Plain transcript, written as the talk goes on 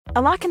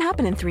A lot can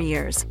happen in 3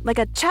 years, like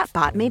a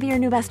chatbot may be your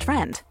new best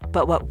friend.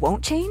 But what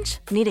won't change?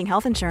 Needing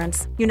health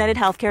insurance. United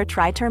Healthcare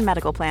Tri-Term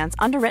Medical Plans,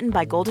 underwritten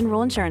by Golden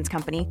Rule Insurance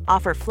Company,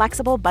 offer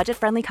flexible,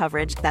 budget-friendly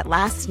coverage that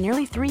lasts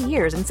nearly 3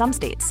 years in some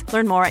states.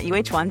 Learn more at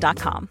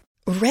uh1.com.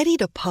 Ready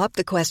to pop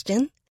the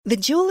question? The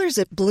jewelers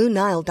at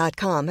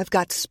BlueNile.com have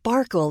got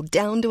sparkle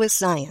down to a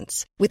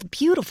science with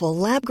beautiful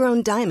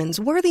lab-grown diamonds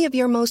worthy of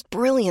your most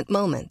brilliant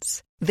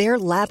moments. Their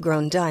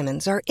lab-grown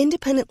diamonds are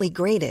independently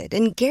graded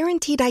and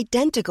guaranteed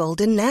identical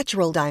to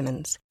natural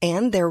diamonds,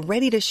 and they're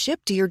ready to ship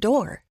to your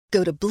door.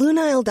 Go to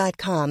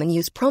BlueNile.com and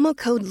use promo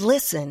code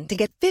LISTEN to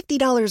get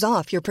 $50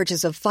 off your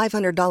purchase of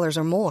 $500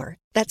 or more.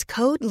 That's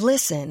code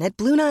LISTEN at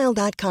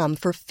BlueNile.com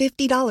for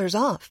 $50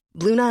 off.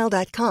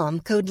 BlueNile.com,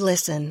 code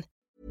LISTEN.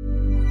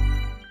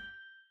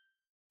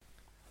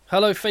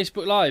 Hello,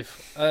 Facebook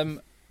Live,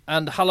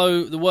 and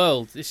hello, the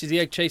world. This is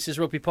the Egg Chasers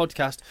Rugby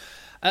Podcast.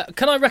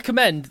 Can I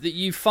recommend that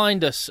you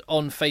find us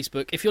on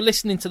Facebook? If you're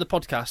listening to the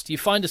podcast, you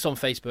find us on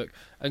Facebook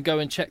and go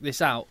and check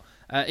this out.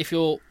 If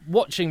you're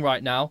watching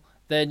right now,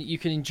 then you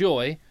can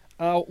enjoy.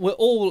 We're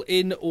all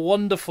in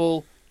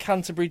wonderful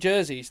Canterbury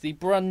jerseys. The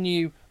brand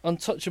new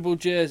untouchable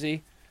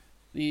jersey,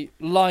 the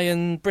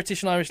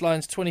British and Irish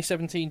Lions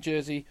 2017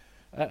 jersey.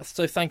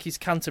 So thank you to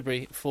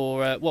Canterbury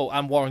for,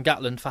 and Warren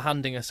Gatland for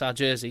handing us our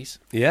jerseys.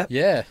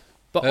 Yeah.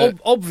 But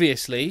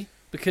obviously,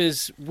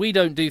 because we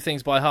don't do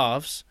things by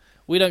halves,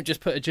 we don't just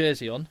put a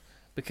jersey on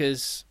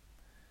because,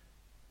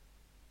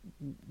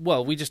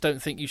 well, we just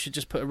don't think you should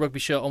just put a rugby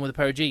shirt on with a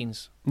pair of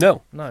jeans.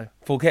 No.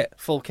 Full kit.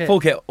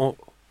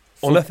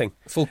 Or nothing.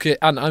 Full kit.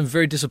 And I'm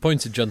very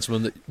disappointed,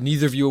 gentlemen, that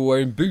neither of you are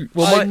wearing boots.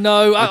 Well, I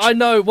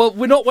know. Well,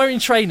 we're not wearing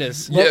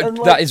trainers. Yeah,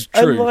 that is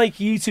true. Unlike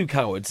you two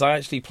cowards, I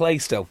actually play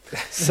still.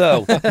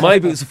 So, my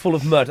boots are full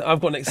of mud.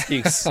 I've got an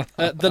excuse.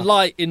 The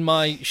light in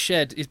my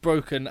shed is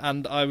broken,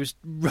 and I was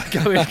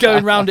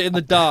going round it in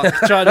the dark,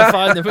 trying to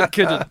find them, but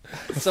couldn't.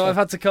 So I've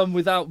had to come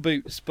without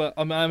boots, but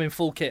I'm in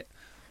full kit.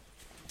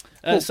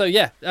 So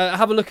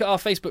have a look at our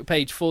Facebook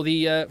page for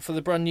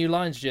the brand new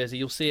Lions jersey.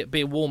 You'll see it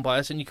being worn by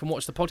us, and you can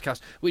watch the podcast,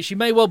 which you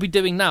may well be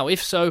doing now.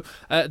 If so,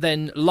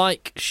 then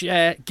like,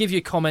 share, give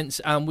your comments,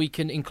 and we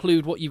can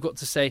include what you've got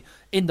to say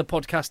in the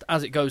podcast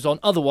as it goes on.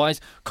 Otherwise,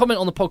 comment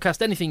on the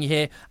podcast, anything you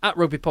hear, at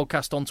Rugby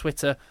Podcast on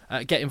Twitter.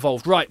 Get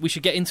involved. Right, we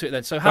should get into it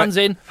then. So hands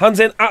in.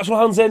 Actual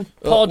hands in.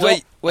 Pod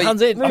wait.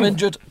 Hands in. I'm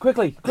injured.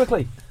 Quickly.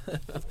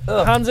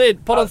 Hands in.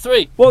 Pod on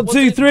 3. 1,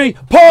 2, 3.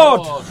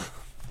 Pod!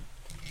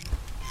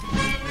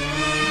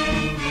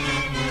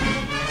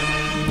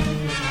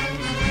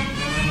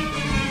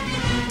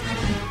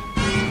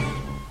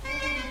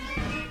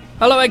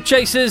 Hello, Egg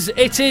Chasers.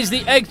 It is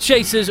the Egg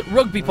Chasers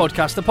Rugby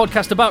Podcast, the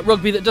podcast about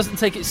rugby that doesn't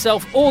take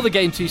itself or the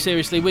game too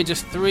seriously. We're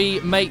just three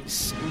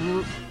mates,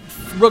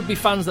 rugby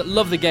fans that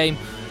love the game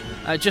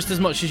just as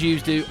much as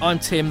you do. I'm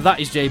Tim, that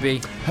is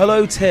JB.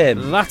 Hello,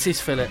 Tim. That is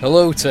Philip.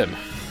 Hello, Tim.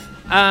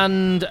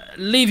 And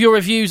leave your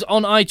reviews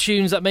on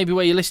iTunes. That may be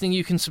where you're listening.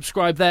 You can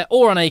subscribe there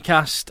or on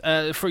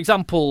Acast. For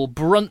example,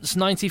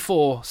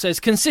 Brunts94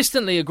 says,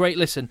 consistently a great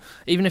listen,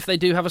 even if they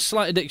do have a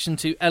slight addiction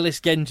to Ellis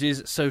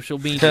Genge's social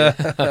media.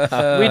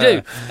 We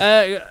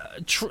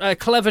do.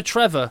 Clever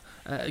Trevor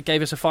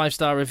gave us a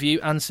 5-star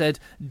review and said,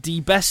 Die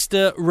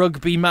beste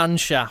Rugby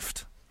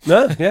Mannschaft.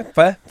 No, yeah,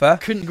 fair.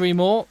 Couldn't agree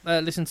more.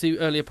 Listen to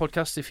earlier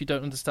podcasts if you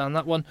don't understand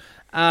that one.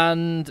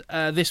 And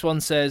this one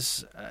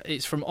says,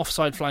 it's from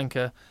Offside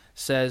Flanker,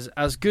 says,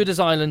 as good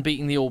as Ireland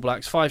beating the All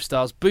Blacks, 5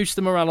 stars, boost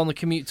the morale on the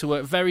commute to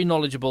work, very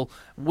knowledgeable,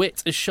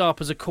 wit as sharp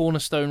as a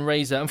cornerstone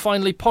razor. And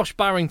finally, Posh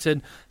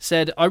Barrington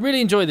said, I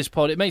really enjoy this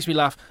pod, it makes me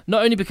laugh,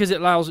 not only because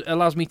it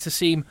allows me to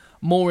seem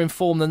more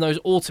informed than those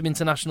Autumn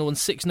International and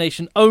Six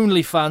Nation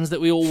only fans that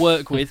we all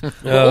work with,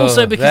 but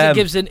also because it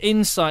gives an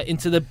insight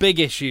into the big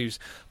issues,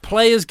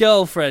 players'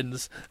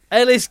 girlfriends,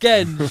 Ellis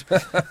Genge,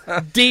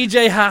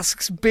 DJ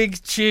Hask's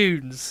big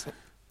tunes.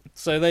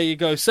 So there you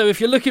go. So if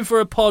you're looking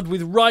for a pod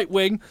with right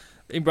wing,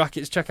 in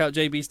brackets, check out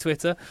JB's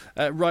Twitter.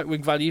 Right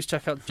wing values,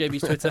 check out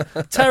JB's Twitter.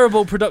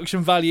 Terrible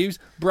production values,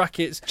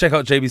 brackets. Check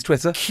out JB's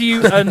Twitter.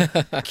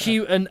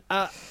 Cute and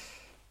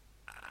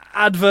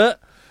advert.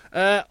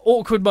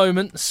 Awkward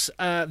moments,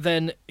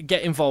 then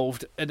get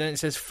involved. And then it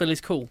says Phil is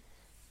cool.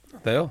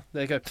 They are.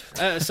 There you go.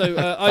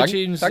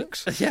 iTunes,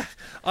 thanks. Yeah,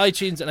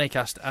 iTunes and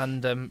Acast,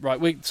 and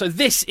right. So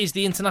this is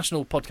the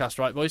international podcast,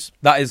 right, boys?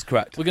 That is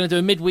correct. We're going to do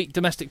a midweek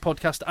domestic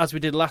podcast as we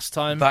did last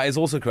time. That is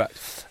also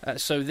correct.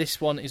 So this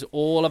one is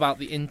all about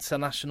the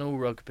international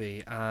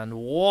rugby, and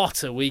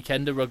what a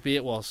weekend of rugby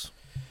it was.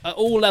 At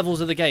all levels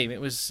of the game,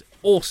 it was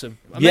awesome.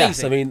 Amazing.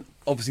 Yes, I mean,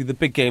 obviously the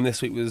big game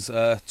this week was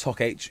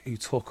Tok H, who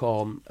took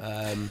on...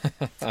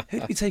 who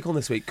did we take on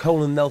this week?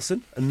 Colin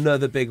Nelson,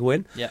 another big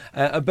win. Yeah.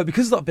 But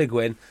because of that big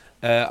win,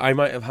 I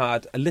might have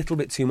had a little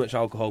bit too much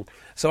alcohol.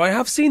 So I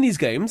have seen these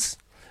games,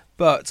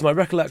 but my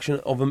recollection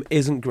of them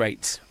isn't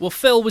great. Well,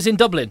 Phil was in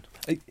Dublin.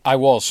 I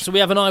was. So we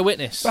have an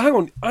eyewitness. But hang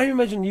on, I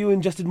imagine you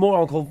ingested more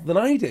alcohol than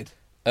I did.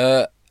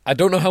 I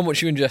don't know how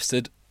much you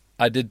ingested.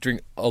 I did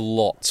drink a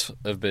lot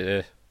of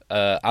beer.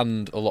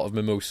 and a lot of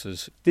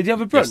mimosas. Did you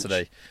have a brunch?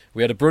 Yesterday.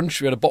 We had a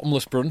brunch. We had a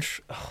bottomless brunch.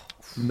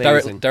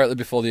 Amazing. Directly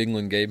before the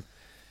England game.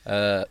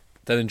 Then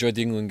enjoyed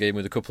the England game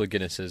with a couple of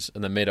Guinnesses,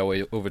 and then made our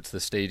way over to the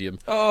stadium.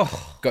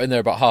 Oh, Got in there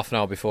about half an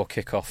hour before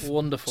kick-off.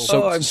 Wonderful.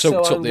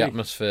 Soaked up the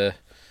atmosphere.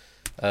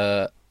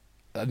 And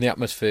the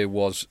atmosphere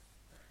was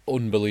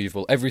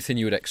unbelievable. Everything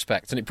you would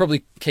expect. And it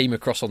probably came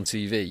across on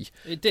TV.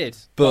 It did,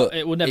 but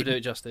it will never do it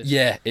justice.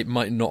 Yeah, it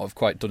might not have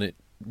quite done it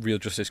real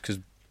justice, because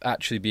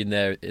actually being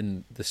there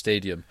in the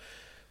stadium,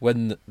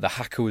 when the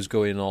haka was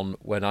going on,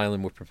 when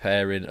Ireland were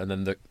preparing, and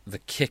then the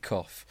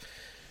kick-off,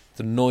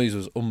 the noise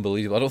was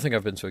unbelievable. I don't think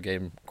I've been to a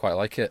game quite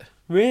like it.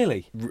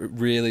 really?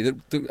 Really.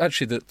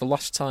 Actually, the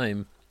last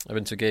time I've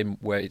been to a game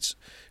where it's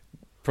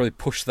probably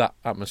pushed that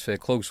atmosphere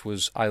close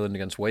was Ireland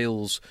against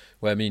Wales,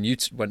 where me and you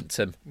went,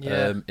 Tim,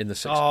 in the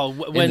sixth.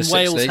 When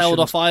Wales held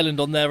off Ireland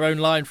on their own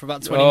line for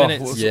about 20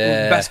 minutes.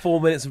 Yeah. Best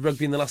 4 minutes of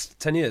rugby in the last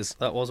 10 years.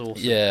 That was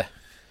awesome. Yeah.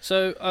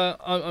 So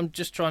I'm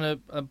just trying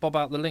to bob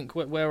out the link.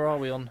 Where are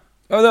we on?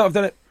 Oh, no, I've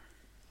done it.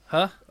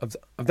 Huh?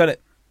 I've done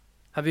it.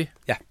 Have you?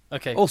 Yeah.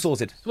 Okay. All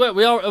sorted. Well,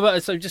 we are.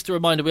 So just a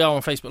reminder, we are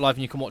on Facebook Live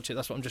and you can watch it.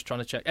 That's what I'm just trying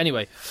to check.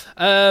 Anyway,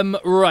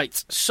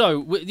 right.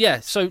 So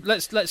So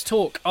let's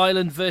talk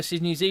Ireland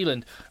versus New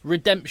Zealand.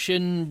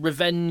 Redemption,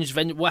 revenge,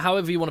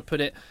 however you want to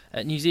put it.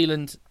 New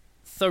Zealand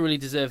thoroughly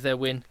deserve their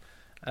win,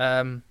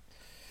 but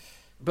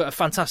a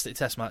fantastic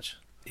Test match.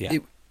 Yeah.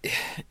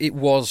 It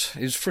was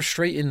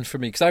frustrating for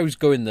me, because I was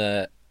going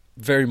there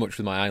very much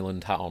with my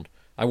Ireland hat on.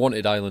 I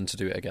wanted Ireland to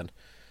do it again,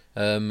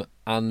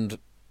 and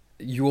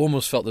you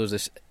almost felt there was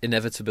this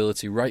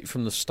inevitability right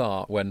from the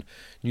start when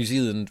New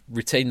Zealand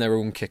retained their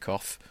own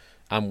kick-off,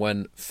 and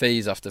when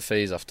phase after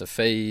phase after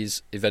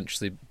phase,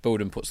 eventually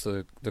Bowden puts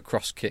the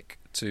cross kick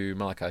to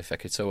Malachi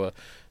Fekitoa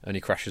and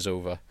he crashes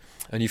over.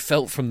 And you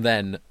felt from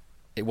then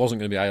it wasn't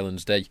going to be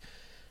Ireland's day.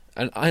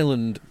 And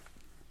Ireland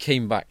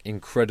came back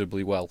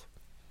incredibly well.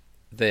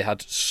 They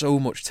had so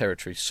much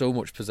territory, so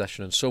much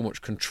possession and so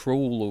much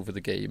control over the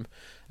game.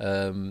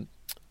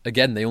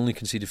 Again, they only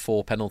conceded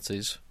 4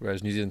 penalties,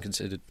 whereas New Zealand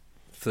conceded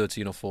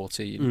 13 or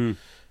 14.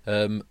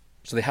 So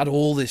they had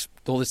all this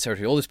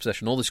territory, all this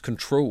possession, all this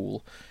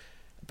control,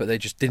 but they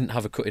just didn't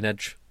have a cutting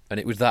edge. And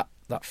it was that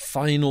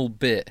final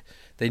bit.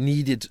 They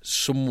needed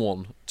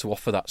someone to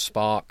offer that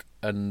spark,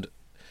 and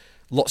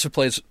lots of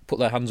players put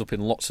their hands up in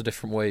lots of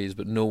different ways,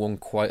 but no one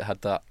quite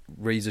had that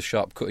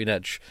razor-sharp cutting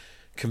edge.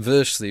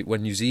 Conversely,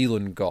 when New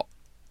Zealand got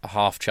a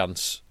half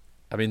chance,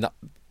 I mean,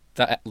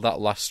 that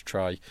last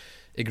try,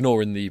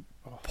 ignoring the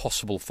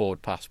possible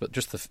forward pass, but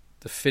just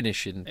the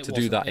finishing to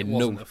do that in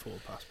no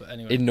forward pass, but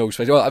anyway. In no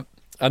space. Well,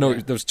 I know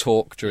there was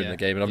talk during the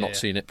game, and I've not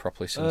seen it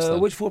properly since then.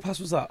 Which forward pass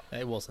was that?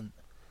 It wasn't.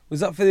 Was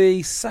that for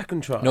the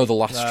second try? No, the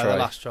last try. The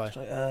last try.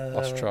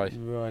 Last try.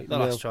 Right. The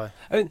last try.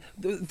 I mean,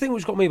 the thing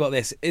which got me about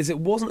this is it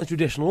wasn't a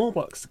traditional All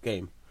Blacks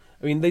game.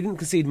 I mean, they didn't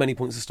concede many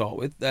points to start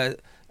with. Their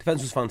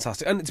defence was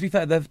fantastic, and to be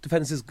fair, their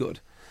defence is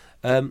good.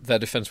 Their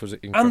defence was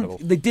incredible.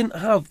 And they didn't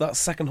have that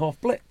second half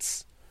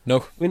blitz. No.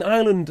 I mean,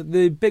 Ireland,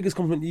 the biggest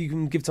compliment you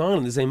can give to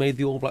Ireland is they made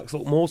the All Blacks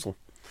look mortal.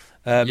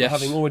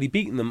 Having already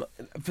beaten them,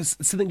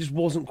 something just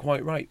wasn't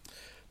quite right.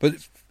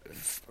 But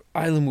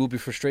Ireland will be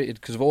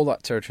frustrated because of all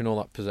that territory and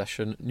all that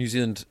possession. New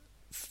Zealand,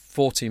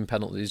 14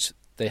 penalties.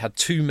 They had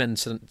 2 men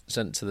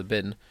sent to the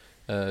bin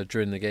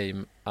during the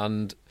game,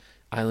 and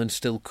Ireland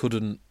still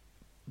couldn't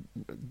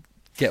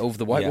get over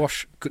the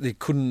whitewash. Yeah. They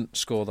couldn't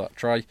score that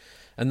try.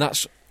 And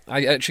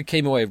I actually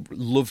came away,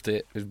 loved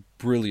it. It was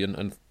brilliant,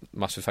 and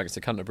massive thanks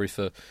to Canterbury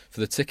for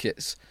the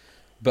tickets.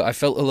 But I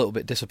felt a little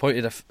bit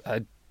disappointed.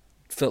 I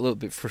felt a little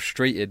bit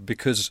frustrated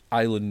because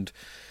Ireland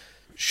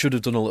should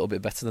have done a little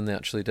bit better than they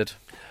actually did.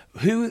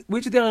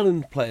 Which of the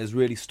Ireland players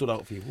really stood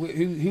out for you?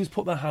 Who's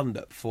put their hand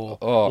up for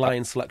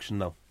Lions selection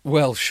now?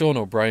 Well, Sean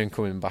O'Brien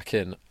coming back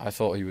in, I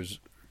thought he was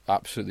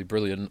absolutely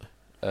brilliant.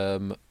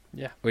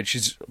 Which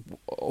is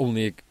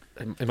only...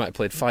 He might have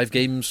played 5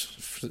 games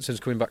since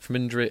coming back from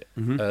injury.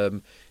 Mm-hmm.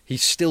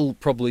 He's still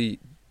probably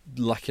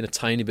lacking a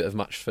tiny bit of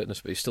match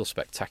fitness, but he's still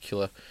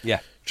spectacular.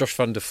 Yeah. Josh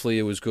van der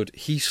Fleer was good.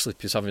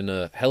 Heaslip is having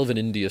a hell of an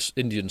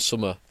Indian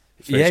summer.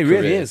 Yeah, he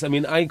really is. I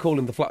mean, I call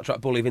him the flat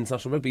track bully of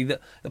international rugby, the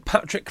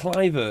Patrick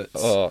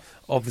Kluivert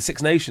of the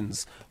Six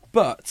Nations.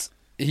 But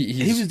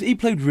he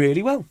played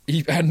really well.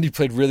 He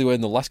played really well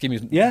in the last game.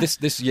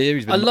 This year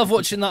he's been... I love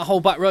watching that whole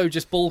back row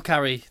just ball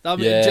carry.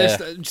 Just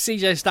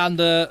CJ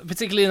Stander,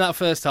 particularly in that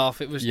first half,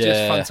 it was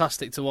just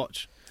fantastic to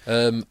watch.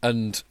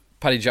 And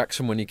Paddy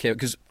Jackson when he came,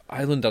 because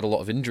Ireland had a lot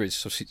of injuries,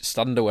 so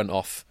Stander went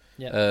off.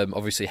 Yeah.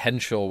 Obviously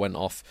Henshaw went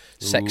off.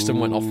 Sexton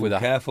went off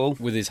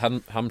with his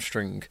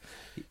hamstring.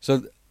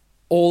 So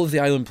all of the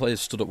Ireland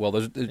players stood up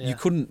well.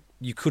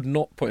 You could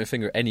not point a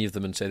finger at any of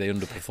them and say they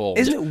underperformed.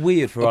 Isn't it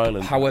weird for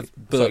Ireland? However,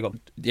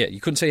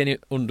 you couldn't say any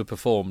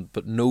underperformed,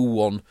 but no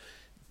one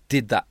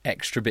did that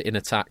extra bit in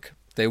attack.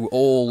 They were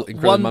all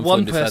incredible.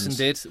 One person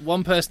did.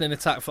 One person in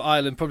attack for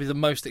Ireland, probably the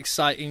most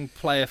exciting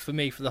player for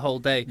me for the whole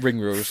day.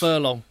 Ringrose.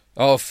 Furlong.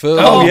 Oh, Phil.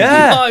 Oh,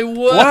 yeah. My word,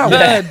 Wow.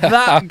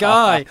 that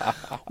guy.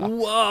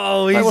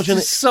 Whoa, I'm he's watching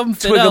just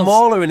something else.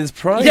 Twigamala in his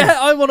prime. Yeah,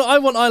 I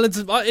want Ireland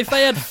to... If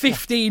they had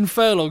 15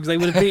 furlongs, they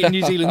would have beaten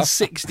New Zealand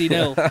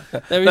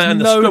 60-0. There is Man,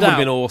 the no scrum would doubt. have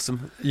been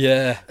awesome.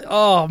 Yeah.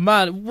 Oh,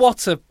 man,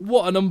 what an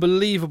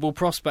unbelievable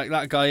prospect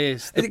that guy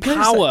is. The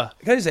power.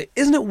 Can I say,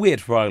 isn't it weird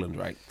for Ireland,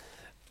 right?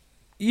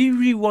 You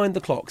rewind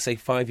the clock, say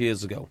 5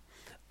 years ago,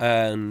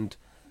 and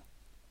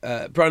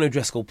Brian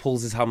O'Driscoll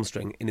pulls his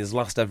hamstring in his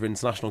last ever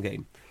international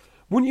game.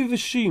 Wouldn't you have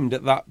assumed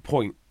at that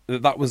point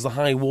that was the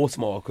high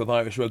watermark of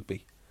Irish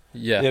rugby?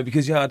 Yeah. You know,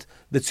 because you had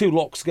the two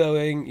locks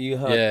going, you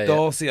had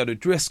Darcy, you had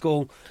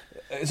O'Driscoll.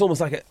 It's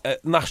almost like a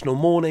national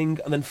mourning.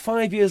 And then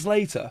 5 years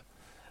later,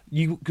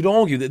 you could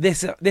argue that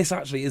this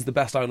actually is the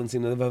best Ireland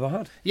team that they've ever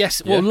had.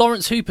 Yes, well,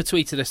 Lawrence Hooper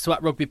tweeted us to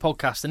 @Rugby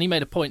Podcast, and he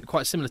made a point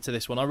quite similar to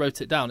this one. I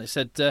wrote it down. It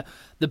said,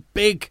 the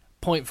big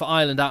point for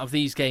Ireland out of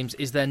these games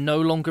is they're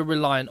no longer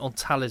reliant on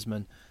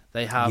talisman.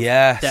 They have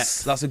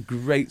depth. That's a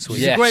great tweet.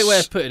 It's a great way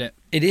of putting it.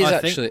 It is, I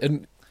actually.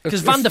 think.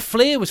 Because Van der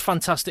Fleer was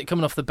fantastic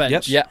coming off the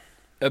bench. Yep.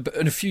 Yeah.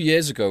 And a few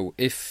years ago,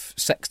 if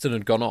Sexton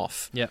had gone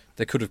off,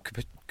 they could have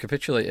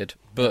capitulated.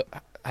 But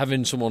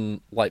having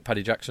someone like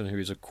Paddy Jackson, who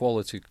is a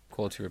quality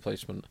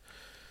replacement,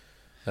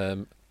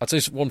 I'd say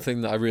one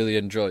thing that I really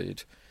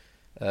enjoyed,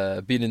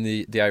 being in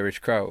the Irish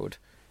crowd,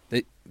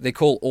 they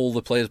call all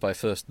the players by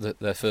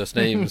their first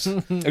names. Oh,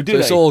 do so they?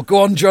 it's all,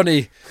 go on,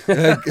 Johnny.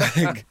 Go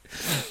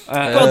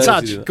on,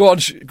 Taj.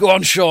 Go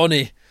on,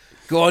 Shawnee.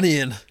 Go on,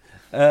 Ian.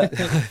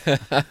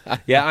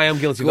 Yeah, I am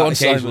guilty of that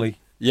occasionally. Simon.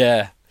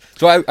 Yeah.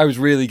 So I was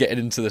really getting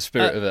into the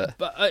spirit of it.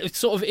 But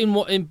sort of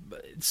in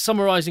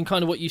summarising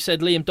kind of what you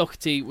said, Liam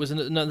Doherty was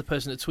another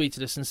person that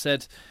tweeted us and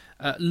said,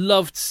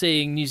 loved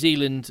seeing New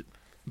Zealand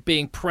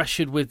being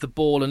pressured with the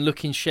ball and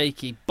looking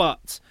shaky,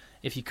 but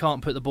if you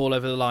can't put the ball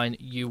over the line,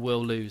 you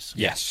will lose.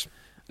 Yes,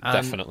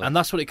 definitely. And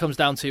that's what it comes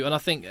down to. And I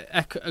think,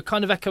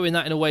 kind of echoing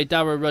that in a way,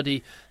 Darrow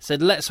Ruddy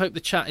said, let's hope the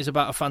chat is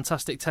about a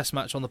fantastic test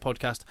match on the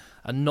podcast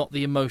and not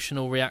the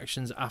emotional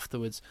reactions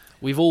afterwards.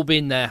 We've all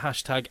been there,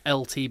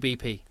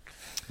 #LTBP.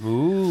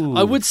 Ooh.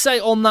 I would say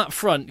on that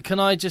front, can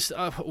I just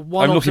one I'm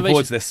looking observation?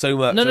 forward to this so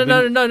much. No.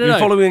 I've been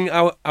following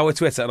our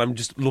Twitter, and I'm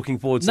just looking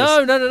forward to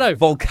this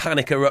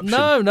volcanic eruption.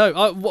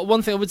 No.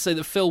 One thing I would say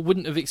that Phil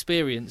wouldn't have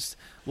experienced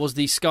was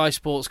the Sky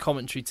Sports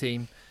commentary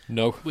team.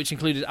 No. Which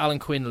included Alan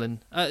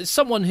Quinlan,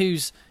 someone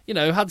who's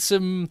had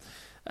some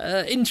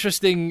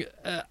interesting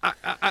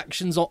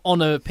actions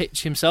on a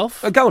pitch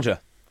himself. A gouger.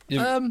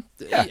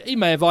 He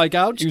may have eye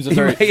gouged. He was a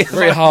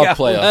very hard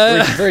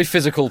player, very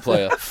physical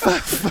player.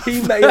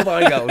 He may have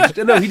eye gouged.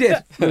 No, he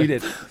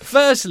did.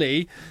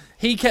 Firstly,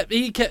 he kept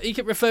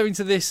referring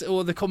to this,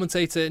 or the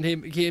commentator and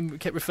him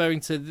kept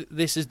referring to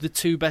this as the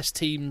two best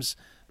teams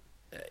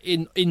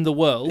in the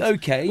world.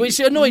 Okay, which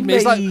annoyed me.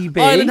 It's like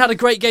Ireland had a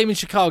great game in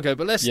Chicago,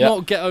 but let's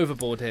not get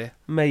overboard here.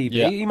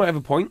 Maybe he might have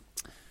a point.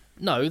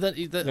 No,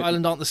 that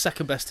Ireland aren't the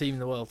second best team in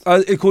the world.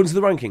 According to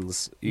the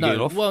rankings,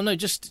 no. Well, no,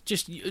 just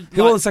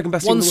who are the second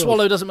best team in the world? One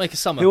swallow doesn't make a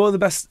summer. Who are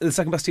the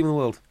second best team in the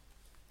world?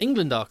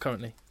 England are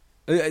currently.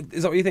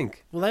 Is that what you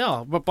think? Well, they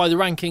are, by the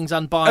rankings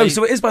and by... Oh,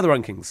 so it is by the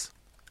rankings?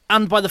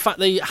 And by the fact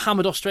they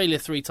hammered Australia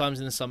 3 times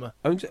in the summer.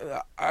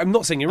 I'm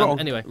not saying you're wrong.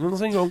 Anyway. I'm not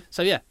saying you're wrong.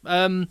 So, yeah.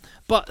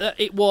 But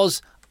it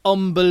was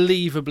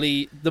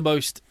unbelievably the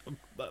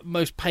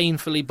most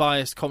painfully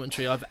biased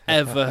commentary I've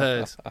ever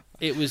heard.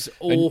 It was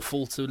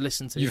awful to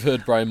listen to. You've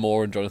heard Brian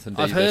Moore and Jonathan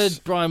Davis. I've heard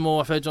Brian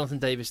Moore, I've heard Jonathan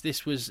Davis.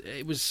 It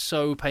was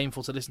so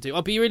painful to listen to.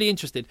 I'd be really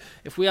interested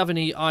if we have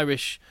any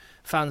Irish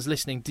fans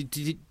listening.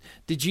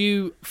 Did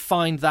you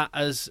find that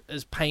as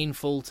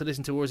painful to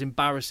listen to, or as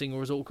embarrassing,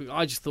 or as awkward?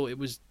 I just thought it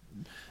was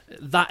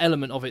that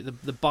element of it,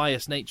 the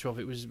biased nature of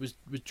it was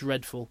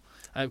dreadful.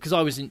 Because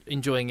I was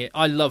enjoying it.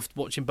 I loved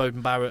watching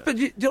Bowden Barrett. But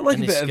you don't like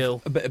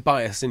a bit of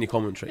bias in your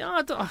commentary? Yeah,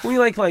 I don't. When you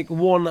like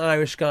one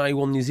Irish guy,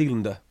 one New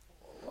Zealander,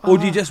 or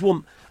do you just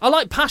want? I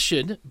like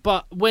passion,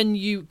 but when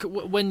you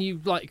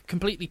like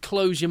completely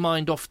close your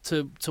mind off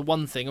to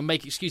one thing and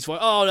make excuse for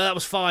it, no, that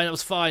was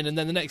fine, and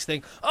then the next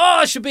thing,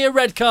 it should be a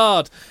red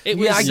card. I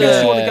guess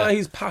you want a guy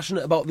who's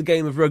passionate about the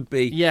game of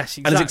rugby, yes,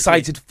 exactly. and is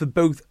excited for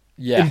both.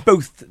 Yeah. In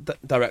both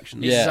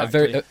directions. Yeah,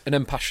 exactly. an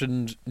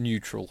impassioned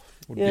neutral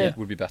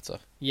would be better.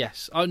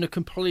 Yes, I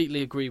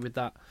completely agree with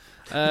that.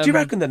 Do you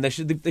reckon then they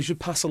should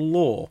pass a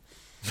law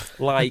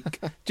like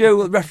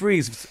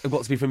referees have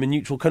got to be from a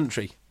neutral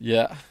country?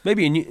 Yeah,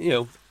 maybe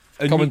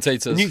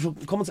commentators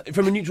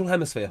from a neutral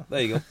hemisphere.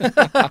 There you go.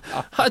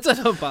 I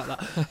don't know about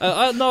that.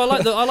 I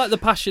like the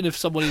passion of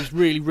someone who's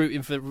really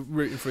rooting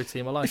for a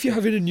team. I like. If you're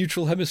having a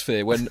neutral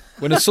hemisphere when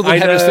a southern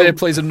hemisphere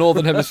plays a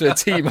northern hemisphere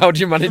team, how do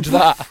you manage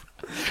that?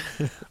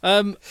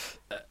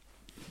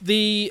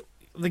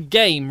 The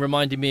game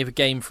reminded me of a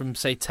game from,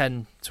 say,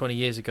 10, 20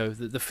 years ago.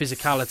 The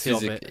physicality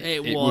of it.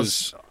 It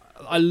was...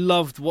 I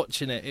loved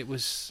watching it. It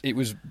was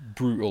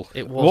brutal.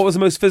 It was. What was the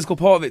most physical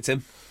part of it,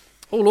 Tim?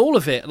 All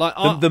of it.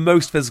 Like the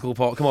most physical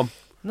part. Come on.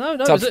 No.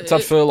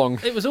 Tad Furlong.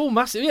 It was all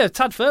massive. Yeah,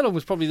 Tad Furlong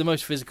was probably the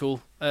most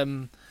physical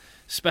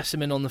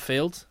specimen on the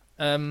field.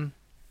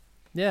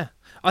 Yeah.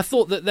 I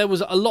thought that there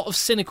was a lot of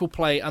cynical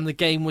play and the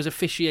game was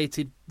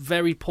officiated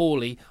very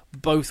poorly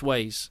both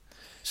ways.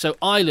 So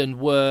Ireland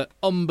were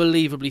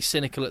unbelievably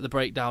cynical at the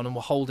breakdown and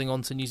were holding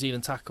on to New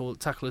Zealand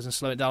tacklers and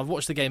slowing it down. I've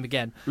watched the game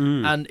again,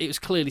 and it was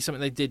clearly something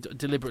they did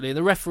deliberately. And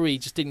the referee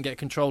just didn't get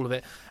control of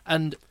it.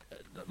 And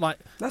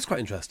that's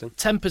quite interesting.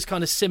 Tempers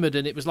kind of simmered,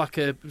 and it was like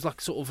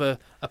sort of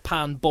a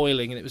pan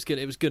boiling, and it was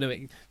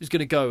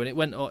gonna go, and it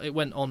went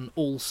on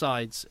all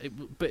sides.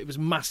 But it was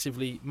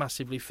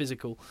massively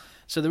physical.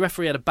 So the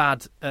referee had a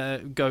bad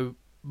go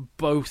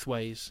both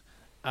ways,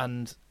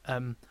 and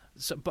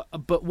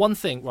but one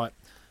thing, right?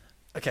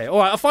 Okay, all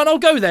right, fine, I'll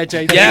go there,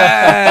 JD.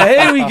 Yeah,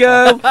 here we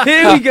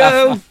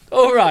go.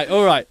 All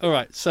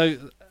right. So,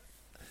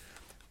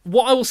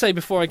 what I will say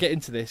before I get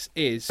into this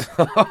is,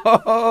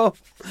 I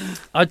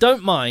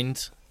don't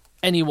mind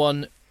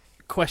anyone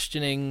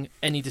questioning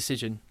any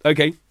decision.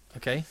 Okay.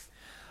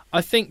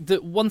 I think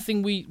that one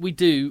thing we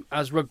do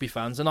as rugby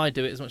fans, and I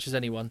do it as much as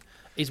anyone,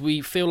 is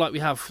we feel like we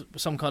have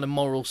some kind of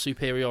moral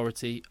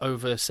superiority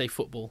over, say,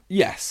 football.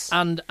 Yes.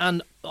 And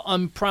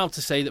I'm proud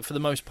to say that for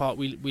the most part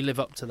we live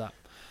up to that.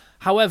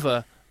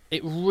 However,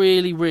 it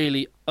really,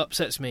 really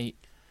upsets me,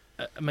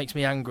 makes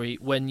me angry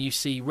when you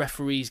see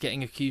referees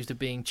getting accused of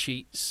being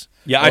cheats.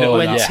 Yeah, I know.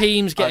 When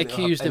teams get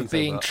accused of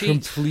being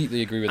cheats.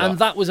 Completely agree with that. And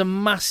that was a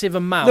massive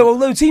amount. No,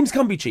 although teams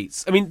can be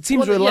cheats. I mean,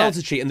 teams are allowed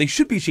to cheat, and they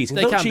should be cheating.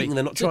 If they're not cheating,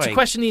 they're not trying. To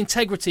question the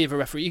integrity of a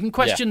referee. You can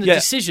question the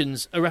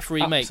decisions a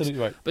referee makes.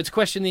 Absolutely right. But to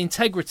question the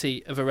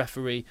integrity of a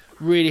referee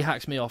really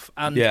hacks me off.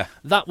 And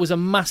that was a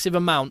massive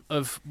amount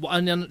of...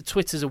 And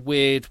Twitter's a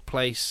weird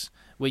place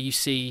where you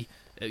see...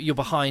 You're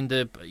behind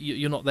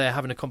you're not there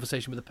having a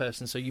conversation with a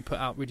person, so you put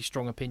out really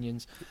strong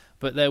opinions.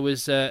 But there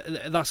was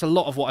that's a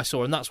lot of what I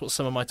saw, and that's what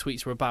some of my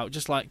tweets were about.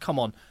 Just like, come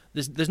on,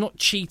 there's not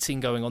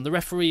cheating going on. The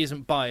referee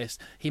isn't biased.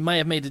 He may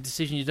have made a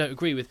decision you don't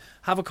agree with.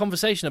 Have a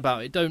conversation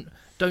about it.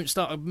 Don't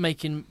start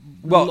making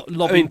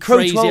lobbing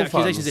crazy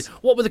accusations.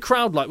 What were the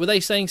crowd like? Were they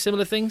saying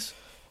similar things?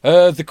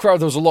 The crowd,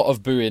 there was a lot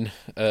of booing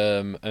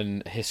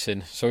and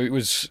hissing. So it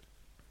was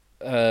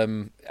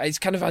it's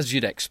kind of as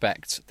you'd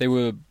expect. They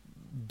were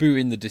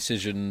booing the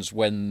decisions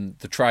when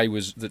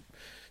the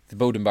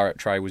Bowden Barrett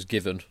try was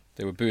given.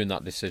 They were booing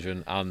that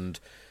decision, and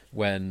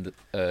when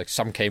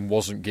Sam Cane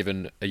wasn't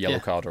given a yellow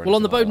card or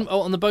anything.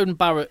 Well, on the Bowden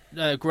Barrett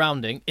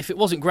grounding, if it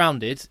wasn't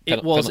grounded,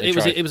 it was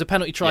a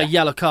penalty try,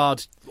 yellow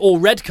card or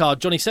red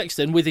card. Johnny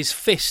Sexton with his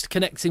fist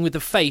connecting with the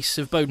face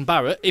of Bowden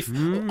Barrett.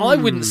 I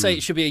wouldn't say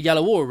it should be a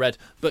yellow or a red,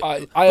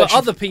 but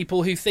other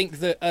people who think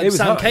that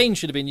Sam Cane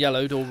should have been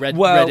yellowed or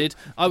redded,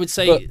 I would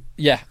say.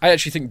 I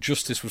actually think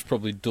justice was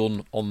probably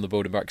done on the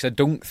Bowden Barrett because I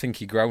don't think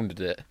he grounded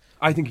it.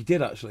 I think he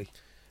did actually.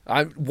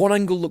 One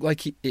angle looked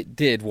like it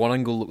did. One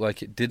angle looked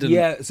like it didn't.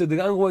 Yeah, so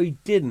the angle where he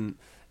didn't,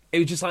 it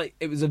was just like,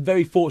 it was a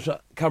very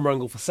fortunate camera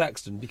angle for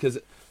Sexton because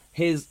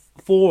his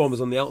forearm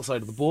was on the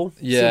outside of the ball.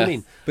 Yeah, see what I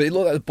mean? But it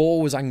looked like the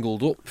ball was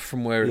angled up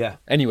from where... Yeah.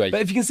 Anyway.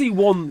 But if you can see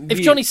one...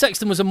 If Johnny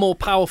Sexton was a more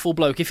powerful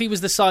bloke, if he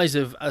was the size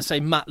of, say,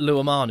 Matt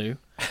Luamanu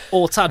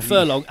or Tad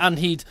Furlong, and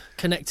he'd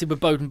connected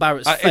with Bowden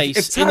Barrett's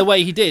face in the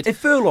way he did, if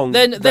Furlong,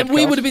 then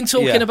we would have been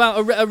talking about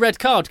a red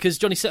card because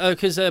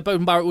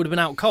Bowden Barrett would have been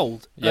out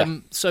cold. Yeah.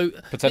 So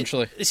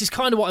potentially, this is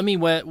kind of what I mean.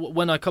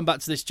 When I come back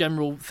to this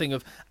general thing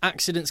of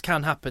accidents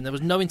can happen, there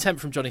was no intent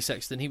from Johnny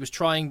Sexton. He was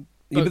trying.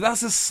 Yeah, but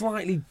that's a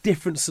slightly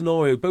different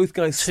scenario. Both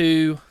guys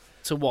to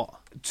what?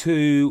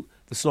 To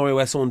the scenario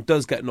where someone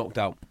does get knocked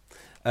out.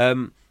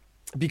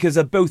 Because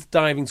they're both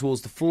diving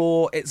towards the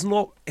floor.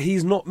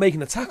 He's not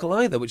making a tackle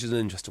either, which is an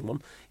interesting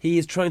one. He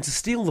is trying to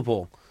steal the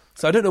ball.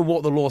 So I don't know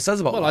what the law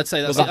says about that. Well, I'd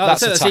say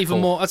that's even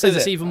more. I'd say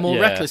that's even more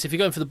reckless. If you're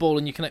going for the ball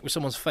and you connect with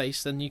someone's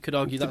face, then you could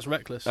argue that's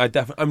reckless. I'm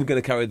going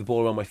to carry the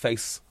ball around my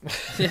face.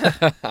 Yeah,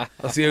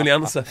 that's the only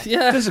answer.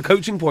 Yeah, there's a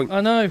coaching point. I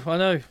know.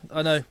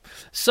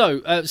 So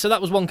that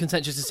was one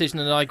contentious decision,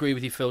 and I agree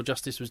with you, Phil.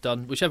 Justice was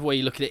done. Whichever way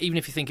you look at it, even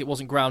if you think it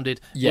wasn't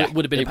grounded, it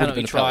would have been a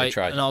penalty try,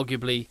 and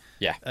arguably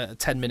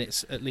 10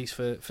 minutes at least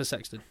for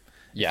Sexton.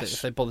 Yes,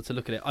 if they bothered to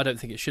look at it, I don't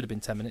think it should have been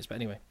 10 minutes. But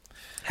anyway.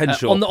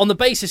 On the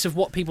basis of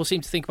what people seem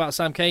to think about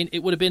Sam Cane,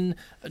 it would have been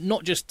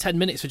not just 10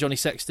 minutes for Johnny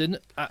Sexton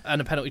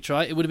and a penalty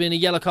try, it would have been a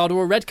yellow card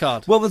or a red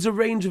card. Well, there's a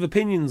range of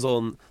opinions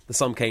on the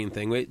Sam Cane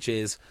thing, which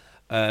is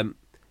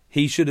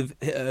he should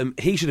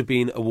have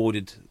been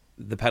awarded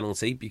the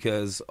penalty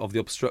because of the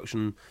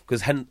obstruction,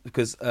 because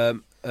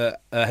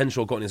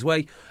Henshaw got in his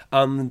way,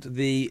 and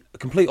the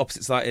complete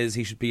opposite to that is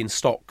he should be in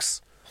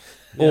stocks.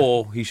 Yeah.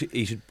 Or he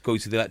should go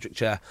to the electric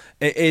chair.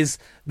 There is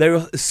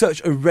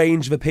such a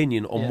range of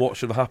opinion on what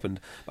should have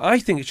happened. I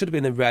think it should have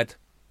been a red.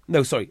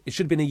 No, sorry, it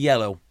should have been a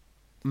yellow,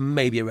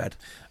 maybe a red.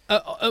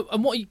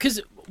 And what?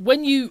 Because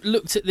when you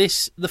looked at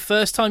this the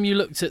first time, you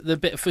looked at the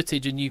bit of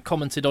footage and you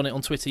commented on it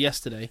on Twitter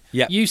yesterday.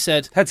 Yeah. You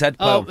said head to head.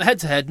 Oh, head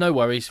to head. No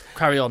worries.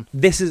 Carry on.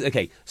 This is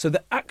okay. So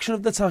the action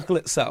of the tackle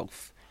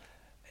itself.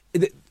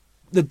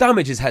 The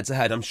damage is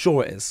head-to-head, I'm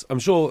sure it is. I'm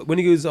sure when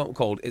he goes out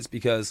cold, it's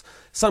because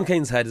Sam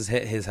Cane's head has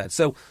hit his head.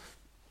 So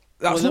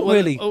That's not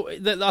really.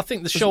 I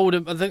think the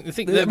shoulder. I think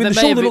the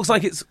shoulder looks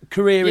like it's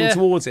careering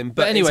towards him.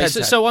 But anyway,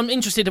 so I'm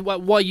interested in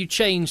why you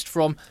changed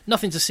from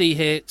nothing to see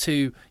here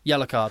to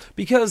yellow card.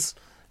 Because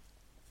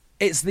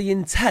it's the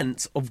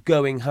intent of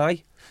going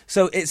high.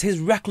 So it's his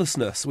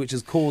recklessness which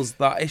has caused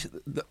that issue.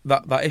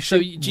 That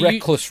issue. So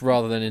reckless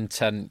rather than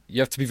intent.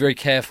 You have to be very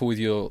careful with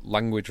your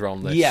language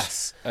around this.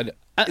 Yes.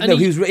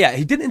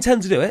 He didn't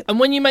intend to do it. And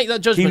when you make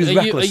that judgment,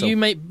 are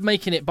you so.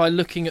 making it by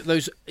looking at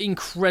those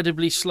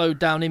incredibly slowed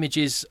down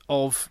images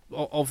of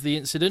the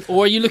incident,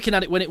 or are you looking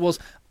at it when it was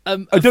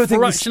a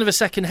fraction of a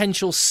second,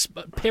 Henschel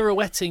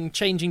pirouetting,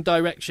 changing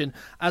direction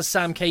as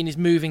Sam Cane is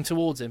moving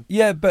towards him?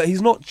 Yeah, but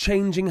he's not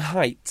changing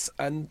height,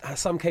 and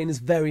Sam Cane is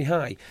very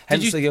high.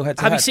 Hence they go head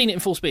to Have head. you seen it in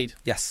full speed?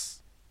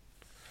 Yes.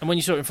 And when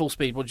you saw it in full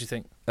speed, what did you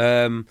think?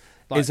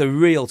 It's a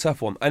real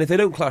tough one, and if they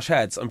don't clash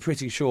heads, I'm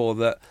pretty sure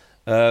that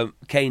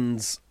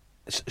Kane's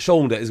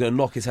shoulder is going to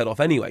knock his head off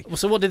anyway. Well,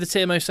 so what did the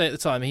TMO say at the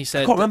time? He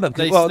said, I can't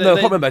remember. I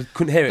can't remember. I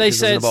couldn't hear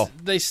it.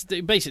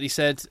 They basically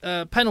said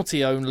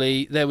penalty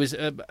only. There was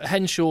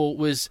Henshaw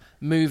was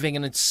moving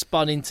and had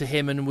spun into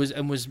him and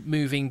was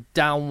moving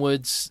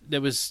downwards.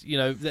 There was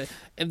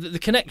the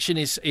connection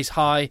is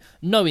high,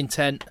 no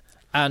intent.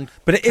 But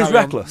it is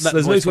reckless.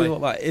 There's no talking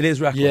about that. It is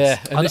reckless. Yeah,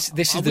 and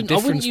this is the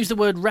difference. I wouldn't use the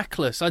word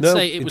reckless. I'd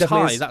say it was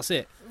high. That's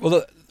it.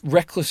 Well,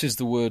 reckless is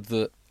the word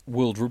that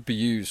World Rugby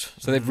use.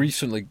 So they've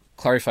recently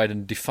clarified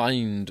and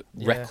defined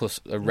reckless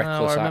I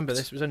remember act.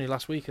 this. It was only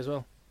last week as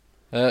well.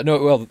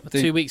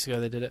 2 weeks ago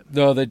they did it.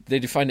 No, they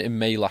defined it in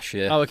May last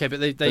year. Oh, okay, but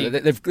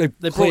they've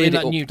brought in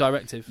that new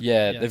directive.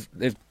 Yeah,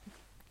 they've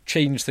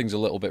changed things a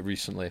little bit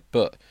recently,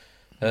 but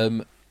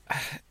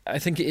I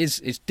think it's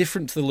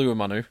different to the Lua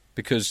Manu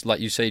because, like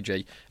you say,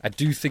 Jay, I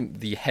do think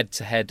the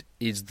head-to-head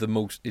is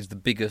the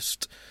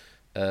biggest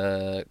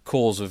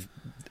cause of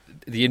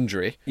the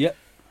injury. Yeah,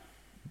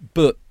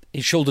 but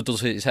his shoulder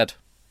does hit his head.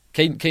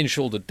 Kane's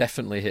shoulder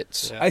definitely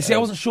hits. Yeah. I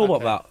wasn't sure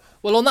about that.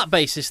 Well, on that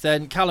basis,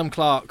 then, Callum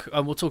Clark,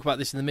 and we'll talk about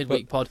this in the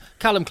midweek pod,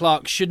 Callum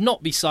Clark should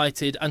not be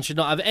cited and should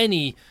not have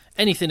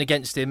anything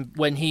against him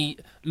when he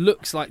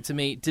looks like, to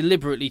me,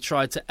 deliberately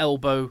tried to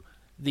elbow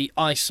the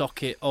eye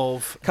socket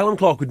of Callum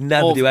Clark would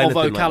never do anything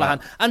O'Callaghan.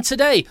 like that. And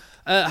today,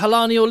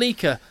 Halani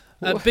Orlika,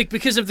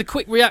 because of the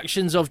quick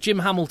reactions of Jim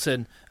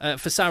Hamilton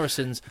for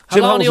Saracens.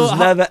 Jim Hamilton's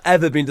never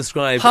ever been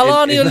described.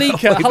 Halani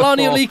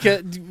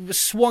Orlika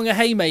swung a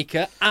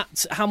haymaker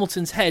at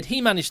Hamilton's head.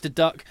 He managed to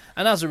duck,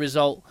 and as a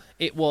result,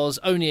 it was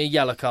only a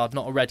yellow card,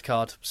 not a red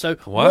card. So,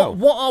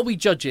 what are we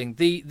judging?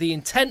 The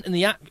intent and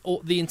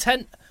the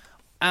intent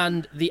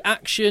and the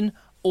action,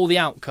 or the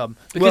outcome?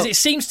 Because it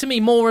seems to me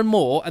more and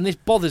more, and this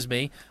bothers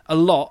me a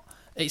lot.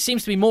 It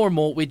seems to be more and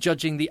more we're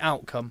judging the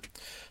outcome.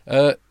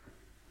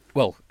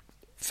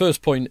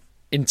 First point,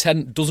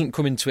 intent doesn't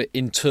come into it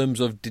in terms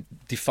of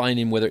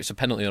defining whether it's a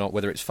penalty or not,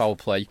 whether it's foul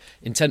play.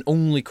 Intent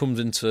only comes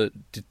into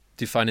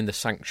defining the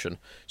sanction.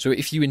 So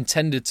if you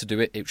intended to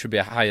do it, it should be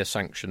a higher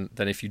sanction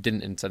than if you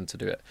didn't intend to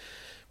do it.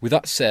 With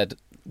that said,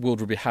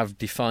 World Rugby have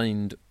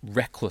defined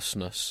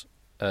recklessness,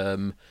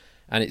 and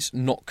it's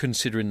not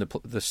considering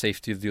the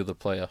safety of the other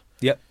player.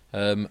 Yep.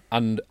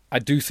 And I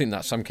do think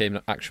that Sam Cane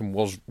action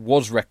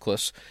was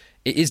reckless.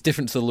 It is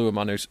different to the Lua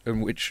Manus, in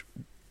which,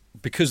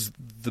 because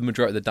the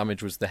majority of the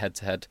damage was the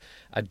head-to-head,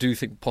 I do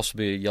think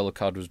possibly a yellow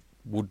card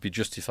would be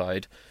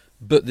justified.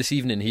 But this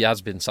evening he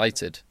has been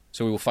cited,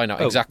 so we will find out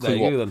exactly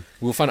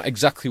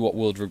what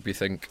World Rugby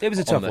think. It was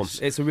a tough one.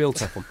 It's a real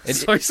tough one.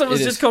 Sorry,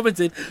 someone's just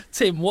commented,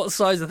 Tim, what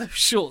size are those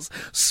shorts?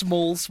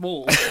 Small.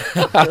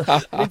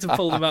 I need to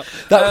pull them up.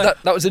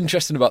 That was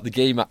interesting about the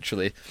game,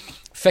 actually.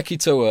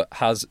 Fekitoa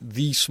has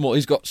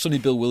he's got Sonny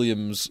Bill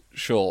Williams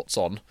shorts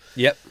on.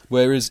 Yep.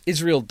 Whereas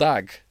Israel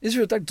Dag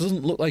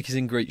doesn't look like he's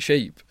in great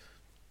shape.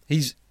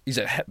 He's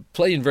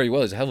playing very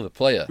well. He's a hell of a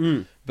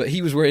player. But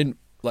he was wearing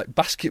like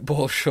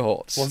basketball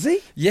shorts. Was he?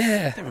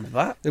 Yeah. I don't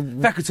remember that.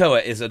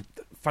 Fekitoa is a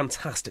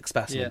fantastic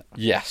specimen.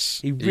 Yeah. Yes.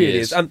 He really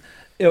is. And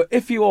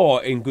if you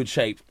are in good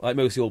shape, like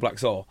most of the All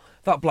Blacks are,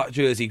 that black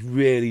jersey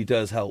really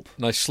does help.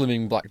 Nice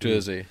slimming black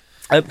jersey.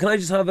 Can I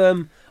just have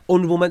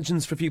honourable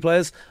mentions for a few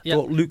players? Yep.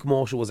 I thought Luke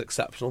Marshall was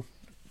exceptional.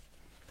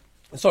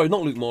 Sorry,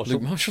 not Luke Marshall.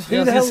 Luke Marshall?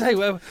 Who the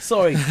hell?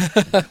 Sorry. Who's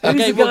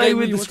the guy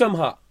with the scrum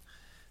hat?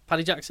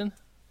 Paddy Jackson?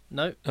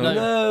 No.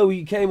 No,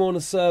 he came on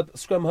a sub,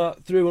 scrum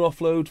hat, threw an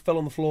offload, fell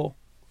on the floor.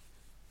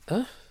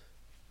 Huh?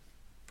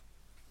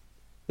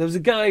 There was a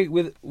guy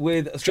with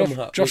a scrum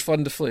hat. Josh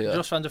van der Fleer.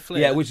 Josh van der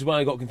Fleer. Yeah, which is why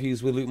I got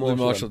confused with Luke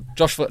Marshall.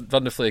 Josh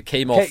van der Fleer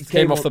came off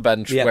the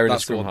bench wearing a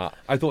scrum hat.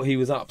 I thought he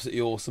was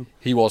absolutely awesome.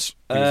 He was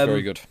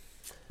very good.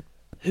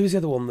 Who was the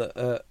other one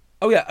that...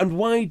 and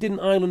why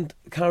didn't Ireland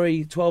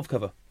carry 12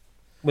 cover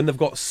when they've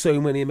got so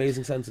many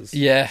amazing centres?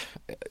 Yeah,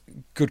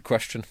 good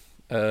question.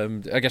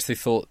 I guess they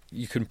thought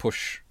you can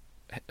push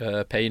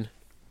Payne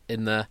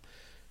in there,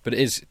 but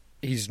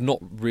he's not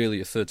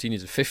really a 13,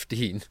 he's a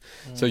 15,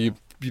 so you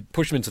you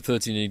push him into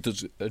 13 and he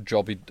does a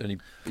job,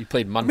 and he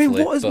played I manfully.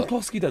 mean, what has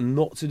McCloskey done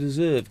not to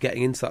deserve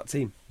getting into that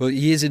team? Well,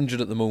 he is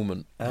injured at the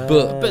moment.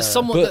 But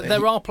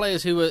there are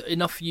players who are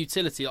enough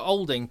utility.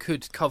 Olding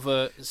could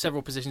cover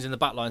several positions in the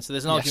back line, so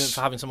there's an argument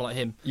for having someone like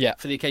him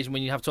for the occasion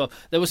when you have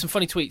 12. There were some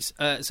funny tweets.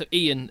 So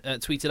Ian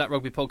tweeted at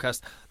Rugby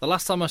Podcast, the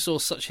last time I saw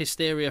such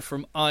hysteria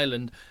from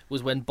Ireland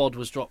was when Bod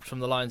was dropped from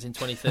the Lions in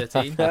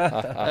 2013.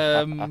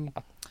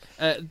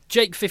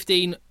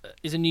 Jake15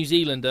 is a New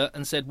Zealander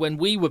and said, when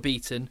we were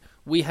beaten,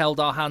 we held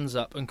our hands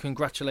up and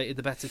congratulated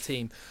the better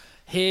team.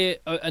 Here,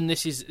 and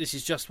this is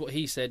just what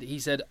he said. He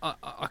said,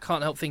 I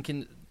can't help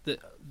thinking that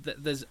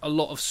there's a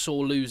lot of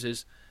sore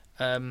losers.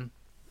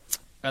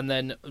 And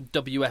then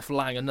WF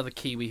Lang, another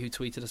Kiwi who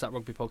tweeted us at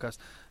Rugby Podcast,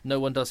 no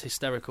one does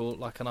hysterical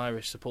like an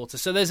Irish supporter.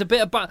 So there's a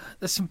bit of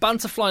there's some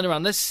banter flying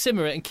around. Let's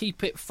simmer it and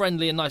keep it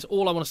friendly and nice.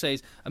 All I want to say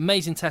is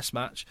amazing test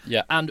match.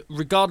 Yeah. And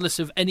regardless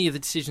of any of the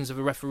decisions of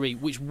a referee,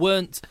 which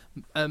weren't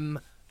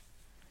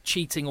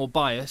cheating or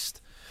biased,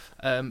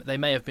 they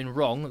may have been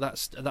wrong.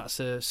 That's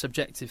a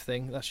subjective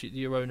thing. That's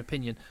your own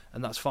opinion,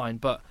 and that's fine.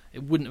 But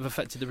it wouldn't have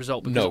affected the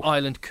result because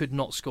Ireland could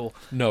not score.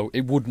 No,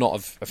 it would not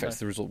have affected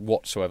the result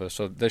whatsoever.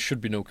 So there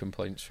should be no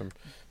complaints from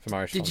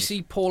Irish fans. Did you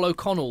see Paul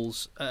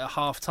O'Connell's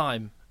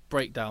half-time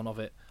breakdown of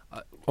it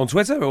on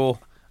Twitter? Or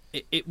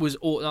it was.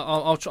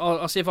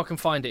 I'll see if I can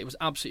find it. It was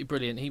absolutely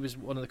brilliant. He was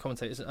one of the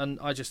commentators, and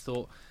I just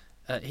thought.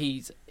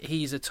 He's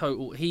a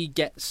total. He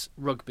gets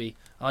rugby.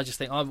 I just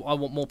think I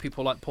want more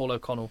people like Paul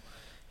O'Connell.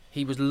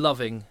 He was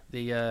loving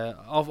the.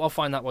 I'll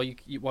find that while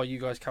you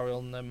guys carry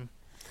on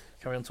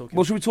talking.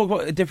 Well, should we talk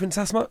about a different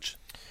test match?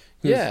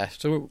 Yeah.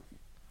 So,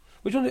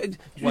 which one?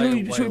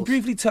 Should we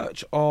briefly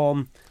touch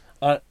on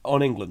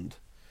England?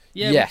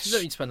 Yeah. Yes. We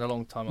don't need to spend a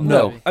long time on that.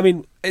 No, I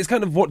mean it's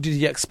kind of what did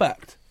you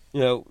expect?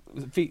 You know,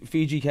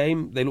 Fiji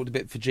came. They looked a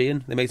bit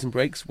Fijian. They made some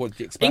breaks. What did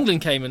you expect?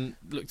 England came and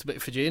looked a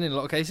bit Fijian in a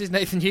lot of cases.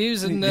 Nathan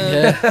Hughes and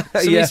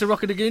Salisa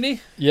Rokoduguni.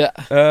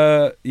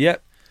 Yeah. Yeah.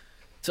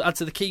 To add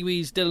to the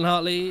Kiwis, Dylan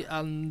Hartley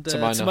and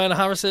Tamina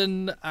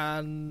Harrison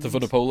and the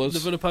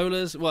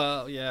Vunipolas.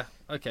 Well, yeah,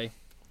 okay.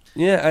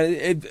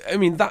 Yeah, I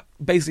mean that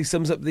basically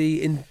sums up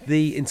the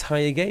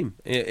entire game.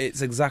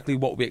 It's exactly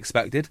what we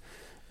expected.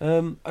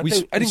 I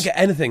didn't get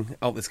anything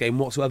out of this game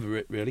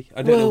whatsoever. Really,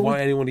 I don't know why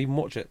anyone even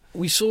watch it.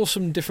 We saw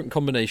some different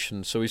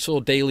combinations. So we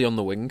saw Daly on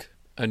the wing,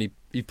 and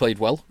he played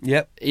well.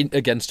 Yep.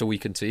 Against a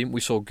weakened team.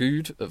 We saw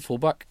Good at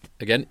fullback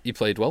again. He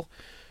played well.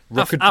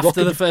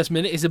 After the first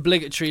minute, his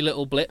obligatory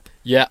little blip.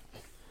 Yeah.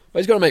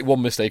 Well, he's got to make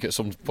one mistake at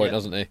some point,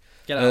 hasn't he?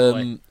 Get out of the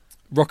way.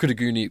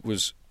 Rokoduguni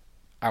was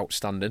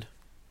outstanding.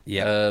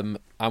 Yeah.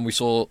 And we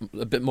saw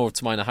a bit more of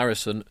Tamina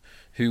Harrison,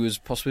 who was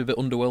possibly a bit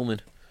underwhelming.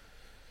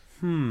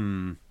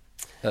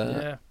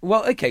 Yeah.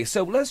 Well, okay,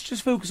 so let's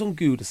just focus on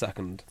Good a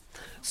second.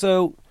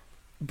 So,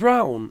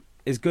 Brown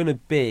is going to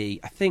be,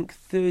 I think,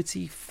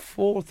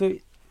 34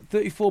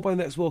 by the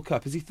next World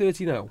Cup. Is he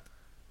 30 now?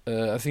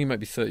 I think he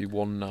might be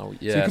 31 now.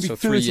 Yeah, so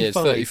 3 years,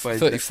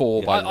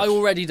 34 by I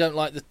already don't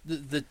like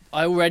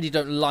I already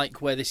don't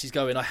like where this is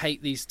going. I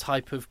hate these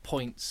type of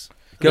points.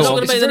 It's not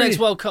going to be the next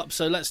World Cup,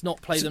 so let's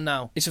not play them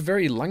now. It's a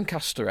very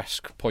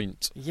Lancaster-esque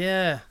point.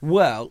 Yeah.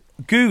 Well,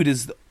 Good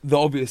is the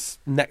obvious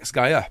next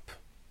guy up.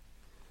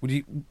 Would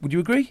you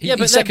agree? Yeah,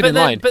 he's second in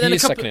line. But then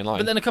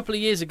a couple of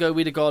years ago,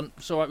 we'd have gone,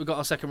 it's all right, we've got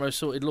our second row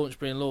sorted,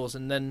 Launchbury and Laws,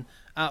 and then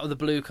out of the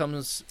blue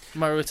comes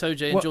Mario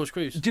Itoje and George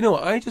Cruz. Do you know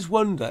what? I just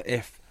wonder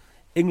if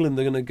England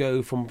are going to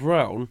go from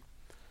Brown,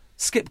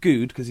 skip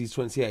Good because he's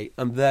 28,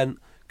 and then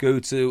go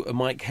to a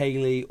Mike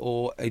Haley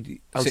or a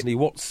Anthony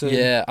Watson.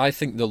 Yeah, I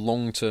think the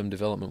long-term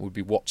development would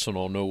be Watson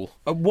or Noel.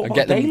 What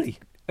about Haley?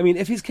 I mean,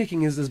 if his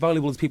kicking is as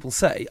valuable as people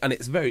say, and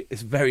it's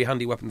very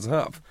handy weapon to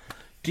have,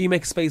 do you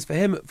make a space for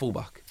him at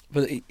fullback?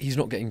 But he's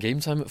not getting game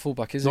time at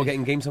fullback, is he? Not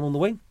getting game time on the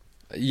wing?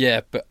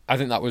 Yeah, but I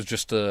think that was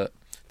just they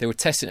were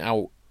testing it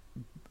out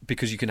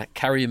because you can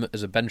carry him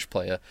as a bench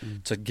player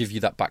to give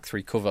you that back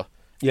three cover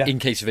in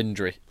case of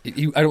injury.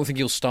 I don't think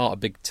he'll start a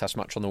big test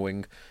match on the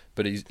wing,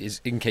 but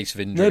he's in case of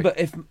injury. No, but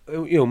if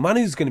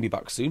Manu's going to be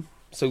back soon,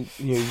 so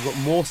you've got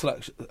more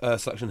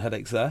selection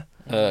headaches there.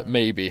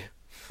 Maybe.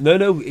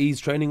 No,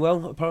 he's training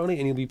well apparently,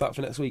 and he'll be back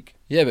for next week.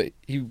 Yeah, but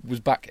he was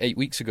back 8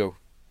 weeks ago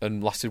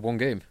and lasted one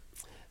game.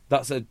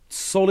 That's a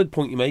solid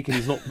point you make, and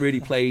he's not really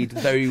played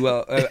very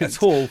well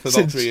at all for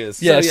about 3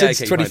 years. Yeah, since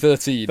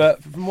 2013. Fine.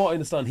 But from what I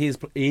understand, he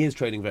is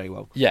training very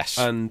well. Yes.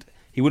 And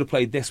he would have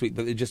played this week,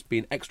 but they've just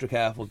been extra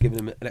careful, giving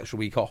him an extra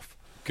week off.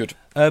 Good.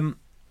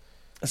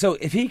 So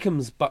if he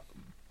comes back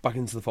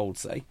into the fold,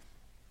 say,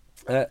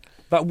 that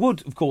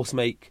would, of course,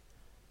 make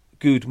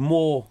Good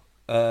more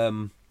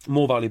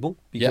valuable,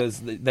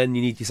 because then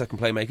you need your second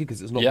playmaker,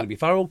 because it's not going to be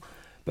Farrell.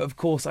 But of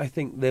course, I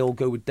think they'll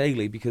go with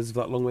Daly because of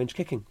that long-range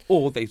kicking,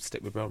 or they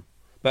stick with Brown.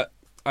 But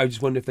I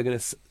just wonder if they're going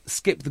to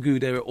skip the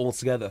Good era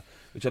altogether,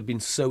 which I've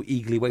been so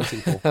eagerly waiting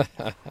for.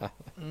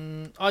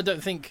 I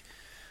don't think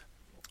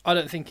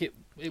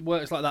it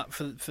works like that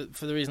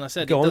for the reason I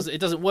said. It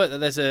doesn't work that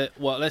there's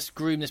let's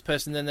groom this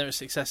person, then they're a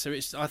successor.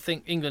 I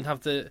think England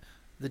have the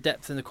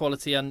depth and the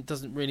quality, and it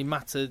doesn't really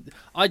matter.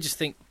 I just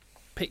think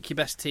pick your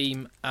best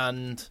team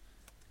and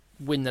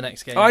win the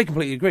next game. I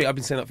completely agree. I've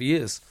been saying that for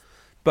years.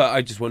 But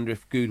I just wonder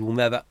if Good will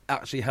never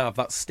actually have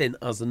that stint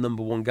as the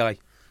number one guy.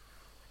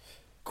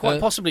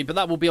 Quite possibly, but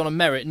that will be on a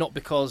merit, not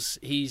because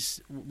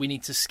we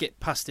need to skip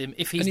past him.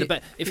 If he's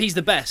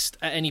the best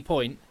at any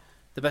point,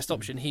 the best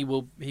option, he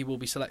will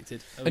be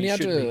selected.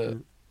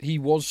 And he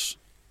was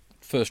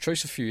first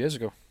choice a few years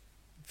ago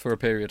for a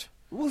period.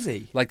 Was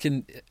he? Like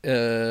in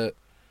the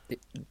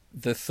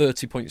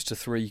 30 points to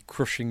 3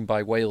 crushing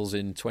by Wales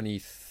in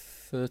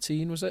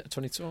 2013, was it?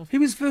 2012? He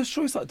was first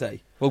choice that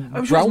day. Well,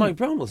 Mike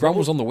Brown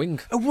was on the wing.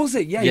 Oh, was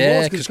it? Yeah,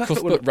 yeah, because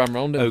Cuthbert ran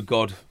round him. Oh,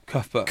 God.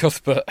 Cuthbert.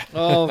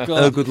 Oh, God.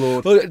 Oh, good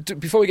Lord. Well,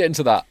 before we get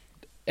into that,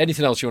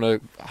 anything else you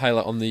want to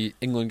highlight on the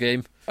England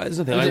game? There's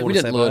nothing I want to say. We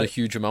didn't learn a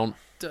huge amount.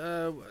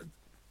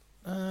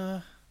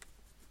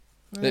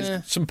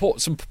 There's some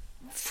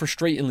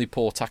frustratingly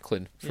poor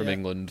tackling from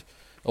England,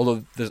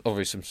 although there's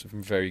obviously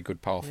some very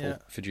good, powerful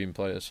Fijian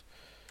players.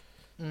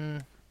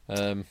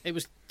 It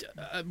was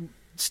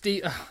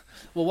Steve.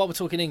 Well, while we're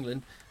talking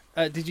England,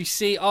 did you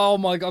see? Oh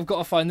my God, I've got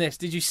to find this.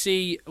 Did you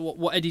see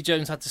what Eddie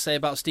Jones had to say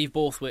about Steve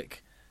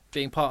Borthwick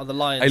being part of the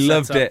Lions? I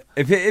loved it.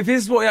 If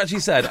this is what he actually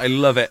said, I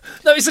love it.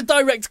 No, it's a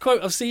direct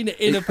quote. I've seen it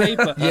in a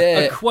paper.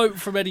 A quote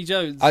from Eddie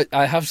Jones.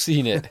 I have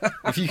seen it.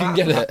 If you can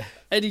get it.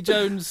 Eddie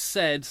Jones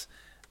said,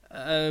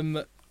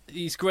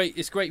 "He's great.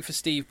 It's great for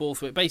Steve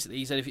Borthwick." Basically,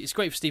 he said, "It's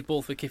great for Steve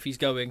Borthwick if he's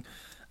going."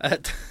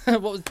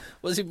 What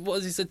was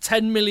he said?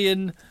 10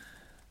 million.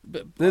 A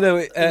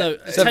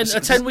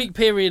 10-week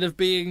period of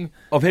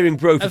hearing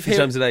bro 50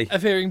 times a day.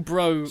 Of hearing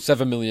bro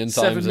 7 million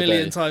times 7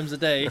 million times a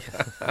day.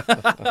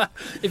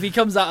 If he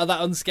comes out of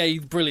that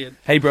unscathed, brilliant.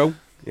 Hey, bro.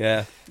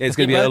 Yeah, it's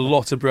going to be a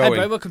lot of broing. Hey,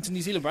 bro. Welcome to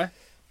New Zealand, bro.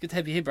 Good to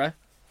have you here, bro.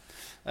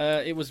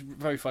 It was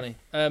very funny.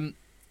 I've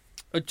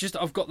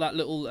got that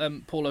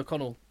little Paul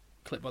O'Connell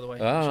clip, by the way.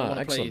 Which I want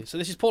to play you. So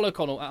this is Paul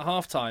O'Connell at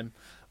half-time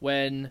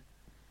when,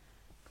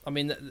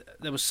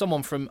 there was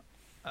someone from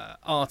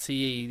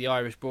RTE, the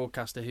Irish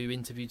broadcaster, who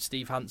interviewed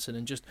Steve Hansen,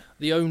 and just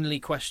the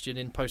only question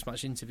in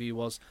post-match interview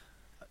was,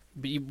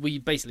 but were you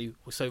dirty?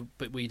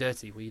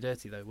 Were you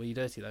dirty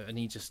though? And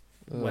he just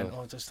went,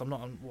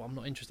 I'm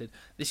not interested.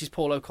 This is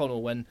Paul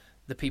O'Connell when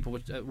the people were,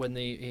 when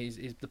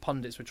the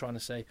pundits were trying to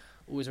say,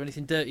 is there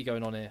anything dirty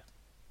going on here?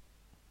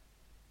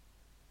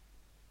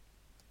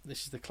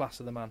 This is the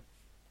class of the man.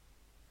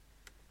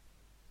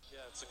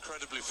 It's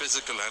incredibly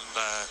physical, and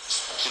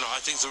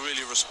I think it's a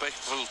really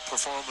respectful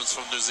performance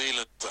from New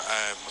Zealand. 2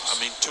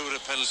 of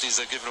the penalties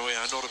they've given away,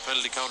 I know the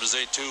penalty count is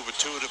 8-2, but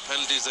 2 of the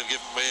penalties they've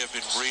given away have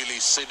been really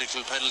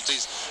cynical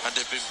penalties, and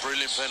they've been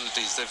brilliant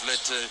penalties. They've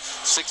led to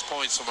 6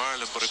 points from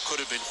Ireland, but it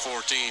could have been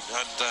 14.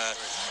 And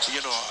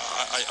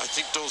I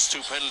think those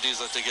 2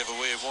 penalties that they gave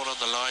away, one on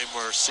the line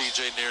where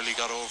CJ nearly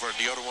got over, and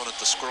the other one at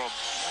the scrum,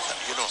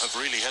 have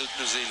really helped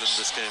New Zealand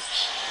this game.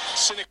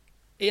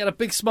 He had a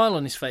big smile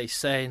on his face,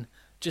 saying,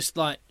 just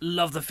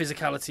love the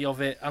physicality of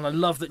it, and I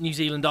love that New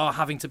Zealand are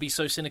having to be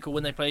so cynical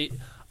when they play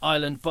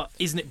Ireland, but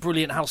isn't it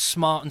brilliant how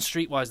smart and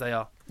streetwise they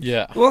are?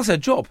 Yeah. Well, that's their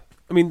job.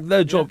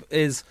 Their job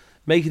is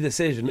make a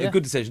decision, a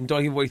good decision. Do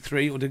I give away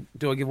 3 or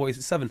do I give away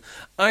 7?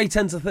 I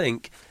tend to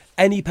think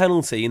any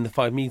penalty in the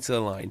 5-metre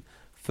line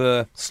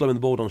for slowing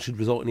the ball down should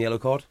result in a yellow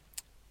card.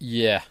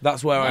 Yeah.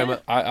 That's where I'm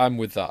at. I'm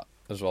with that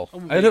as well. I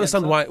don't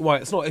understand why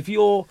it's not.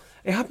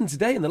 It happened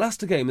today in the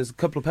Leicester game. There's a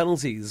couple of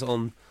penalties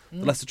on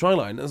the Leicester try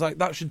line. I was like,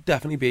 that should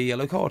definitely be a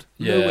yellow card.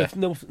 Yeah.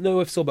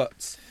 No ifs or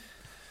buts.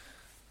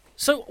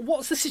 So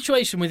what's the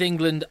situation with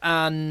England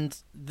and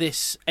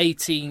this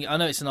 18... I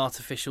know it's an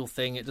artificial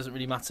thing, it doesn't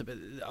really matter, but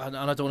and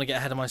I don't want to get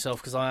ahead of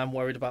myself because I am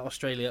worried about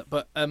Australia,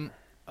 but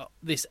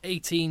this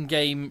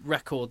 18-game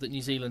record that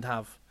New Zealand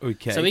have.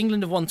 Okay. So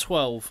England have won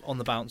 12 on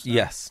the bounce now.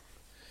 Yes.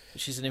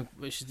 Which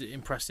is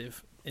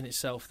impressive in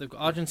itself. They've got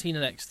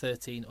Argentina next,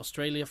 13,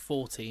 Australia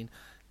 14,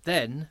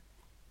 then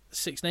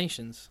 6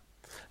 Nations.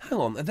 Hang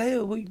on, are they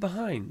a week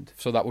behind?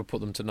 So that would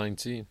put them to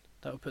 19.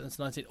 That would put them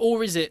to 19.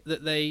 Or is it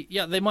that they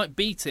might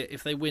beat it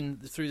if they win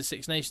through the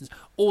 6 Nations,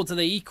 or do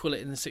they equal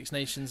it in the 6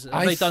 Nations?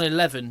 Have they done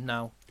 11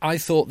 now? I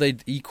thought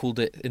they'd equalled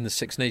it in the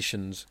 6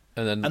 Nations,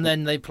 and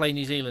then they play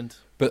New Zealand.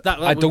 But that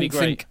I would don't be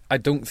great. I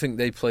don't think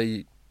they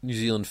play New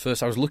Zealand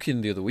first. I was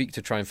looking the other week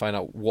to try and find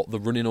out what the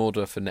running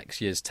order for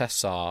next year's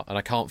tests are, and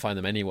I can't find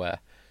them anywhere.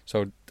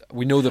 So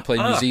we know they're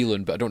playing New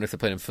Zealand, but I don't know if they're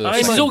playing them first.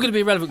 This is all going to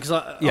be irrelevant because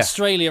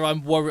Australia,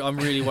 I'm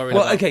really worried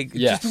about. Well, okay,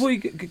 just before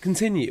you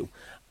continue,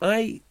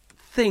 I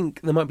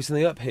think there might be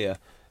something up here,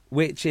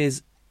 which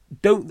is,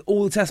 don't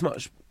all the test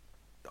match,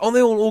 aren't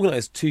they all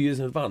organised 2 years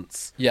in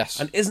advance? Yes.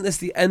 And isn't this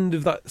the end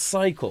of that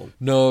cycle?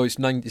 No, it's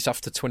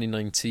after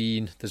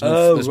 2019. There's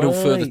no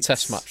further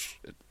test match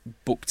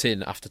booked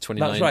in after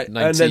 2019. That's right.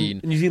 And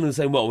then New Zealand are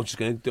saying, well, we're just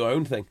going to do our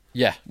own thing.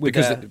 Yeah,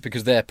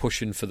 because they're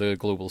pushing for the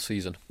global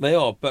season. They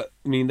are, but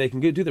they can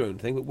do their own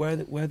thing. But where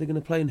are they going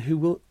to play, and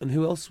who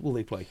else will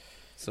they play?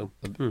 So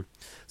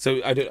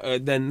I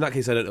don't. Then in that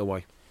case, I don't know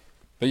why.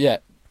 But yeah,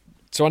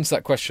 to answer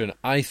that question,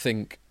 I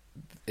think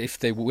if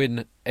they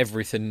win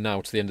everything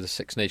now to the end of the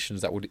 6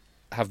 Nations, that would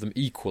have them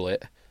equal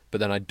it. But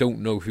then I don't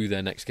know who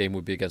their next game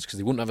would be against, because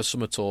they wouldn't have a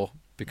summer tour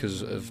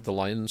because of the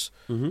Lions.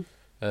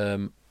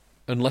 Mm-hmm.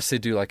 unless they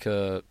do like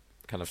a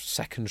kind of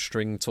second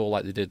string tour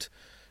like they did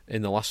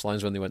in the last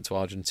lines when they went to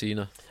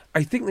Argentina.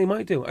 I think they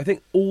might do. I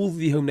think all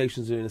the home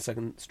nations are doing a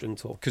second string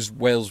tour. Because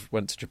Wales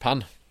went to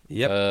Japan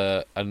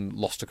Yep. and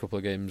lost a couple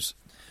of games.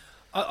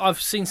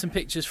 I've seen some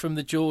pictures from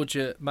the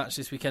Georgia match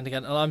this weekend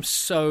again, and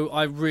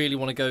I really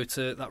want to go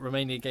to that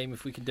Romania game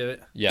if we can do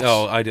it. Yes.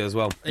 Oh, I do as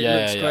well. It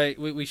looks great.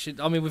 We should.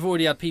 I mean, we've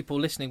already had people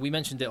listening. We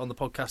mentioned it on the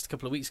podcast a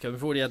couple of weeks ago.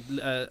 We've already had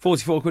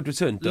 £44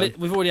 return.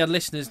 we've already had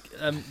listeners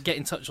get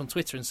in touch on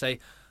Twitter and say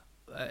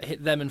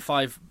hit them and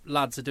 5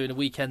 lads are doing a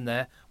weekend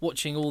there,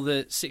 watching all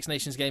the Six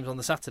Nations games on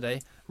the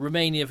Saturday,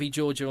 Romania v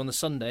Georgia on the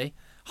Sunday,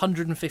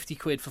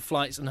 £150 for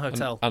flights and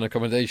hotel and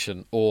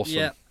accommodation. Awesome.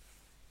 Yeah.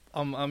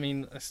 I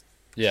mean.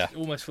 Yeah. It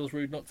almost feels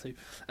rude not to.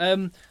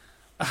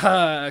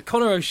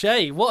 Conor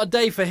O'Shea, what a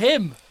day for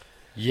him.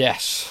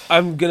 Yes.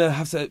 I'm going to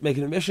have to make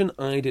an admission.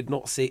 I did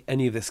not see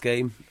any of this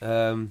game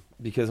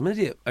because I'm an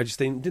idiot. I just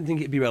didn't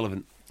think it'd be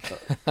relevant.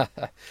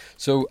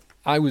 So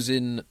I was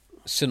in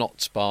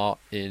Synot's Bar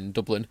in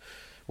Dublin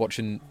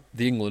watching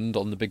the England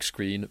on the big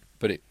screen,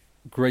 but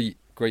great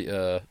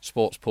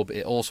sports pub.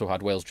 It also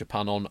had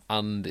Wales-Japan on,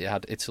 and it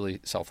had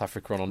Italy-South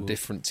Africa on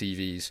different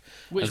TVs.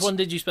 Which one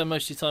did you spend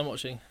most of your time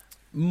watching?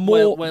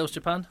 More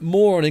Wales-Japan?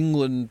 More on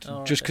England,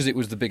 Oh, just because okay. it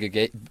was the bigger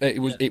game.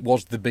 It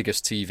was the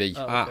biggest TV.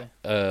 Oh,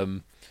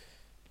 okay.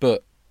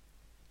 But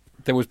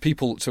there was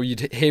people, so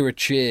you'd hear a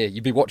cheer.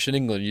 You'd be watching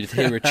England, you'd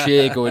hear a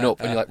cheer going up,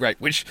 and you're like, right,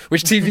 which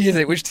TV is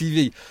it? Which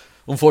TV?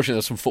 Unfortunately,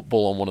 there's some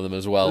football on one of them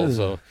as well,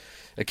 so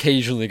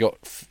occasionally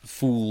got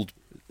fooled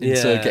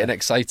into getting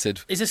excited.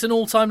 Is this an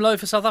all-time low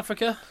for South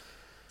Africa?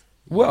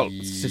 Well,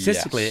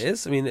 statistically Yes. it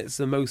is. I mean, it's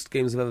the most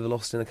games they've ever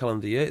lost in a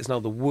calendar year. It's now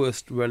the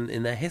worst run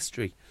in their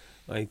history,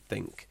 I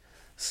think.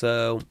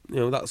 So,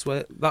 that's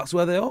where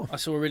they are. I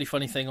saw a really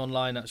funny thing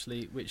online,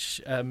 actually,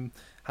 which had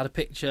a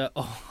picture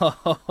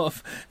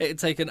of it had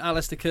taken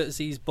Alistair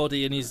Courtesey's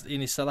body in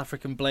his South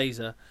African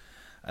blazer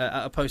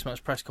at a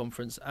post-match press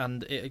conference,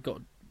 and it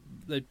had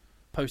they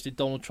posted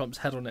Donald Trump's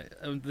head on it,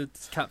 and the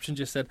caption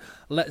just said,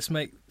 "Let's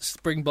make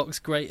Springboks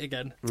great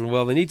again."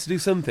 Well, they need to do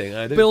something.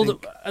 I don't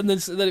think... And then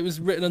it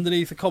was written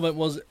underneath. The comment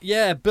was,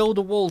 build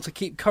a wall to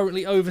keep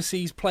currently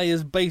overseas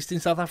players based in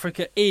South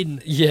Africa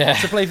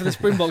to play for the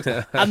Springboks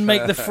and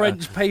make the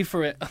French pay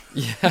for it."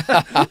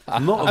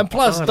 And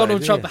plus,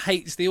 Donald Trump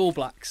hates the All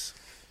Blacks.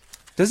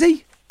 Does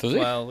he? Does he?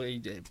 Well,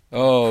 he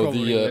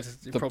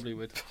probably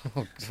would.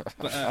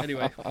 But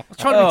anyway,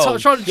 trying to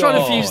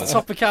fuse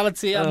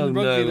tropicality and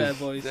rugby there,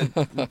 boys.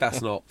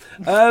 That's not.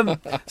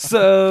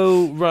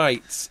 So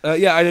right,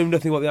 I know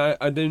nothing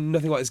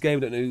about this game. I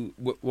don't know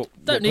what.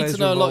 Don't need to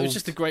know a lot. It was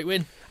just a great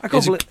win.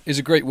 It's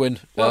a great win.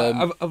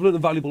 Well, I've learned a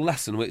valuable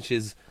lesson, which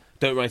is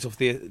don't write off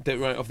the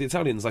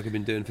Italians like I've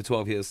been doing for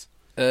 12 years.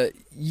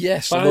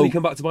 Yes, finally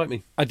come back to bite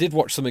me. I did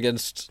watch them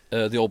against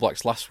the All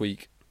Blacks last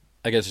week,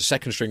 against a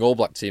second-string All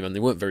Black team, and they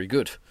weren't very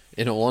good,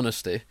 in all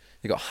honesty.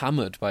 They got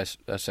hammered by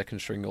a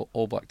second-string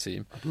All Black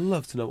team. I'd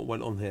love to know what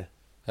went on here.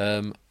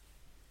 I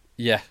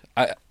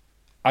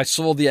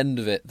saw the end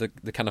of it,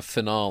 the kind of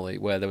finale,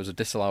 where there was a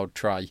disallowed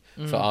try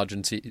for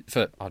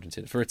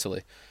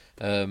Italy.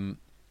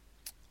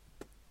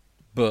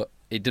 But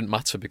it didn't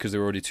matter because they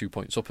were already 2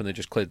 points up and they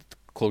just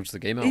closed the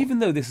game out. Even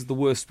though this is the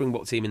worst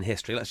Springbok team in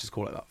history, let's just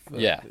call it that.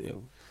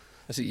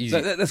 That's easy. So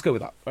let's go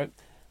with that, right?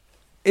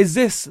 Is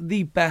this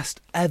the best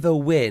ever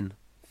win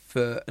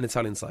for an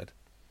Italian side?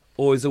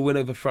 Or is a win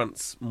over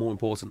France more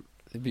important?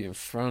 They've beaten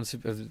France,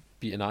 they've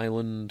beaten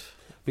Ireland.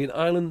 Beaten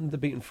Ireland, they've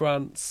beaten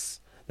France.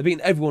 They've beaten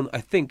everyone,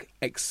 I think,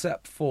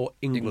 except for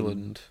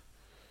England.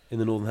 In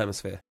the Northern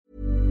Hemisphere.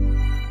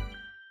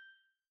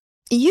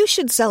 You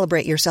should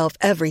celebrate yourself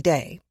every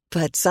day,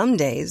 but some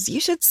days you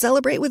should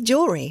celebrate with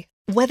jewelry.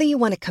 Whether you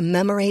want to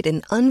commemorate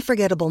an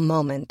unforgettable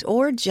moment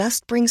or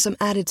just bring some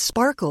added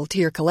sparkle to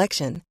your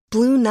collection,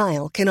 Blue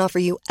Nile can offer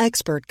you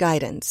expert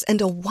guidance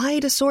and a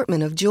wide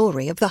assortment of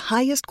jewelry of the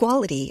highest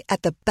quality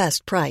at the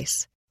best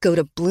price. Go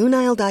to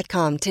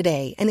BlueNile.com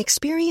today and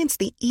experience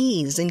the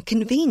ease and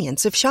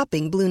convenience of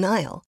shopping Blue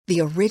Nile,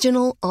 the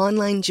original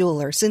online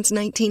jeweler since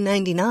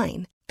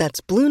 1999.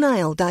 That's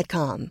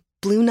BlueNile.com.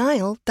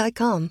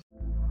 BlueNile.com.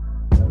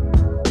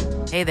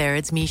 Hey there,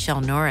 it's Michelle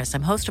Norris.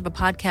 I'm host of a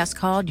podcast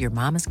called Your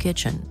Mama's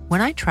Kitchen.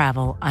 When I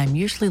travel, I'm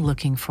usually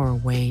looking for a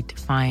way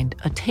to find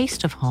a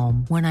taste of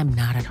home when I'm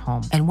not at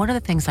home. And one of the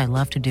things I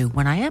love to do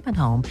when I am at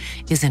home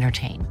is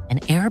entertain.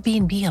 And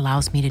Airbnb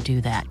allows me to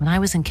do that. When I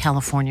was in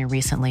California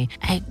recently,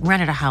 I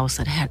rented a house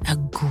that had a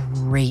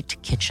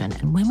great kitchen.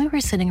 And when we were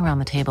sitting around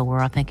the table, we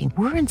were all thinking,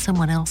 we're in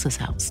someone else's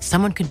house.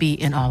 Someone could be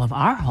in all of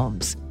our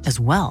homes as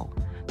well.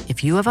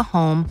 If you have a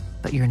home,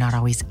 but you're not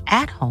always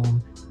at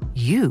home,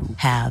 you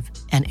have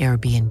an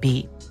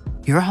Airbnb.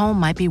 Your home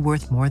might be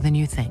worth more than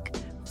you think.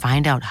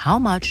 Find out how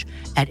much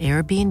at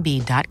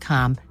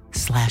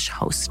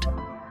airbnb.com/host.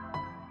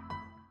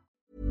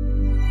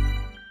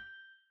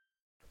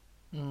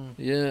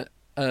 Yeah.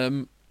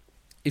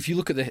 If you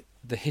look at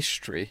the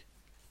history,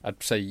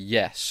 I'd say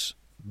yes,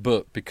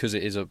 but because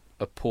it is a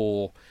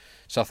poor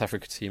South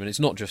Africa team, and it's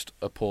not just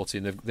a poor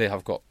team, they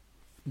have got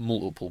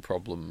multiple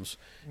problems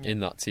in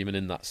that team and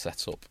in that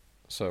setup.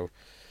 So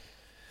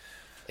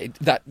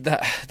that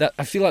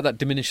I feel like that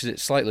diminishes it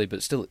slightly,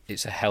 but still,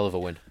 it's a hell of a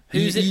win.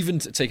 Even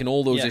taking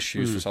all those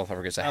issues for South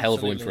Africa, it's a hell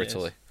of a win for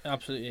Italy.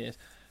 Absolutely is.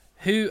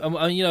 Who,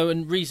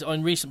 on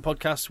recent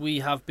podcasts, we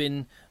have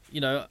been,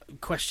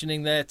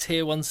 questioning their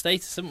Tier 1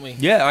 status, haven't we?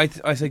 Yeah,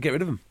 I say get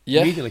rid of them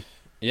immediately.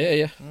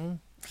 Yeah.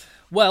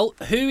 Well,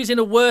 who is in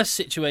a worse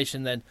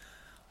situation then?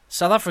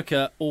 South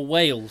Africa or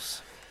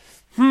Wales?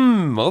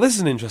 Well, this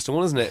is an interesting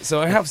one, isn't it?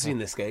 So I have seen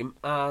this game,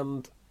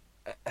 and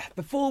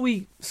before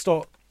we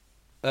start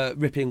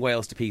ripping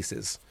Wales to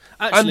pieces,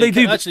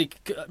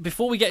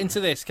 before we get into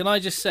this, can I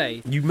just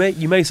say you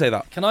may say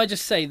that. Can I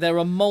just say there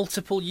are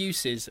multiple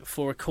uses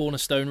for a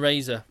cornerstone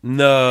razor?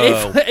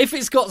 No, if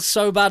it's got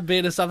so bad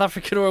being a South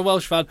African or a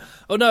Welsh fan,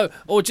 but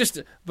I'll just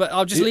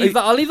leave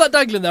that. I'll leave that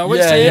dangling there. I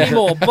won't say any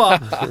more.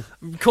 But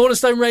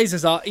cornerstone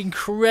razors are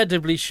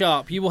incredibly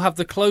sharp. You will have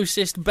the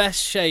closest,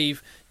 best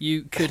shave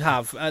you could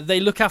have. They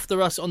look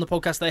after us on the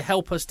podcast. They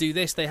help us do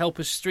this. They help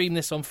us stream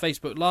this on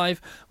Facebook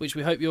Live, which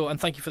we hope and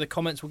thank you for the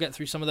comments. We'll get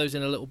through some of those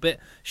in a little bit.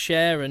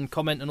 Share and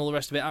comment and all the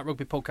rest of it at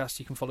Rugby Podcast.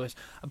 You can follow us.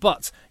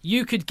 But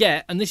you could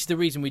get, and this is the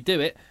reason we do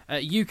it,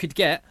 you could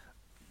get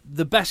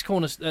the best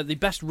the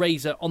best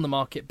razor on the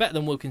market, better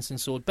than Wilkinson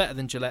Sword, better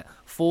than Gillette,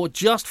 for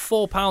just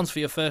 £4 for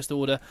your first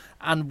order.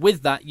 And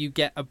with that, you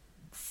get a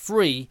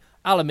free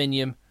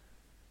aluminium,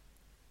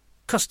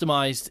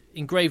 customised,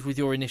 engraved with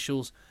your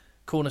initials,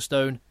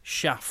 Cornerstone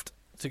shaft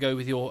to go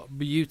with your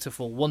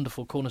beautiful,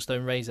 wonderful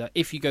Cornerstone razor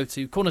if you go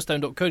to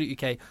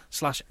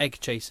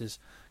cornerstone.co.uk/eggchasers,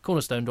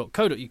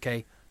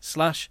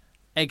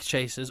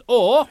 cornerstone.co.uk/eggchasers,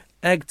 or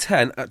egg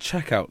 10 at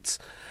checkouts.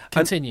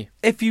 Continue.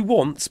 And if you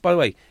want, by the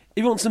way,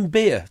 if you want some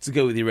beer to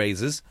go with your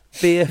razors,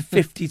 beer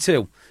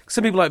 52.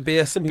 Some people like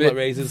beer, some people like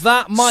razors.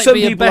 That might some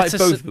be people like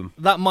both of them.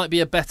 That might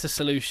be a better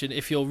solution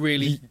if you're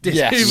really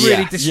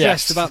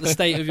distressed about the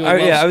state of your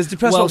Welsh. I was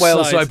depressed about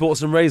Wales, side. so I bought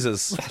some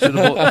razors. Should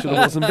have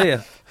bought some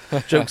beer.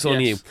 Joke's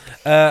on you.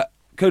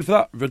 Code for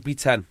that, Rugby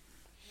 10.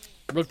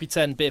 Rugby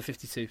 10, beer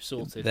 52,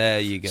 sorted. There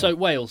you go. So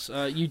Wales,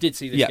 you did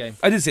see this game.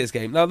 I did see this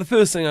game. Now, the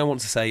first thing I want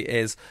to say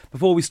is,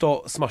 before we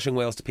start smashing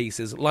Wales to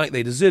pieces, like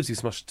they deserve to be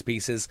smashed to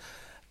pieces,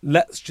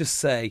 let's just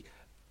say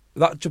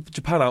that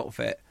Japan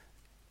outfit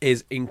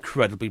is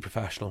incredibly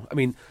professional. I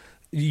mean,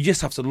 you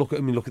just have to look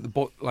at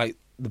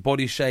the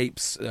body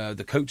shapes,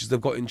 the coaches they've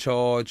got in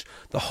charge.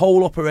 The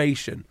whole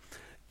operation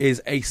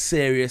is a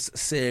serious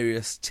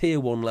Tier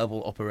 1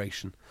 level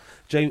operation.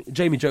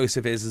 Jamie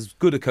Joseph is as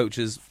good a coach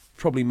as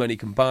probably money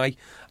can buy.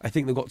 I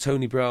think they've got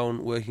Tony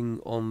Brown working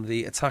on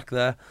the attack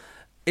there.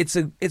 It's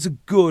a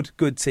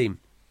good team.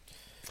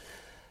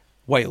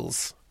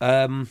 Wales.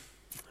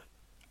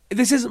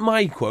 This isn't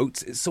my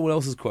quote, it's someone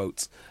else's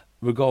quote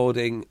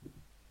regarding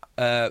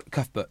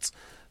Cuthbert.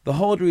 The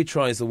harder he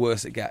tries, the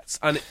worse it gets.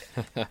 And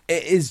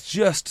it is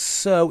just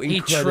so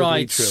incredibly true. He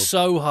tried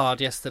so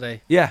hard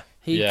yesterday. Yeah.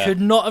 He could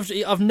not have...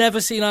 I've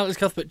never seen Alex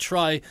Cuthbert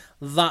try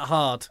that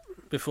hard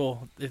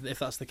before, if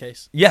that's the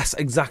case. Yes,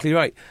 exactly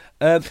right.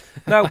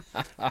 Now,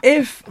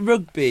 if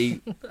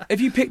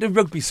you picked a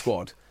rugby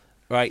squad,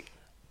 right,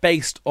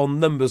 based on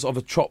numbers of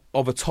a top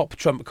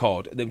trump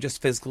card, and they were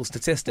just physical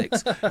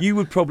statistics, you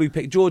would probably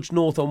pick George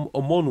North on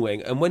one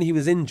wing, and when he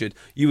was injured,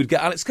 you would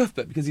get Alex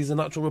Cuthbert because he's a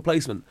natural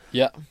replacement.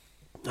 Yeah.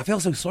 I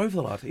feel so sorry for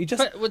the lad. It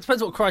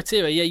depends what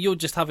criteria. Yeah, you're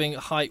just having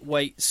height,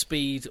 weight,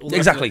 speed. All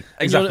exactly.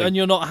 And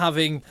you're not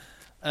having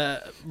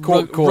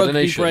coordination,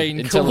 rugby brain,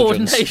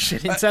 intelligence.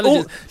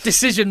 intelligence,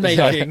 decision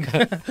making,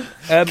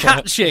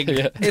 catching.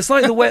 Yeah. It's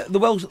like the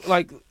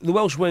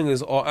Welsh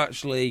wingers are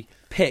actually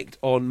picked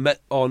on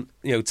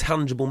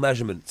tangible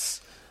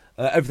measurements.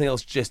 Everything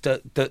else just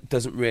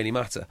doesn't really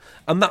matter,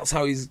 and that's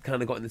how he's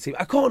kind of got in the team.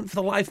 I can't for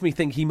the life of me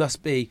think he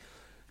must be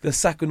the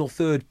second or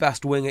third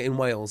best winger in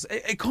Wales.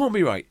 It can't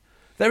be right.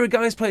 There are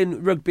guys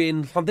playing rugby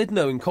in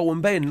Llandudno, in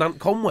Colwyn Bay, and Nant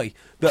Conway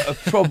that are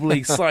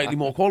probably slightly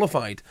more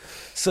qualified.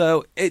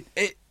 So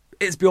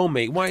it's beyond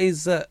me. Why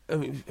is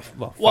fine.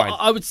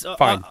 I would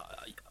fine.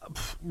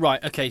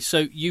 Right. Okay. So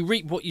you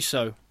reap what you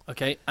sow.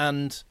 Okay,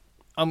 and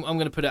I'm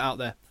going to put it out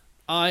there.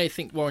 I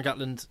think Warren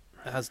Gatland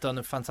has done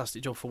a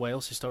fantastic job for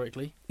Wales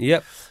historically.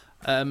 Yep.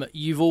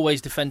 You've always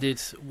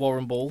defended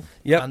Warren Ball.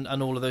 Yep.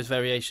 And all of those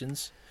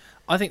variations.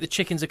 I think the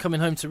chickens are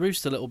coming home to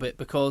roost a little bit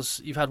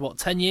because you've had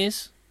 10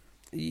 years.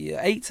 Yeah,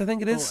 8, I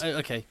think it is. Oh,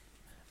 okay.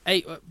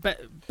 8,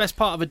 best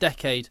part of a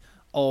decade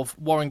of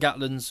Warren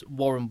Gatland's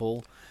Warren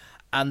Ball.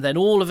 And then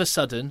all of a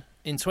sudden,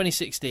 in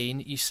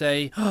 2016, you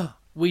say,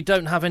 we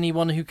don't have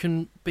anyone who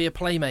can be a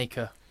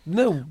playmaker.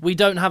 No. We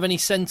don't have any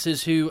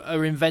centres who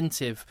are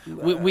inventive.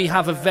 We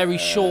have a very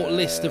short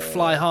list of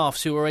fly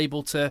halves who are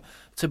able to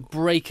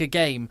break a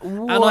game.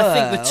 And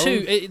I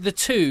think the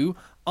two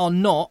are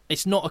not,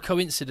 it's not a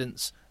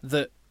coincidence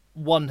that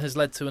one has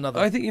led to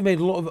another. I think you made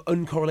a lot of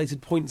uncorrelated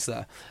points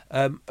there.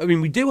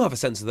 We do have a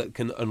centre that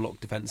can unlock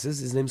defences.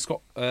 His name's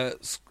Scott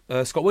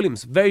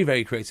Williams. Very,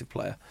 very creative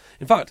player.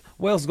 In fact,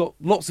 Wales has got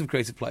lots of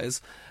creative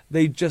players.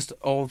 They just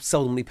are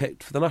seldomly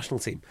picked for the national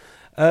team.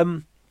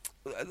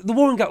 the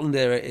Warren Gatland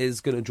era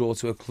is going to draw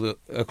to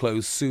a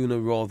close sooner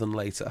rather than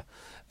later.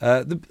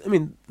 The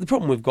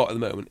problem we've got at the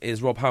moment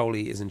is Rob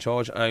Howley is in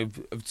charge.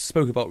 I've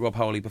spoken about Rob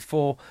Howley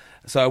before,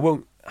 so I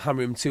won't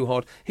hammer him too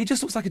hard. He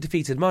just looks like a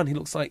defeated man. He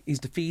looks like he's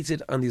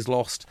defeated and he's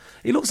lost.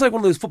 He looks like one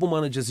of those football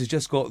managers who's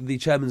just got the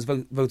chairman's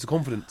vote of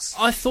confidence.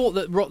 I thought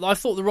the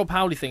Rob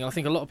Howley thing, I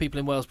think a lot of people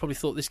in Wales probably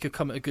thought this could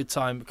come at a good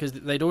time because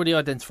they'd already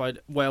identified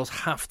Wales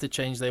have to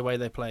change their way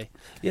they play.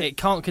 Yeah. It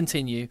can't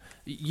continue.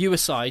 You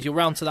aside, you're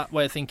round to that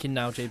way of thinking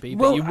now, JB.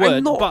 Well, but you would,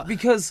 I'm not,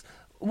 because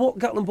what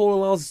Gatland Ball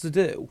allows us to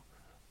do,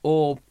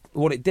 or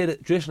what it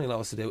did traditionally allow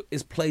us to do,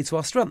 is play to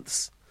our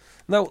strengths.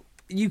 Now,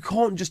 you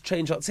can't just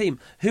change that team.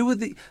 Who are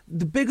the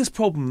biggest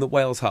problem that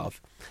Wales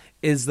have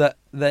is that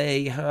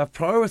they have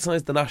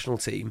prioritised the national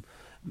team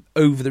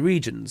over the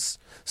regions.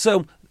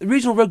 So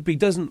regional rugby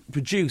doesn't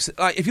produce.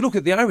 Like, if you look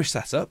at the Irish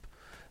setup,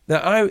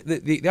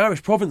 the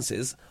Irish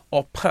provinces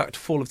are packed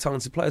full of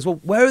talented players. Well,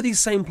 where are these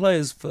same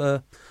players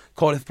for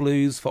Cardiff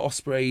Blues, for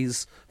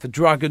Ospreys, for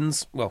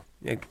Dragons? Well,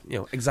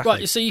 exactly.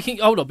 Right, so you can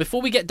hold on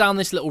before we get down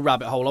this little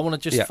rabbit hole. I want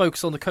to just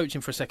focus on the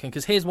coaching for a second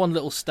because here's one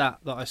little stat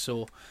that I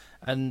saw,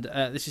 and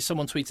this is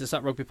someone tweeted us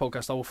at Rugby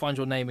Podcast. I will find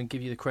your name and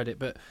give you the credit,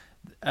 but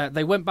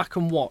they went back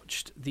and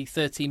watched the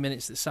 13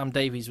 minutes that Sam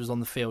Davies was on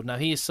the field. Now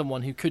he is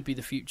someone who could be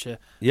the future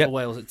for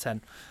Wales at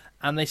 10,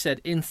 and they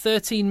said in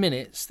 13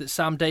 minutes that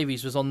Sam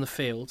Davies was on the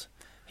field,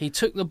 he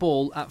took the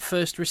ball at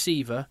first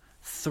receiver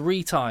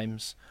 3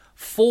 times.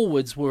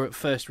 Forwards were at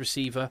first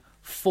receiver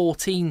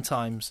 14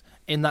 times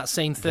in that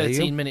same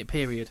 13-minute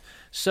period.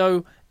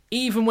 So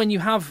even when you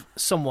have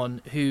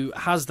someone who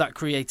has that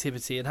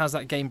creativity and has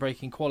that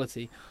game-breaking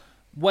quality,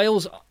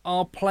 Wales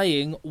are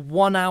playing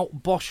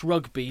one-out Bosch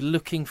rugby,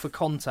 looking for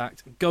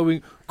contact, go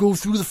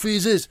through the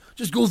phases,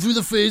 just go through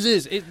the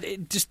phases.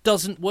 It just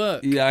doesn't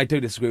work. Yeah, I do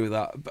disagree with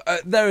that.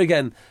 But there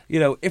again,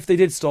 if they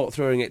did start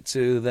throwing it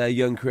to their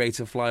young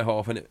creative fly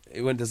half and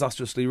it went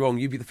disastrously wrong,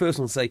 you'd be the first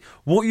one to say,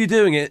 "What are you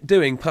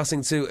doing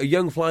passing to a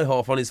young fly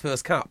half on his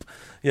first cap?"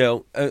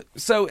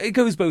 So it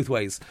goes both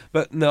ways.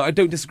 But no, I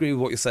don't disagree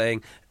with what you're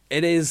saying.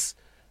 It is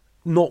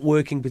not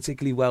working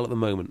particularly well at the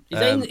moment.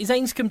 Is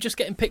Ainscombe just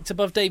getting picked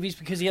above Davies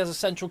because he has a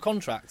central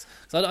contract?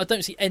 So I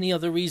don't see any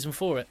other reason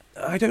for it.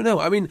 I don't know.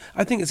 I mean,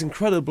 I think it's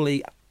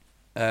incredibly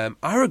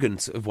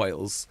arrogant of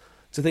Wales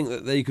to think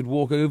that they could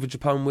walk over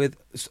Japan with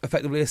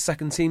effectively a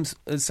second string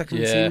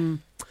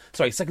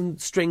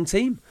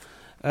team.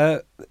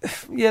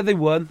 They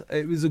won.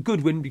 It was a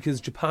good win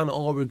because Japan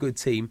are a good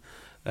team,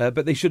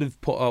 but they should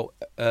have put out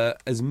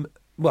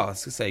I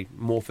was going to say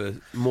more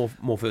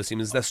first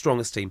team is their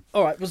strongest team.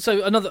 All right. Well,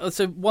 so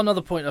one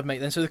other point I'd make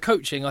then. So the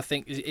coaching, I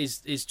think,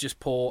 is just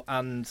poor,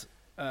 and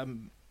I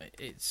don't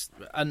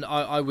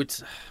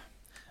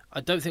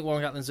think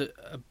Warren Gatland's a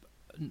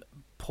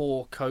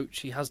poor coach.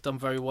 He has done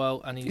very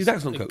well, and he's an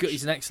excellent coach.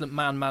 He's an excellent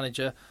man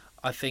manager.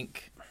 I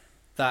think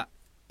that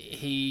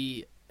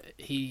his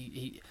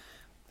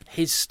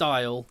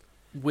style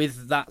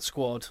with that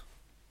squad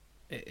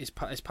is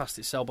past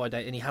its sell by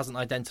date, and he hasn't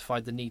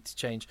identified the need to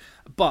change.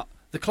 But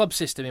the club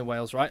system in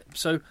Wales, right?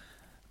 So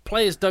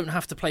players don't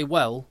have to play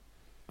well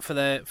for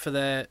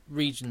their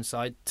region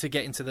side to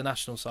get into the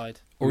national side,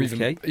 or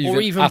even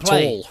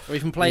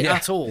play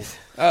at all.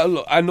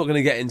 Look, I'm not going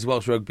to get into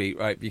Welsh rugby,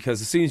 right?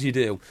 Because as soon as you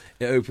do,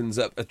 it opens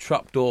up a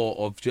trapdoor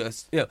of a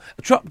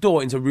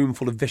trapdoor into a room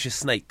full of vicious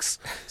snakes.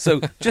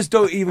 So just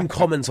don't even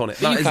comment on it.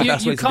 That is the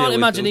best way to deal with. You can't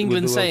imagine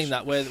England saying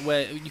that,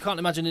 where you can't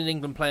imagine an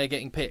England player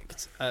getting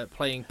picked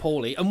playing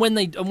poorly, and when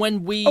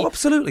we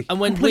absolutely, and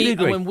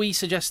when we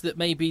suggest that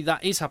maybe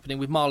that is happening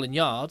with Marlon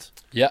Yard,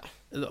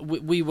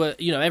 we were,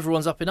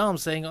 everyone's up in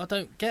arms saying, "I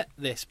don't get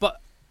this," but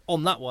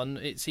on that one,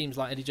 it seems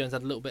like Eddie Jones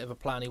had a little bit of a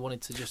plan. He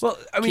wanted to just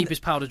keep his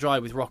powder dry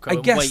with Rocco. I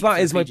guess that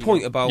is my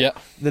point about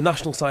the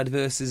national side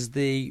versus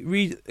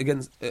the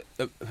against the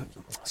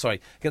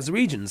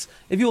regions.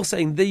 If you're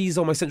saying these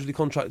are my centrally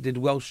contracted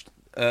Welsh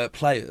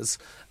players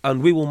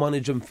and we will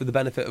manage them for the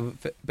benefit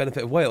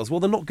of Wales, well,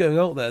 they're not going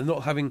out there. They're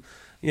not having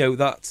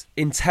that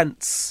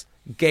intense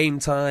game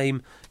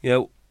time.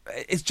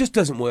 It just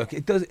doesn't work.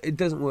 It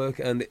doesn't work,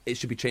 and it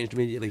should be changed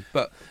immediately.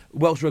 But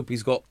Welsh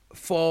rugby's got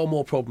far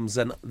more problems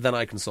than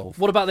I can solve.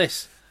 What about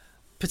this?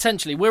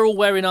 Potentially, we're all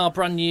wearing our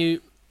brand new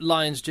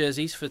Lions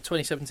jerseys for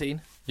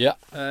 2017. Yeah,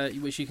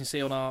 which you can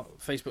see on our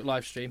Facebook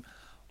live stream.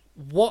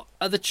 What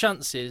are the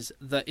chances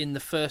that in the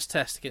first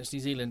test against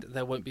New Zealand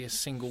there won't be a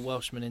single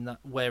Welshman in that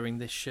wearing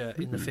this shirt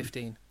in the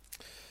 15?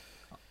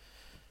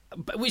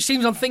 Which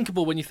seems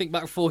unthinkable when you think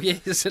back 4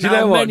 years and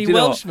how many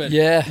Welshmen.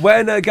 Yeah.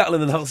 When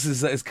Gatland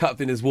announces that his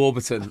captain is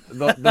Warburton,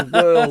 the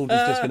world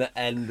is just going to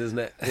end, isn't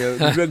it?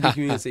 The rugby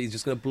community is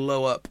just going to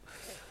blow up.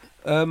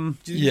 Do you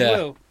think he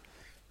will?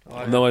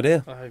 No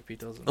idea. I hope he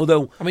doesn't.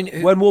 Although,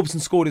 when Warburton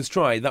scored his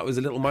try, that was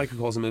a little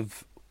microcosm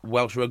of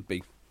Welsh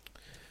rugby,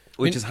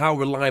 which is how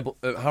reliant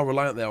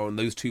they are on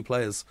those two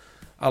players.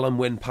 Alan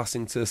Wynne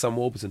passing to Sam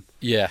Warburton.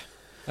 Yeah.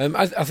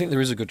 I think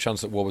there is a good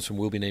chance that Warburton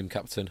will be named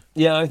captain.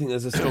 Yeah, I think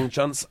there's a strong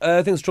chance.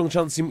 I think a strong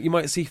chance you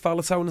might see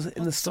Faletau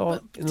in the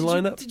start, in the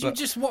lineup. Did you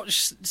just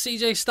watch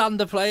CJ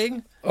Stander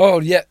playing? Oh,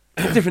 yeah.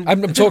 Different,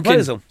 I'm different talking.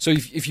 players, though. So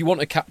if you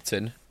want a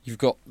captain, you've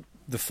got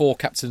the 4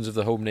 captains of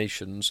the home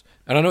nations.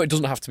 And I know it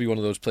doesn't have to be one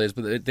of those players,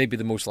 but they'd be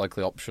the most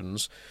likely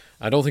options.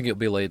 I don't think it'll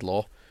be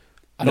Laidlaw.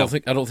 I don't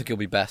think it'll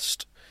be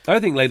Best. I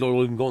don't think Laidlaw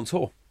will even go on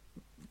tour.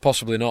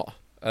 Possibly not.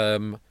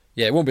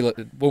 Yeah, it won't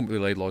be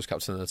Laidlaw as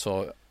captain of the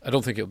tour. I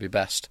don't think it'll be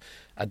Best.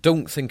 I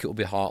don't think it'll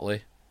be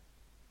Hartley,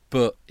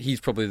 but he's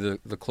probably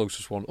the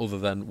closest one other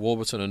than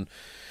Warburton, and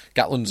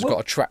Gatland's got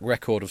a track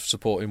record of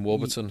supporting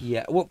Warburton.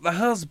 Yeah, well, there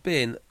has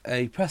been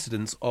a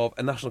precedence of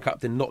a national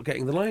captain not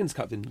getting the Lions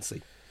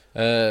captaincy.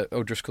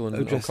 O'Driscoll and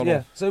O'Connell.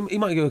 Yeah, so he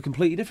might go a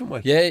completely different way.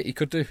 Yeah, he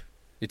could do.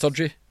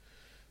 Itoje.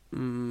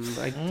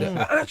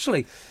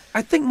 Actually,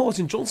 I think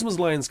Martin Johnson was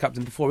Lions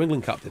captain before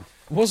England captain.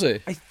 Was he?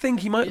 I think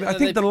he might be. Yeah, I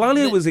think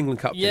Delaney was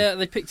England captain. Yeah,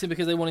 they picked him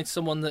because they wanted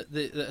someone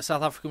that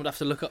South Africa would have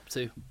to look up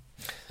to.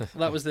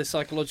 That was the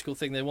psychological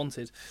thing they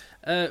wanted.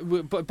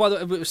 But by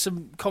the way,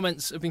 some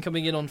comments have been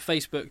coming in on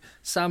Facebook.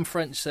 Sam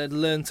French said,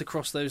 "Learn to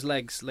cross those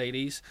legs,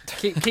 ladies.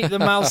 Keep the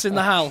mouse in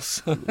the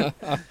house."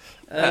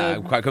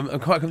 I'm quite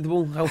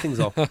comfortable how things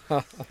are.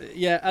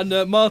 Yeah,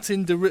 and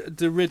Martin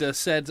de Ridder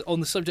said, on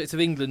the subject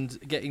of England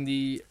getting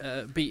the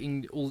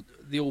beating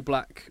the All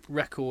Black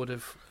record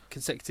of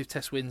consecutive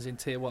Test wins in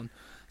Tier 1,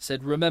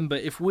 said, remember,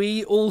 if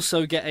we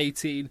also get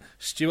 18,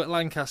 Stuart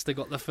Lancaster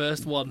got the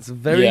first one. It's a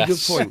very good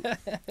point.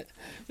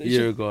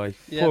 Uruguay.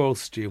 Yeah. Poor old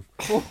Stu.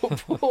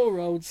 Poor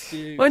old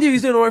Stu. Mind you,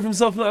 he's doing all right for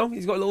himself now.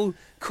 He's got a little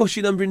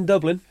cushy number in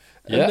Dublin.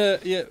 Yeah.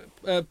 And,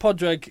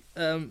 Podreg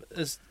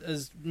has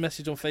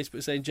messaged on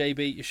Facebook saying,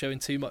 JB, you're showing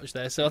too much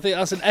there. So I think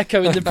that's an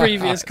echo in the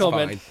previous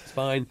comment. It's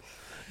fine.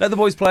 Let the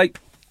boys play.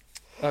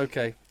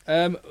 Okay.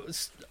 No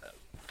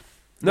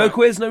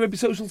quiz, no rugby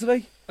social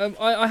today?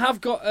 I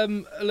have got a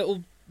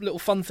little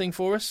fun thing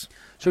for us.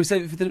 Shall we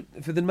save it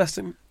for the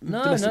domestic?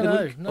 No.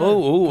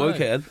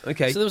 Okay then.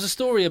 Okay. So there was a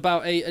story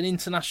about an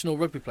international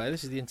rugby player.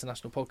 This is the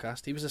international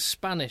podcast. He was a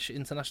Spanish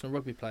international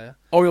rugby player.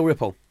 Oriel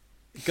Ripoll.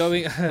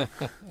 Going,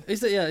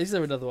 is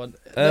there another one?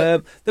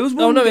 There was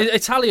one.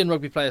 Italian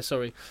rugby player.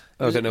 Sorry,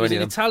 I don't know any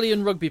of them.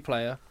 Italian rugby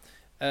player,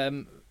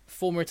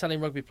 former Italian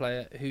rugby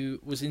player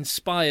who was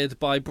inspired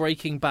by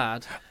Breaking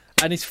Bad,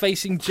 and is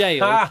facing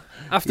jail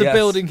after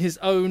building his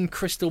own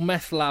crystal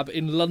meth lab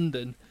in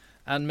London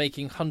and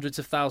making hundreds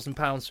of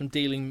 £1,000s from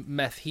dealing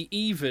meth. He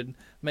even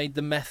made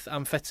the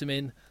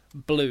methamphetamine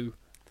blue,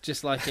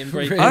 just like in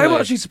Breaking Bad. I'm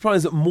actually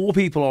surprised that more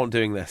people aren't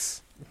doing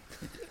this.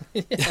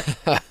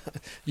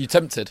 You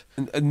tempted?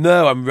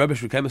 No, I'm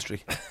rubbish with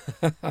chemistry.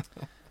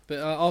 But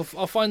I'll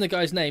find the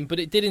guy's name. But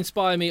it did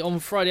inspire me. On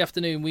Friday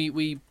afternoon,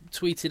 we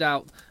tweeted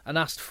out and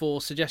asked for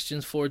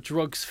suggestions for a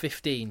Drugs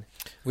 15.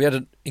 We had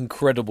an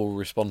incredible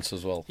response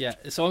as well. Yeah,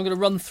 so I'm going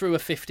to run through a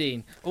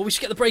 15. Oh, we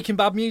should get the Breaking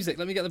Bad music.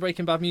 Let me get the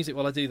Breaking Bad music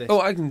while I do this.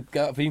 Oh, I can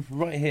get it for you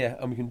right here,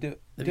 and we can do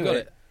it. Have you got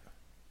it?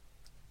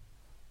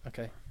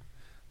 Okay.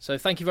 So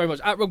thank you very much.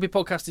 At Rugby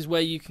Podcast is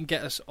where you can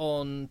get us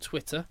on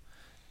Twitter.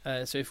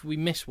 So if we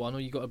miss one or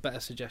you got a better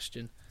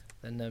suggestion,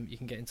 then you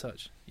can get in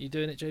touch. Are you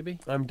doing it,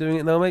 JB? I'm doing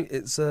it now, mate.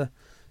 It's Hang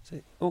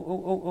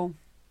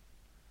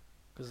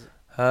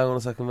on a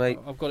second, mate.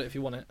 I've got it if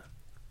you want it.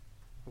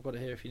 I've got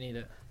it here if you need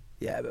it.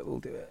 Yeah, but we'll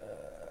do it.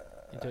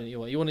 You're doing it your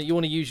way. You want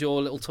to use your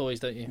little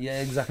toys, don't you?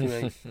 Yeah, exactly,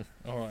 mate.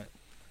 All right.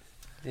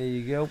 Here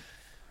you go.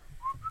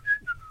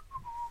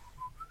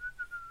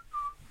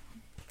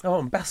 Oh,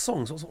 and best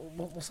songs.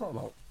 What's that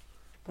about?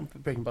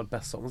 Breaking Bad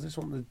best songs. This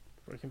one the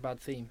Breaking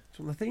Bad theme. This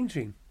one the theme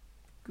tune.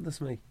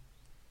 Goodness me.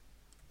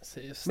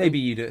 It's maybe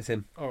you do it,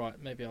 Tim. All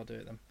right, maybe I'll do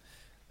it then.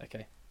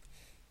 Okay.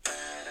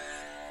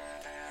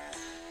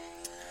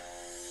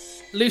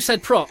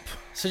 Loosehead prop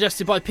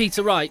suggested by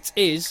Peter Wright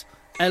is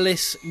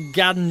Ellis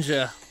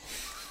Ganja.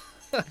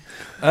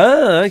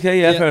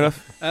 Okay, yeah, fair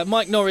enough.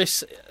 Mike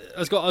Norris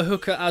has got a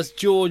hooker as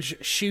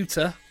George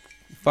Shooter.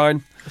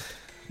 Fine.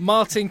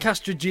 Martin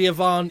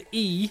Castrogiovanni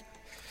E.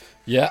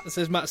 Yeah. That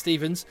says Matt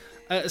Stevens.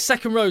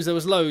 Second rows, there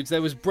was loads.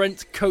 There was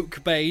Brent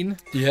Cokebain.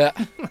 Yeah.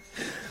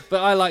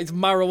 But I liked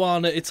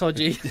Marijuana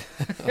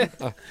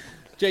Itoje.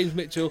 James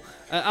Mitchell.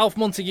 Alf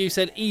Montague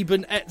said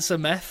Eben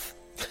Etzemeth.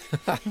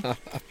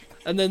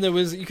 And then there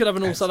was, you could have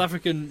an all South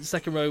African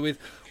second row with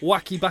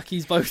Wacky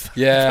Backies both.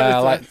 Yeah, I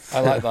like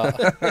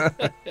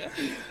that.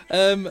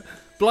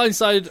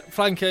 Blindside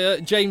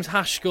flanker James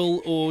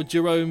Haskell or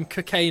Jerome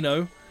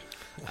Cacano.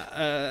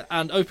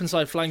 And open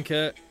side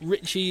flanker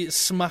Richie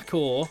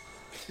Smackor.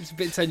 It's a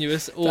bit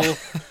tenuous. Or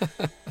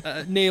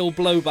Neil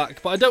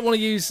Blowback. But I don't want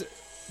to use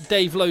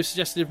Dave Lowe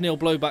suggested of Neil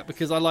Blowback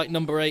because I like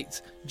number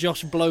 8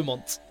 Josh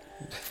Blowmont.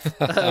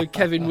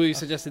 Kevin Wu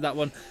suggested that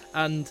one.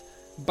 And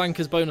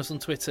Bankers Bonus on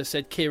Twitter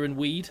said Kieran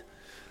Weed.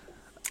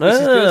 This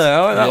is good.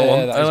 I like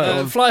that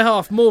one. Fly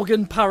half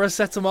Morgan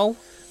Paracetamol.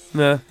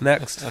 No,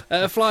 next.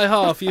 Fly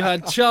half, you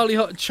had Charlie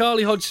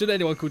Hodgson,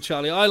 anyone called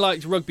Charlie. I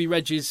liked Rugby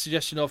Reggie's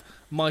suggestion of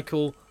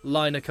Michael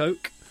Liner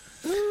Coke.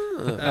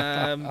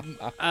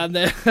 And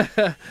then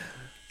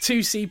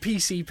 2C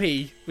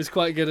PCP was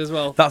quite good as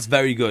well. That's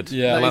very good.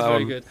 Yeah. That is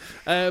very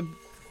good.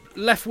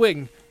 Left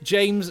wing,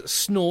 James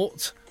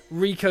Snort,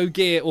 Rico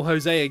Gear or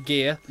Hosea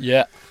Gear.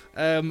 Yeah.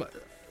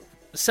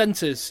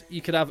 Centres,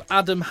 you could have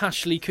Adam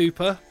Hashley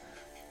Cooper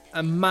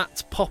and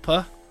Matt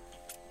Popper.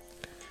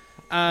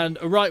 And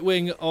a right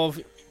wing of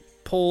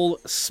Paul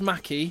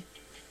Smacky,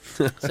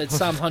 said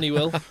Sam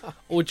Honeywell,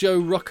 or Joe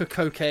Rucker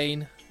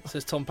Cocaine,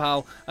 says Tom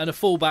Powell, and a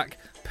fullback,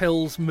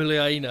 Pils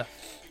Muliaina.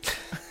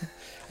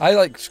 I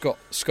like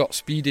Scott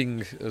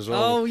Speeding as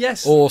well. Oh,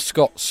 yes. Or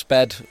Scott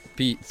Sped,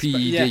 PED.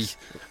 Yes.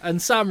 And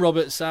Sam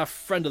Roberts, our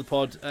friend of the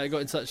pod, got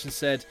in touch and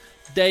said,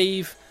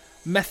 Dave,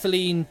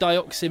 methylene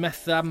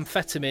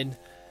dioxymethamphetamine.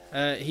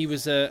 He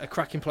was a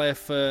cracking player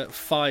for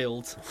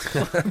Filed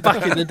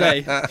back in the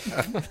day. I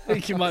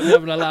think you might be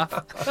having a laugh.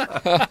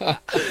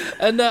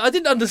 And I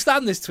didn't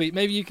understand this tweet.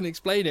 Maybe you can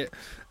explain it.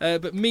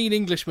 But Mean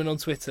Englishman on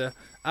Twitter,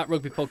 at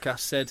Rugby Podcast,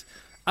 said,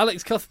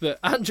 Alex Cuthbert,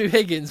 Andrew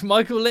Higgins,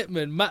 Michael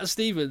Littman, Matt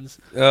Stevens.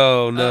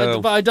 Oh,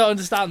 no. But I don't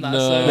understand that. No.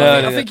 So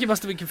No, I think you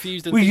must have been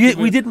confused. And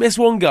We did miss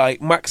one guy,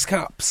 Max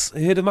Caps.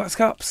 You heard of Max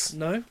Caps?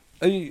 No.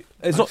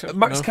 It's not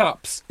Max No.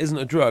 Caps isn't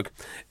a drug.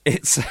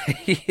 It's a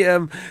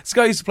this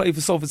guy used to play for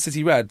Salford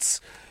City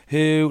Reds.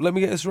 Who, let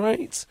me get this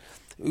right,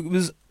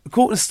 was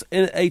caught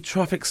in a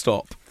traffic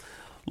stop,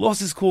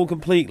 lost his call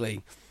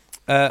completely,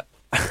 and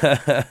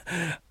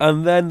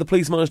then the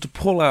police managed to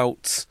pull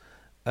out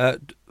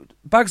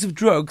bags of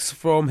drugs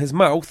from his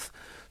mouth,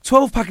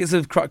 12 packets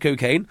of crack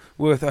cocaine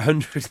worth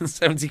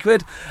 170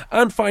 quid,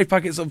 and 5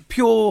 packets of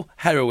pure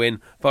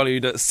heroin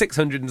valued at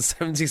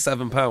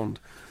 £677.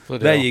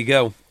 There you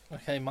go.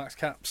 Okay, Max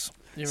Caps,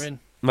 you're in.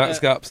 Max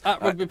Caps. At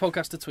Rugby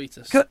Podcast to tweet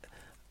us.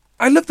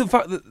 I love the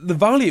fact that the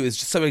value is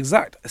just so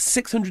exact.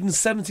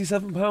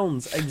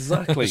 £677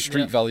 exactly.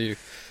 Street value.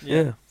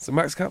 Yeah. So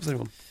Max Caps,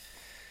 everyone.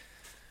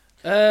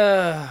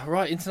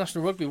 Right,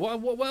 international rugby.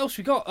 What else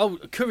we got? Oh,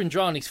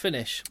 Kurandrani's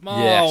finish.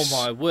 Oh, Yes.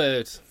 my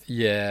word.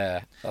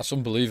 Yeah, that's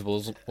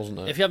unbelievable, wasn't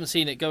it? If you haven't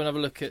seen it, go and have a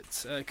look at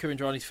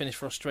Kurandrani's finish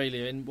for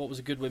Australia in what was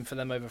a good win for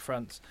them over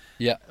France.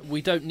 Yeah.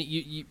 We don't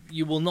need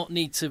you will not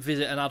need to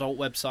visit an adult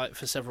website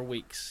for several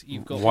weeks.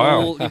 You've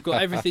got you've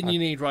got everything you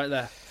need right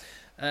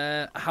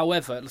there.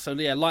 However, so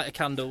yeah, light a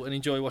candle and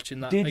enjoy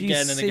watching that Did again you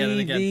and see again and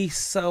again.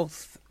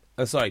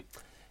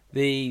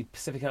 the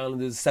Pacific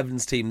Islanders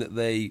Sevens team that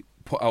they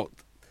put out,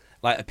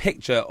 like a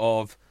picture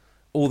of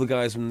all the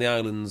guys from the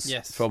islands,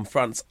 Yes. from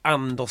France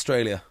and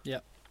Australia. Yeah.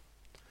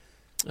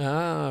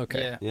 Ah,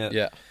 okay. Yeah.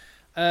 Yeah.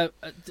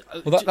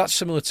 Well, that's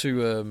similar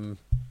to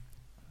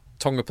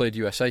Tonga played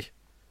USA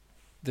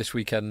this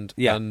weekend,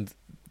 Yeah. and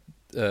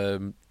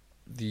the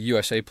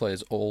USA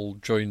players all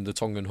joined the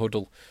Tongan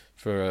huddle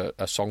for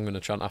a song and a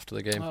chant after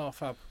the game. Oh,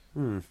 fab.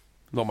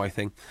 Not my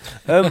thing.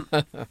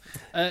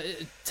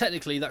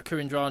 Technically, that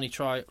Kurandrani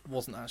try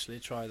wasn't actually a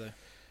try, though.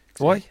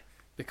 Why?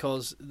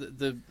 Because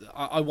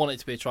I want it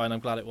to be a try, and I'm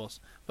glad it was.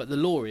 But the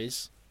law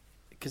is,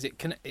 because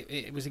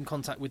it was in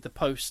contact with the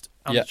post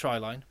and Yeah. the try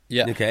line,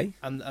 Yeah. Okay.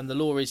 and the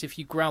law is if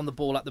you ground the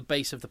ball at the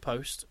base of the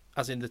post,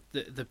 as in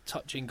the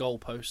touching goal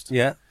post,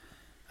 Yeah.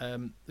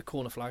 the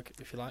corner flag,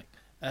 if you like,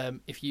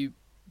 if you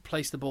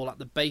place the ball at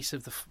the base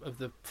of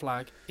the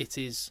flag, it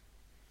is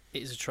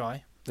a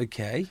try.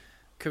 Okay.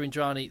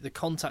 Kurandrani, the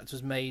contact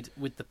was made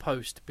with the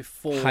post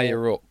before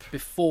Higher up.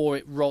 before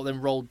it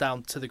rolled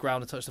down to the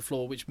ground and touched the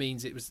floor, which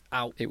means it was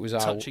out. It was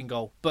out. touching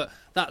goal, but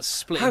that's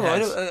split. Hang on.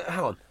 hairs. Hang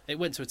on. It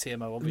went to a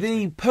TMO,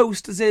 obviously. The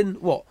post is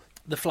in what?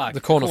 The flag, The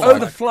corner Oh,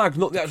 flag. the flag,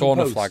 not the actual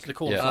Corner post. flag. the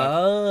corner Yeah. flag.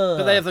 Ah.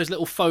 But they have those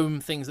little foam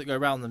things that go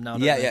around them now.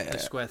 Don't Yeah, they? yeah, The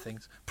yeah. square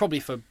things,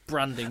 probably for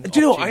branding. Do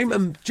you know what? opportunities.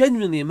 I'm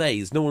genuinely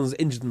amazed no one's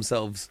injured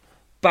themselves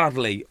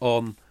badly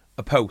on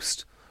a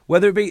post.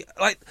 Whether it be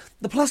like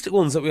the plastic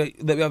ones that we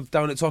have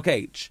down at Talk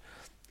H.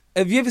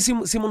 Have you ever seen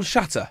one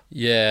shatter?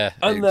 Yeah.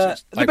 And It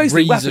was they're like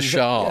basically razor weapons.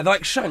 sharp. Yeah, they're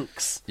like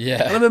shanks.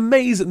 Yeah. And I'm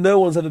amazed that no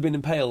one's ever been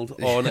impaled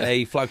on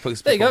a flag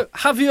post There you before. go.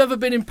 Have you ever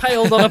been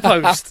impaled on a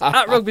post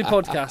at Rugby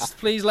Podcast?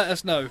 Please let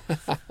us know.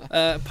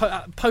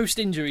 Post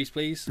injuries,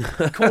 please.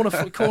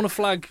 Corner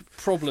flag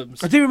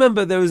problems. I do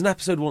remember there was an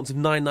episode once of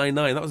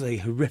 999. That was a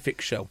horrific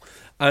show.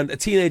 And a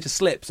teenager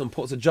slips and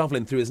puts a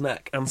javelin through his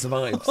neck and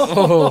survives.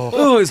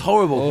 Oh, it's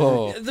horrible.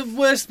 Oh. The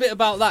worst bit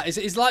about that is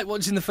it's like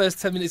watching the first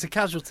 10 minutes of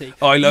Casualty.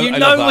 Oh, I love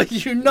that.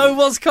 You know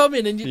what's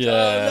coming, and you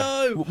Yeah.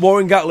 oh no.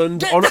 Warren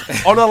Gatland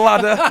on a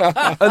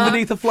ladder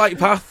underneath a flight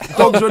path.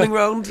 Dogs running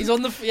round. He's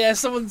on the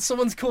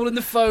someone's calling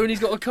the phone. He's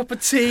got a cup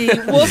of tea.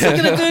 What's he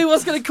going to do?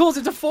 What's going to cause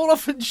him to fall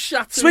off and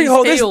shatter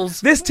Sweetheart, his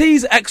heels? this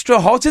tea's extra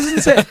hot,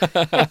 isn't it?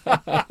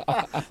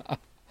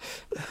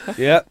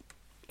 Yeah.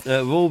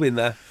 We've all been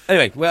there.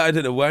 Anyway, well, I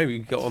don't know where we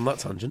got on that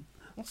tangent.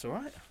 That's all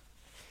right.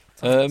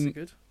 Um,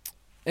 Good.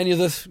 Any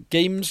other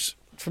games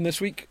from this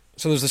week?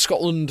 So there's the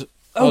Scotland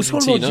Oh,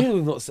 Scotland Argentina. Argentina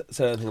we've not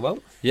said anything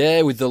about.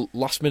 Yeah, with the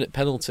last minute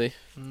penalty.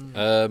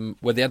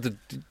 Where they had the.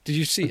 Did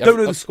you see? I don't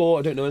know the score.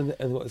 I don't know anything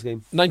about this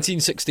game.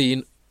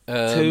 1916.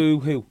 To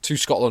who? To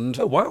Scotland.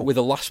 Oh, wow. With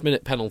a last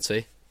minute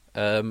penalty.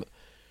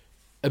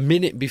 a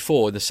minute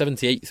before, in the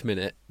 78th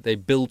minute, they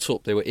built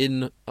up. They were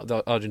in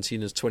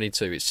Argentina's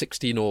 22. It's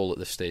 16-all at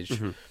this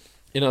stage.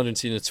 In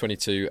Argentina's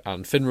 22,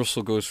 and Finn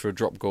Russell goes for a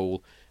drop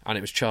goal, and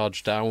it was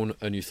charged down,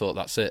 and you thought,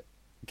 that's it,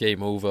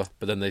 game over.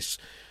 But then they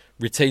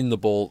retained the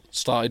ball,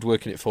 started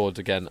working it forward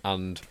again,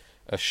 and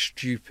a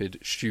stupid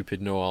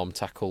no-arm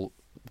tackle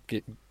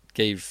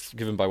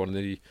given by one of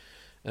the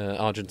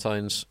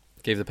Argentines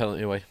gave the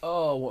penalty away.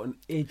 Oh, what an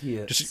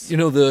idiot. Just,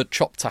 the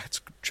chop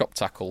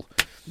tackle.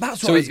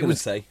 That's what I was going to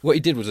say. What he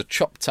did was a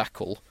chop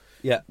tackle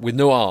Yeah. with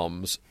no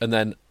arms, and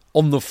then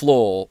on the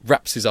floor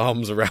wraps his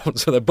arms around.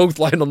 So they're both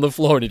lying on the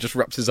floor, and he just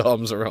wraps his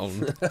arms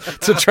around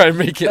to try and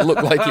make it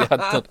look like he had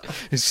done.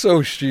 It's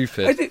so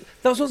stupid. I think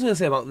that's what I was going to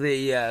say about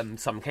the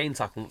Sam Cane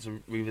tackle.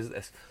 To revisit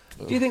this,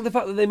 do you think the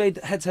fact that they made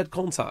head-to-head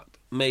contact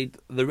made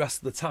the rest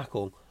of the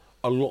tackle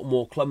a lot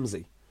more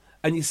clumsy?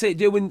 And you see,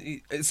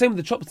 same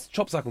with the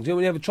chop tackle. Do you know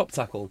when you have a chop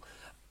tackle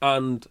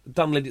and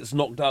Dan Lidditt's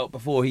knocked out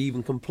before he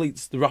even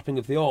completes the wrapping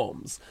of the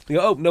arms? You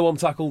go, oh, no arm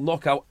tackle,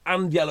 knockout,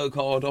 and yellow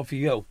card, off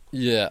you go.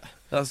 Yeah.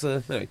 That's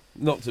anyway,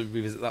 not to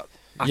revisit that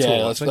at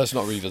all. Let's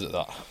not revisit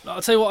that.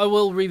 I'll tell you what I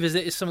will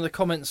revisit is some of the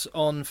comments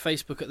on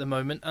Facebook at the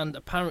moment, and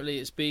apparently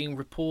it's being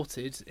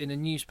reported in a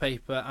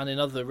newspaper and in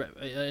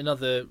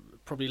other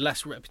probably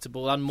less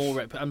reputable and more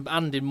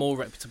and in more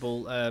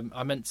reputable.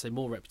 I meant to say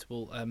more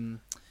reputable.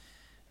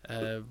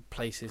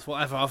 Places,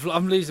 whatever.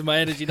 I'm losing my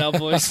energy now,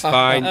 boys.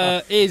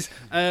 Fine.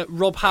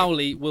 Rob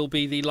Howley will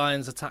be the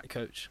Lions attack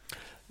coach.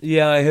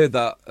 Yeah, I heard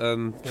that.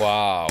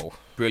 Wow.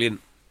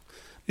 Brilliant.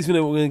 At least we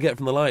know what we're going to get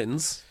from the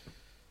Lions.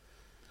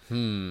 I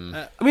mean,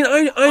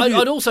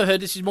 I'd also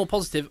heard this is more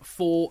positive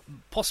for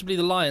possibly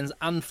the Lions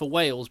and for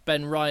Wales.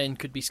 Ben Ryan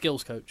could be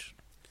skills coach.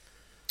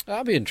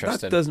 That'd be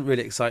interesting. That doesn't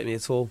really excite me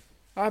at all.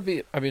 I'd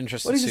be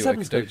interested Well, to he's see a what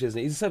he sevens could do. coach, isn't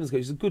he? He's a sevens coach.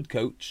 He's a good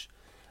coach.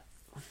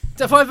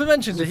 Have I ever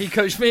mentioned that he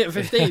coached me at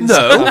 15?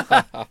 No.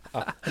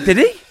 Did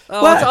he?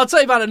 Oh, I'll tell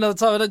you about it another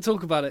time. I don't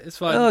talk about it. It's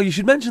fine. Oh, you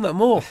should mention that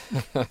more.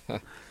 Yeah,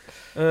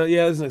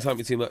 it doesn't excite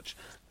me too much.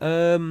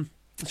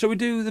 Shall we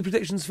do the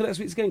predictions for next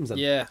week's games then?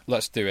 Yeah,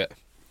 let's do it.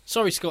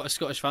 Sorry,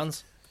 Scottish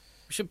fans.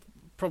 We should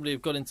probably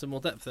have gone into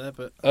more depth there,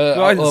 but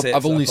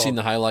I've only seen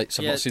the highlights.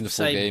 I've not seen the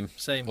full game.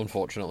 Same,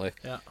 unfortunately.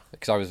 Yeah,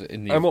 because I was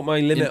in the. I'm at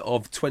my limit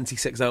of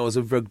 26 hours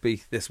of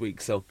rugby this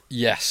week. So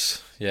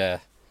yes, yeah.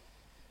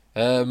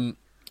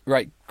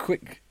 Right,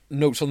 quick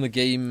notes on the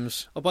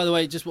games. Oh, by the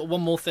way, just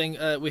one more thing.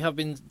 We have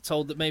been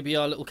told that maybe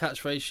our little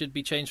catchphrase should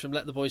be changed from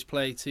 "Let the boys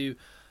play" to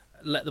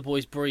 "Let the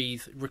boys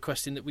breathe,"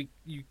 requesting that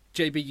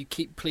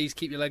JB, please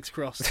keep your legs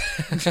crossed.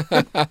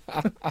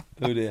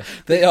 Oh dear,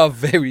 they are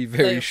very,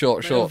 very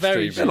short shorts.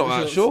 They're not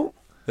that short.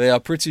 They are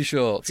pretty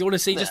short. If you want to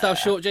see just how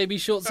short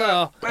JB's shorts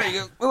are, there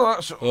you go. Oh,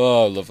 that's short.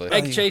 Oh, lovely.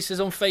 Egg Chasers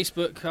on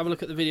Facebook. Have a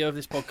look at the video of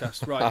this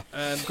podcast. Right,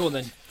 go on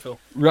then, Phil.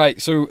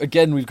 Right, so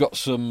again, we've got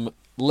some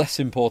less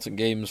important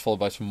games followed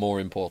by some more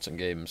important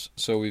games.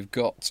 So we've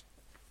got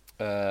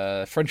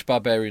French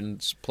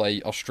Barbarians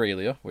play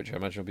Australia, which I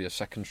imagine will be a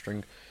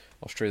second-string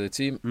Australia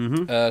team.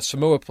 Mm-hmm.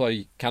 Samoa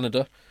play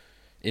Canada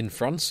in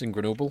France, in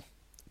Grenoble.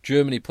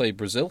 Germany play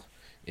Brazil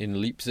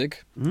in Leipzig.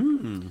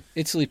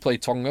 Italy play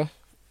Tonga.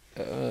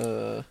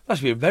 That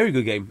should be a very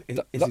good game,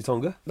 Italy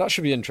Tonga. That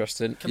should be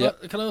interesting. Can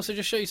I also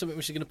just show you something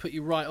which is going to put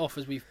you right off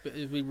as we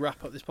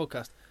wrap up this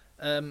podcast?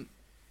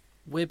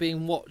 We're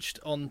being watched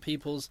on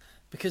people's,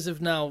 because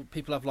of now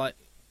people have like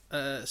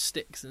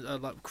sticks and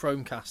like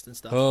Chromecast and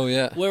stuff. Oh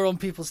yeah, we're on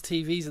people's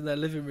TVs in their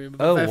living room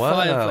above their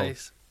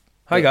fireplace.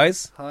 Hi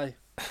guys. Hi.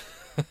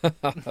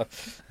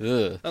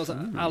 That was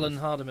Alan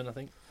Hardiman, I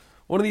think.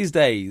 One of these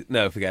days.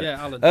 No, forget it.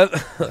 Yeah, Alan.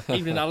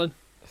 Evening, Alan.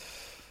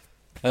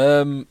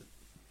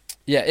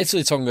 Yeah,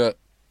 Italy Tonga.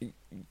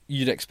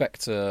 You'd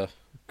expect a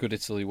good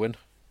Italy win.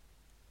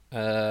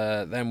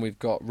 Then we've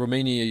got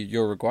Romania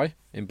Uruguay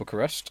in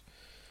Bucharest,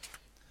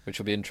 which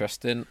will be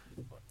interesting.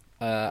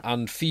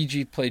 And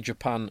Fiji play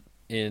Japan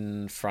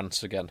in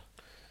France again.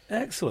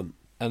 Excellent.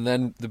 And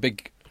then the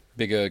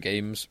bigger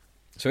games.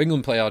 So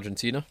England play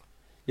Argentina.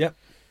 Yep.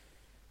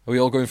 Are we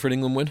all going for an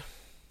England win?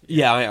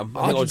 Yeah, I am.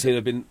 I think Argentina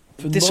have been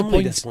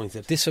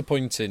disappointed.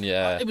 Disappointing,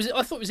 yeah.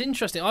 I thought it was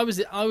interesting.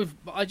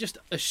 I just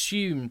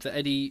assumed that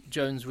Eddie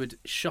Jones would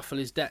shuffle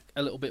his deck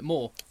a little bit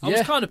more. I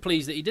was kind of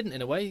pleased that he didn't.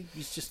 In a way,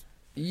 he's just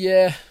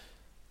yeah.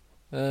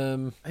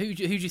 Who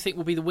do you think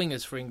will be the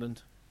wingers for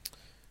England?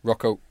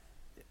 Rocco,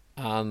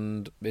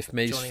 and if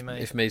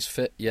May's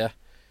fit, yeah.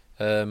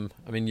 I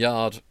mean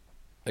Yard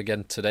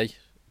again today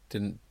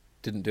didn't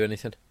do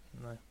anything.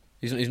 No,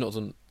 he's not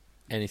done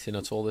anything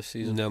at all this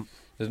season. No,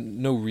 there's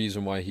no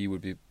reason why he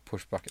would be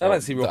pushed back. I'd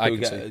like to see Rocco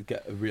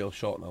get a real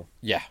shot now.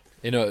 Yeah,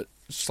 in a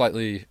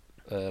slightly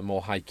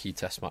more high key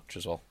test match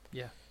as well.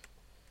 Yeah.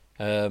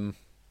 So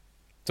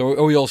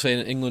are we all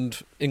saying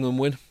England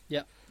win?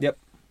 Yeah. Yep.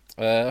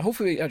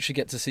 Hopefully we actually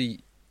get to see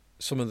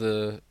some of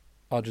the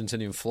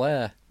Argentinian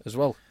flair as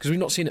well, because we've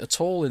not seen it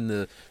at all in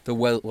the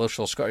Welsh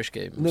or Scottish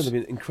games. No, they've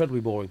been incredibly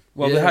boring.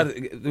 Well,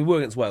 they were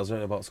against Wales. I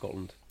don't know about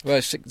Scotland. Well,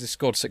 they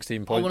scored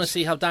 16 points. I want to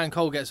see how Dan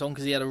Cole gets on,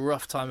 because he had a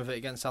rough time of it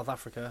against South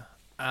Africa,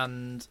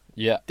 and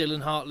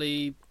Dylan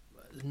Hartley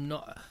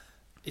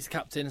he's the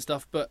captain and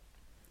stuff. But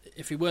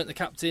if he weren't the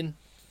captain,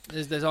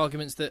 there's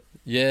arguments that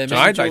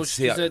I'd like to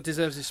see that.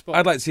 Deserves his spot.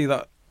 I'd like to see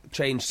that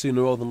change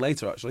sooner rather than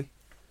later. Actually,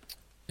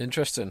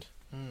 interesting.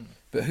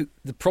 But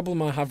the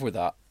problem I have with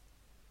that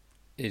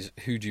is,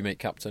 who do you make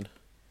captain?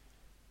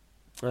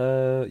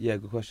 Yeah,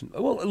 good question.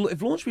 Well, if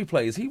Launchbury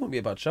plays, he wouldn't be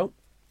a bad shout.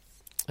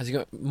 Has he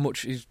got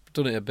much? He's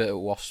done it a bit at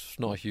Wasps,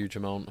 not a huge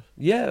amount.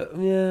 Yeah,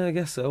 I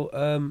guess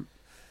so.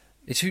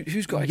 It's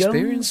who's got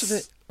experience of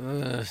it?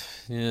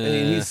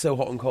 Yeah, he's so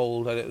hot and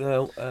cold. I don't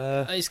know.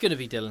 It's going to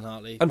be Dylan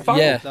Hartley. And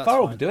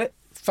Farrell could do it.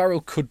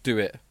 Farrell could do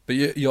it, but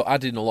you're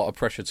adding a lot of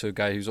pressure to a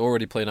guy who's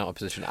already playing out of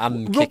position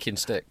and kicking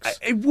sticks.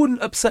 It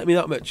wouldn't upset me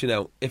that much,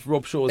 if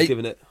Rob Shaw was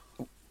given it.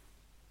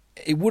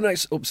 It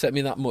wouldn't upset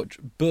me that much,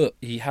 but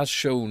he has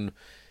shown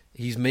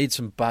he's made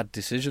some bad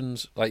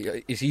decisions. Like,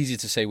 it's easy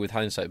to say with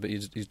hindsight, but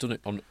he's done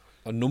it on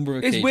a number of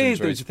occasions. It's weird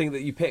though to think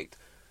that you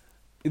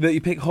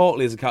pick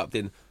Hartley as a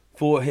captain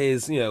for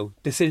his,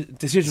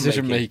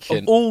 decision making.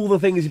 Of all the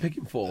things you pick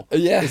him for,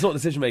 it's not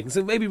decision making.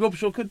 So maybe Rob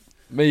Shaw could.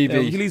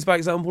 Maybe he leads by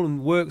example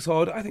and works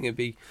hard. I think it'd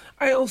be.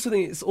 I also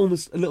think it's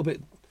almost a little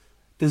bit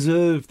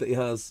deserved that he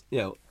has.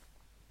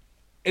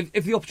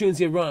 If the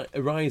opportunity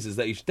arises,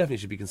 that he definitely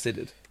should be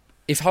considered.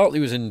 If Hartley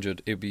was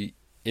injured, it'd be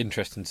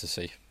interesting to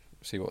see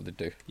what they'd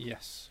do.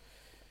 Yes.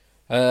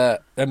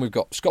 Then we've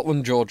got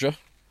Scotland, Georgia,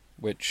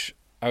 which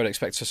I would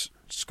expect a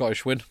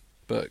Scottish win,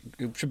 but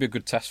it should be a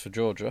good test for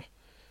Georgia.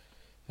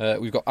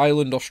 We've got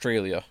Ireland,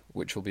 Australia,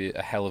 which will be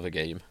a hell of a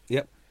game.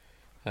 Yep.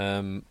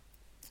 And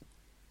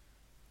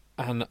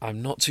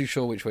I'm not too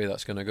sure which way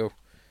that's going to go.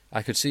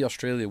 I could see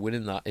Australia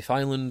winning that. If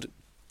Ireland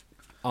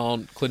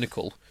aren't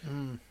clinical,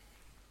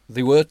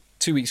 they were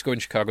 2 weeks ago in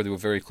Chicago, they were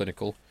very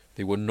clinical.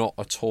 They were not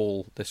at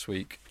all this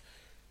week.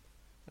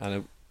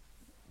 And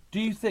do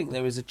you think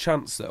there is a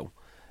chance, though,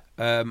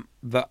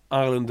 that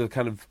Ireland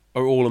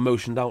are all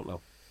emotioned out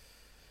now?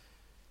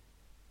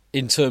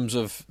 In terms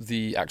of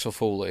the Axel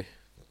Foley?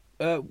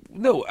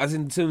 No, as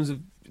in terms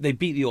of they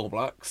beat the All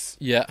Blacks.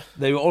 Yeah.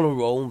 They were on a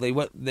roll.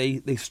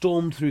 They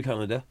stormed through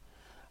Canada,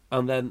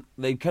 and then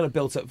they kind of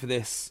built up for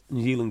this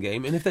New Zealand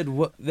game. And if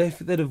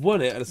they'd have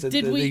won it, I'd have said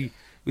they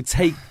would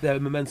take their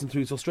momentum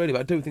through to Australia.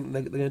 But I don't think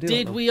they're going to do that.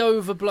 Did we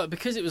overblow,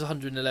 because it was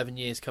 111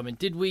 years coming?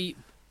 Did we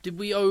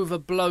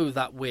overblow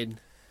that win?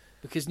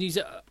 Because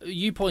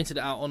you pointed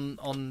it out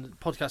on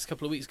podcast a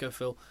couple of weeks ago,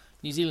 Phil.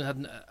 New Zealand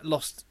had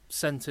lost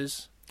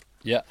centres.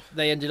 Yeah.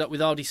 They ended up with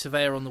Ardy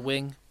Surveyor on the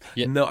wing.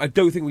 Yeah. No, I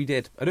don't think we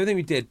did.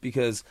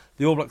 Because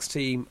the All Blacks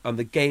team and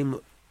the game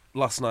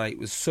last night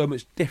was so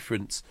much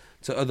different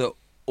to other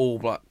All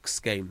Blacks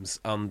games,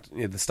 and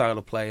the style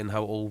of play and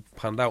how it all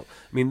panned out.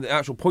 I mean, the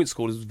actual point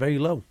scored is very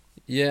low.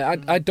 Yeah,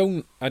 I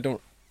don't. I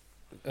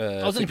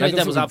was only playing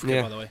devil's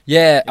advocate, by the way.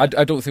 Yeah, I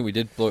don't think we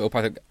did blow it up.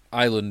 I think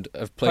Ireland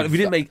have played. But we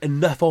didn't make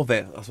enough of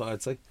it. That's what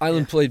I'd say.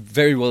 Ireland played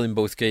very well in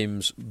both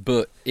games,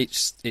 but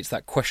it's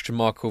that question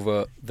mark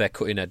over their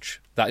cutting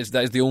edge. That is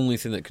the only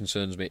thing that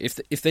concerns me.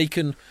 If they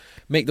can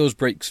make those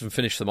breaks and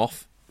finish them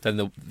off,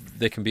 then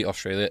they can beat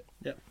Australia.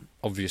 Yep.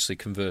 Obviously,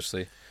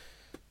 conversely,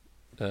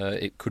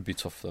 it could be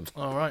tough for them.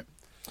 All right.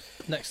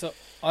 Next up,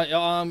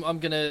 I'm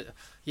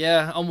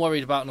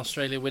worried about an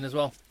Australia win as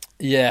well.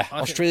 Yeah,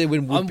 Australia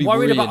win would be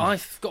worried worrying.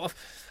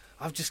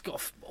 I've just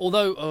got.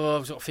 Although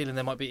I've got a feeling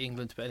they might beat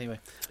England, but anyway.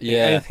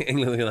 Yeah, I think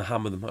England are going to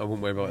hammer them. I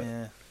wouldn't worry about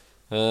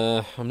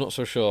it. I'm not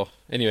so sure.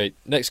 Anyway,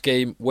 next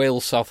game,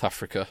 Wales, South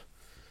Africa.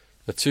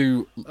 The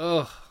two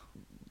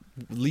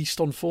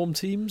least on form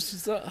teams.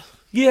 Is that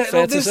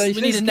fair to say?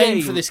 We need a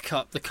name for this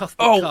cup. The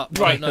Cuthbert Cup.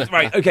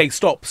 Right. Okay,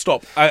 stop.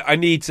 I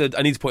need to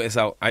point this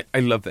out. I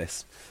love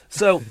this.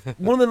 So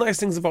one of the nice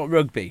things about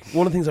rugby,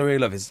 one of the things I really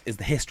love is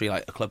the history,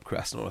 like a club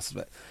crest and all the rest of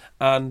it.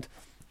 And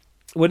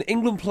when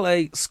England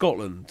play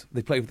Scotland,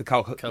 they play for the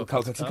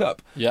Calcutta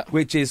Cup,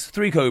 which is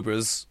 3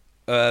 cobras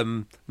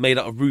made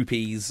out of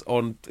rupees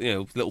on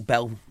little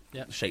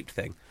bell-shaped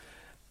thing.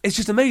 It's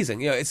just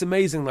amazing. It's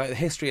amazing, like the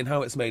history and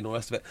how it's made and all the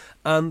rest of it.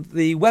 And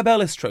the Webb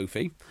Ellis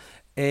Trophy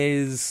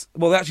is,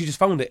 well, they actually just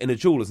found it in a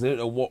jeweller's and they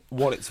don't know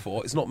what it's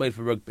for. It's not made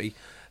for rugby.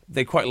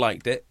 They quite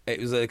liked it.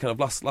 It was a kind of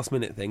last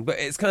minute thing, but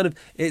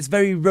it's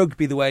very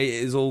rugby the way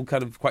it is all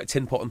kind of quite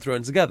tin pot and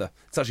thrown together.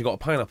 It's actually got a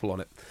pineapple on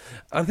it.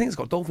 And I think it's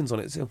got dolphins on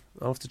it too.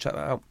 I'll have to check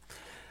that out.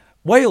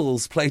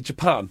 Wales played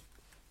Japan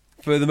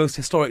for the most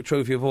historic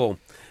trophy of all.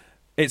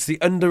 It's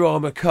the Under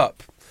Armour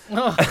Cup.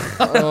 And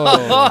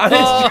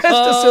it's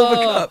just a silver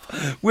cup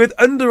with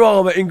Under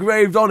Armour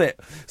engraved on it.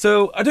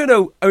 So I don't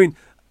know. I mean,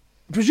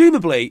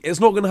 presumably it's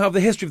not going to have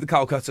the history of the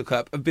Calcutta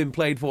Cup of being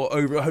played for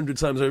over 100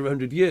 times over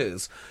 100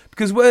 years.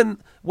 Because when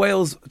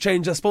Wales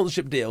changed their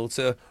sponsorship deal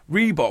to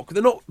Reebok,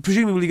 they're not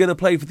presumably going to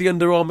play for the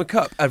Under Armour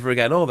Cup ever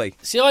again, are they?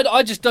 See,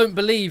 I just don't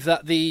believe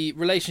that the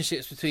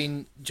relationships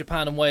between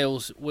Japan and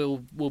Wales will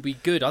be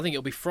good. I think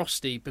it'll be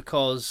frosty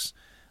because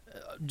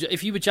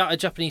if you were a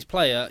Japanese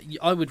player,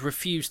 I would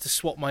refuse to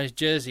swap my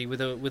jersey with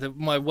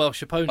my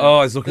Welsh opponent. Oh,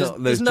 I was looking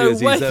at those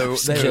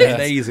jerseys. They're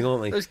amazing,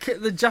 aren't they?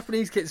 The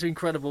Japanese kits are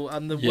incredible,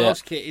 and the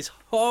Welsh kit is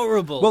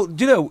horrible. Well,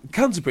 do you know,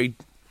 Canterbury,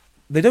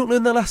 they don't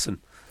learn their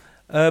lesson.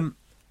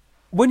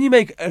 When you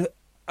make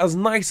as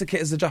nice a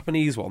kit as the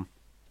Japanese one,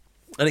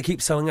 and it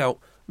keeps selling out,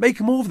 make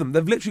more of them.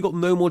 They've literally got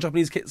no more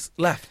Japanese kits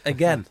left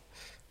again.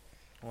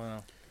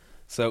 Wow.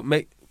 So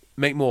make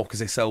more because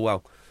they sell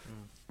well.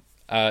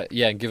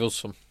 Yeah, and give us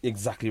some.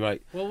 Exactly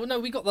right. Well, no,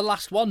 we got the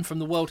last one from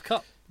the World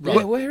Cup.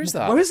 Right. Where is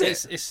that? Where is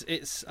it?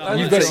 It's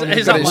You've got it's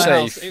it at my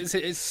safe. house.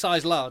 It's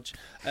size large,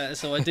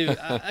 so I do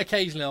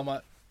occasionally I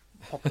might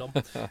pop it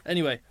on.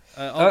 Anyway,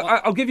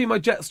 I'll give you my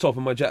Jets top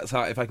and my Jets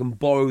hat if I can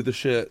borrow the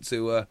shirt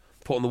to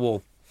put on the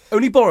wall.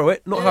 Only borrow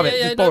it, not have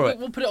it. Just borrow it.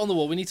 We'll put it on the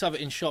wall. We need to have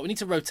it in shot. We need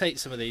to rotate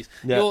some of these.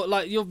 Yeah.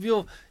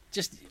 You're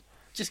just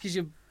because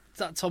you're.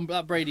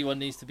 That Brady one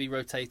needs to be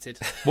rotated.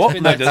 What? It's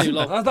been No, there too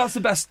doesn't. long. That's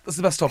the best. That's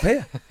the best top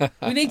here.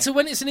 We need to,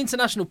 when it's an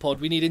international pod,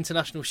 we need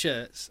international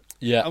shirts.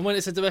 Yeah. And when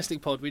it's a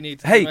domestic pod, we need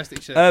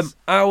domestic shirts.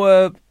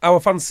 Our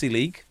fantasy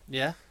league.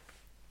 Yeah.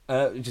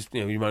 Just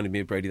you reminded me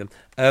of Brady. Then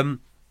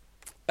I'm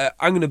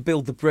going to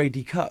build the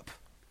Brady Cup.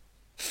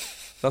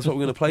 That's what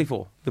we're going to play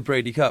for, the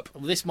Brady Cup.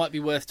 Well, this might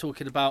be worth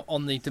talking about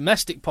on the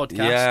domestic podcast.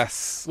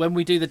 Yes. When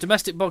we do the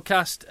domestic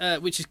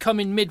podcast, which is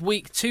coming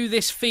midweek to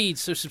this feed.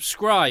 So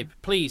subscribe,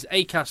 please.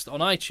 Acast on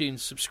iTunes,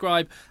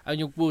 subscribe,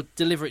 and we'll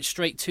deliver it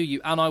straight to you.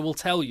 And I will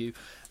tell you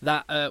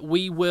that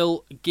we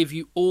will give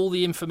you all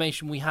the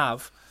information we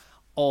have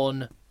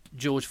on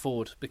George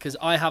Ford, because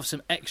I have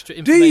some extra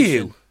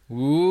information. Do you?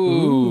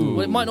 Ooh.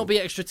 Well, it might not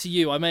be extra to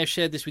you. I may have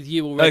shared this with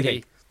you already.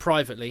 Okay.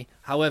 Privately.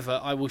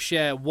 However, I will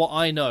share what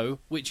I know,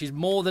 which is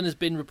more than has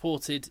been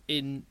reported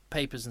in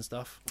papers and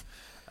stuff.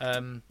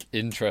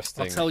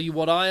 Interesting. I'll tell you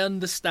what I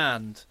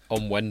understand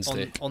on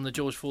Wednesday on the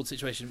George Ford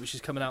situation, which is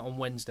coming out on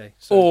Wednesday.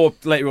 So Or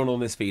later on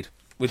this feed,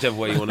 whichever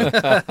way you want to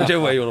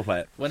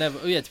play it. whenever,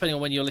 depending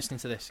on when you're listening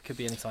to this, it could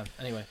be any time.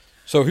 Anyway,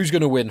 so who's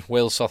going to win?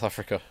 Wales, South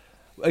Africa.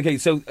 Okay,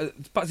 so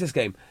back to this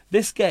game.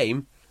 This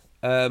game,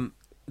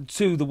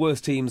 two of the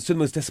worst teams, two of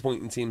the most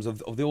disappointing teams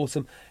of the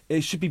autumn,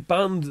 it should be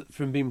banned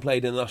from being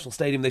played in the national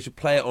stadium. They should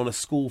play it on a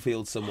school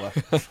field somewhere.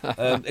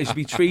 It should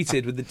be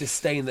treated with the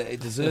disdain that it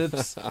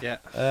deserves. yeah.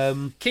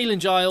 Keelan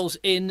Giles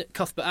in,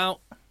 Cuthbert out.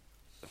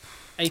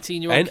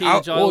 18-year-old Keelan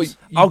I'll, Giles.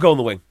 I'll go on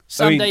the wing.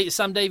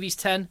 Sam Davies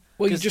 10.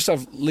 Well, you just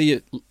have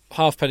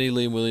Halfpenny,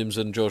 Liam Williams,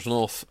 and George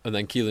North, and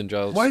then Keelan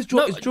Giles. Why is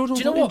George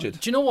not injured?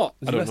 Do you know what?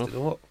 Is I he don't rested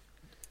know. or what?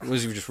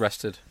 Was he just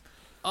rested?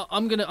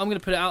 I'm gonna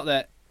put it out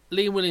there.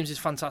 Liam Williams is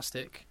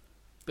fantastic,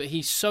 but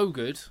he's so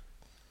good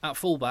at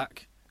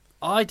fullback.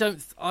 I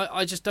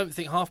just don't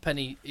think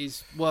Halfpenny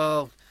is.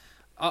 Well,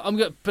 I'm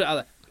gonna put it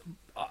out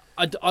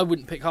there. I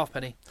wouldn't pick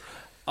Halfpenny.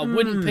 I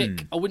wouldn't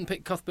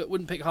pick Cuthbert.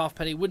 Wouldn't pick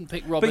Halfpenny. Wouldn't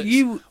pick Roberts. But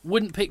you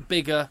wouldn't pick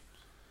Bigger.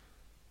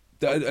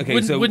 Okay,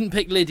 Wouldn't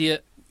pick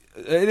Lydia.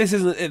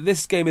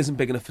 This game isn't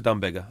big enough for Dan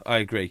Bigger. I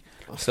agree,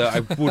 so I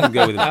wouldn't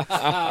go with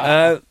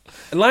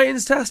him.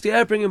 Lions test,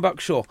 yeah, bring him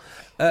back, sure.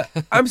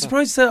 I'm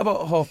surprised to say that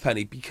about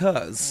Halfpenny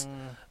because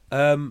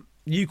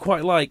you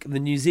quite like the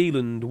New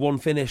Zealand one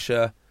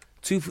finisher,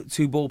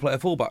 two ball player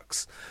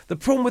fullbacks. The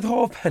problem with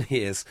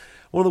Halfpenny is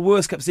one of the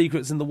worst kept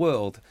secrets in the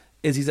world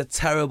is he's a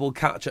terrible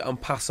catcher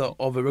and passer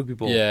of a rugby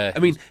ball. Yeah, I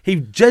mean he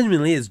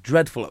genuinely is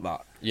dreadful at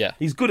that. Yeah,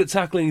 he's good at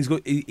tackling.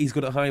 He's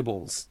good at high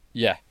balls.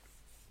 Yeah.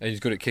 And he's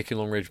good at kicking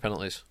long-range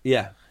penalties.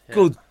 Yeah.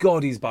 Good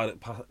God, he's bad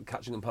at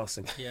catching and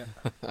passing. Yeah.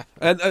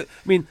 And I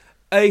mean,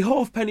 a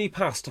halfpenny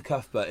pass to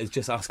Cuthbert is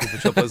just asking for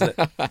trouble, isn't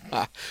it?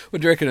 What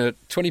do you reckon, a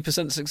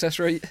 20% success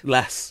rate?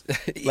 Less.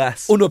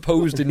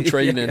 Unopposed in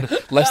training,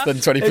 less than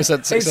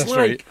 20% success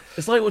rate.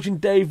 It's like watching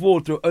Dave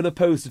Ward throw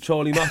unopposed to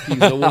Charlie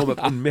Matthews in a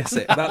warm-up and miss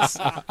it. That's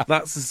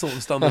the sort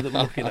of standard that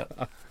we're looking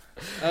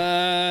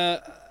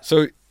at.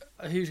 So,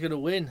 who's going to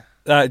win?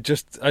 I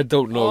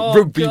don't know. Oh,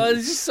 Rugby, God,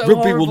 this is so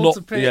rugby will horrible not.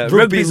 to pick. Yeah, Rugby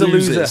rugby's a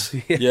loses.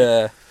 loser.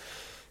 Yeah.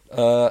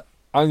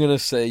 I'm going to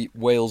say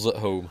Wales at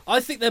home. I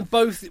think they're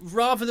both,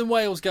 rather than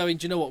Wales going,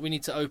 do you know what, we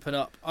need to open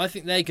up, I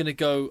think they're going to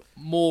go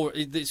more,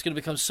 it's going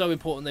to become so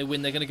important they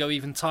win, they're going to go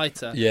even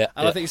tighter. Yeah.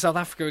 And I think South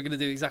Africa are going to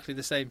do exactly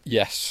the same.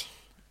 Yes.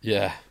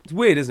 Yeah. It's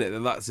weird, isn't it, that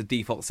that's the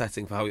default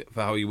setting for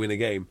how you win a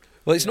game.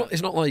 Well, it's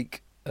not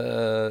like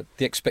the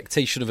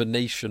expectation of a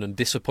nation and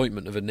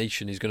disappointment of a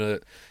nation is going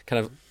to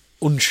kind of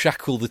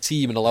unshackle the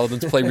team and allow them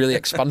to play really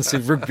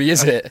expansive rugby,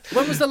 is it?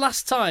 When was the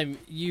last time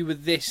you were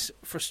this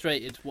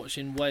frustrated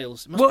watching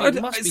Wales?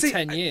 It must be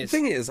 10 years. The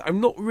thing is, I'm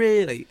not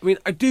really... I mean,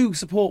 I do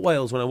support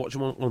Wales when I watch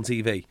them on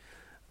TV,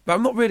 but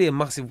I'm not really a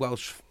massive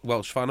Welsh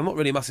fan. I'm not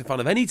really a massive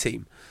fan of any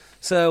team.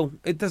 So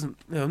it doesn't...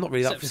 I'm not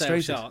really that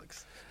frustrated.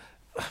 Sharks.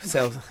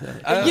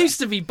 It used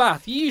to be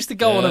Bath. You used to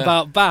go on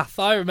about Bath.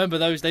 I remember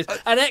those days.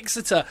 And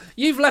Exeter.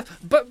 You've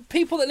left... But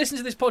people that listen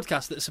to this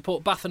podcast that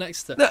support Bath and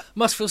Exeter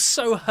must feel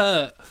so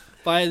hurt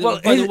by your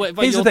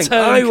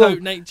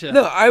turncoat nature.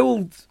 No, I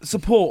will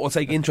support or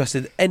take interest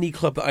in any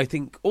club that I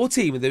think, or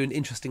team, are doing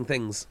interesting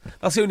things.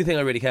 That's the only thing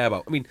I really care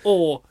about. I mean,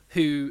 or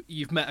who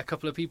you've met a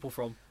couple of people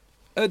from.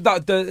 It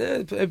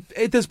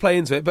does play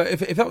into it, but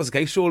if that was the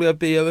case, surely I'd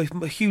be a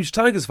huge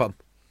Tigers fan.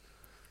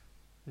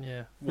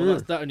 Yeah, well,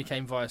 that only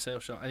came via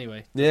Sale Shot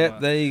anyway. Yeah,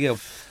 there you go.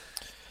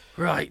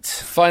 Right.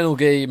 Final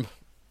game,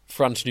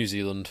 France-New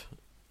Zealand,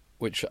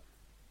 which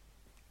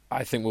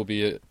I think will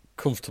be a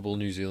comfortable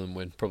New Zealand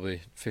win,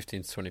 probably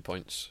 15 to 20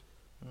 points.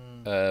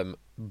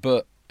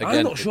 But again,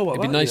 I'm not sure about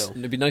it'd be that, nice. you know.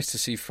 It'd be nice to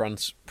see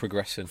France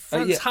progressing.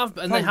 France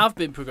they have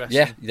been progressing.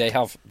 Yeah, they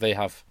have. They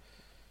have.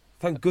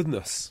 Thank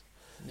goodness.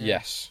 Yeah.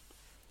 Yes.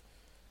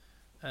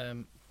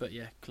 But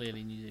yeah,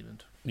 clearly New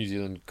Zealand. New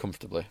Zealand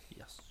comfortably.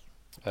 Yes.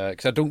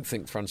 Because I don't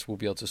think France will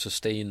be able to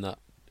sustain that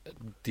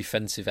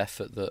defensive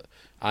effort that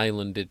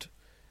Ireland did.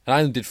 And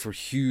Ireland did for a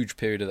huge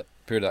period of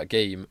that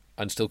game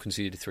and still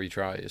conceded 3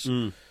 tries.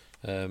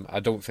 I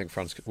don't think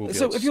France will be able to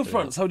So if you're sustain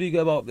France, how do you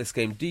go about this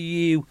game? Do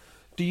you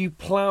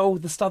plough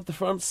the Stade de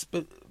France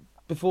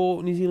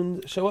before New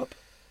Zealand show up?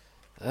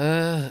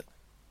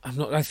 I'm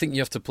not. I think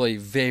you have to play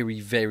very,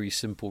 very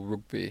simple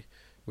rugby,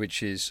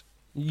 which is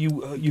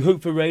You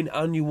hope for rain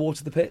and you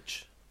water the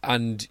pitch?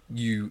 and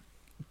you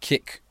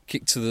kick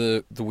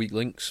to the weak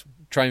links,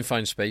 try and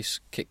find space,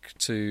 kick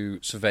to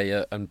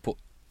Surveyor and put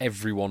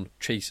everyone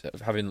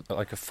having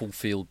like a full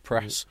field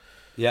press.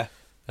 Yeah.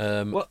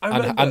 Well, I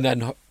remember and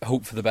then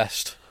hope for the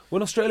best.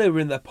 when Australia were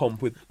in their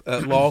pomp with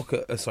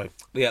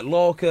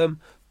Larkham,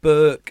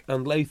 Burke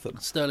and Latham,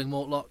 Sterling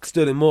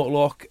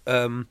Mortlock,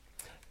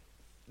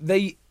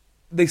 they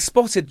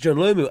spotted John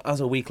Lomu as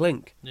a weak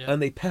link,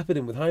 and they peppered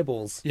him with high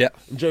balls. Yeah.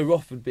 And Joe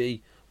Roth would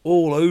be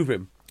all over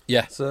him.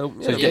 Yeah. So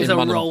So He was a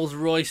man- Rolls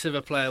Royce of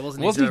a player,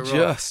 wasn't he? wasn't he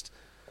Joe Roth? just?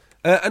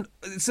 And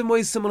in some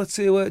ways similar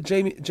to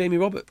Jamie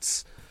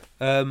Roberts.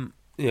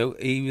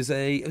 He was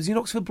an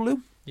Oxford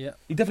Blue. Yeah.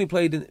 He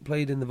definitely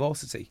played in the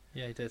varsity.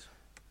 Yeah, he did.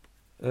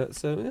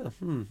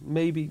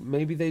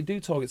 Maybe they do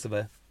target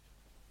Surveyor.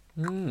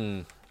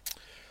 Hmm.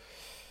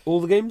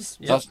 All the games?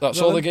 That's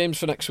all the games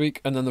for next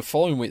week, and then the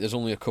following week there's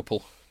only a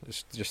couple.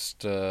 It's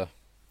just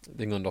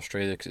England,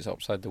 Australia, because it's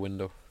outside the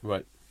window.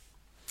 Right.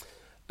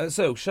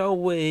 So, shall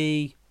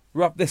we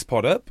wrap this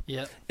pod up?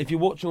 Yeah. If you're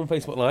watching on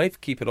Facebook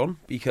Live, keep it on,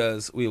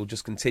 because we'll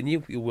just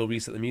continue. We'll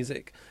reset the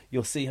music.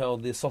 You'll see how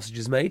the sausage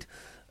is made.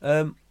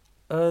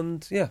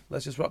 And, yeah,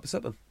 let's just wrap this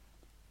up then.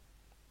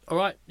 All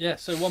right. Yeah.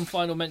 So one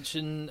final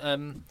mention: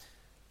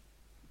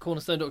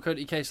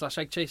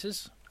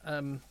 cornerstone.co.uk/eggchasers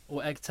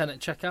or egg10 at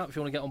checkout if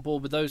you want to get on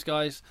board with those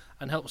guys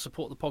and help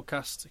support the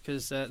podcast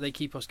because they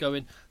keep us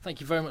going.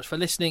 Thank you very much for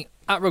listening.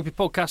 At Rugby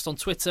Podcast on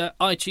Twitter,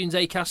 iTunes,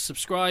 Acast,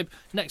 subscribe.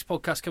 Next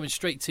podcast coming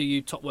straight to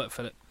you. Top work,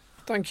 Philip.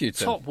 Thank you,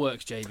 Tim. Top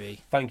works, JB.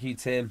 Thank you,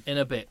 Tim. In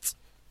a bit.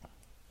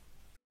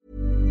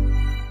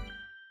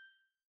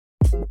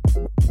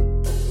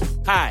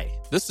 Hi,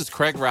 this is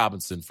Craig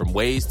Robinson from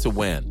Ways to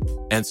Win,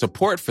 and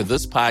support for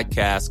this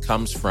podcast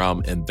comes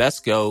from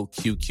Invesco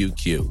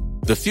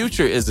QQQ. The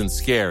future isn't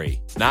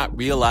scary. Not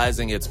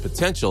realizing its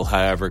potential,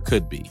 however,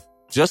 could be.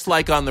 Just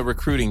like on the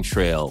recruiting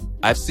trail,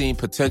 I've seen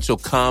potential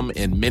come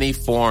in many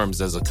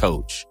forms as a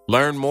coach.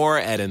 Learn more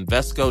at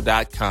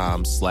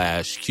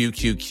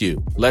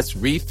Invesco.com/QQQ. Let's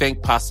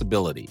rethink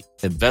possibility.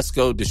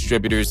 Invesco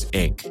Distributors,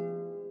 Inc.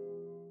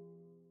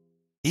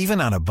 Even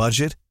on a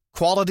budget,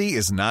 quality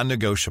is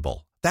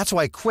non-negotiable. That's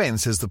why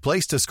Quince is the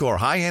place to score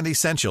high-end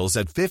essentials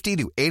at 50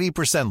 to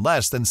 80%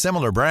 less than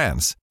similar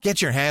brands. Get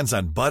your hands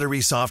on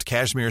buttery soft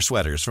cashmere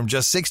sweaters from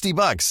just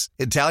 $60,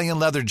 Italian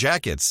leather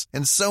jackets,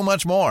 and so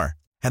much more.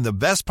 And the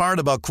best part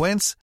about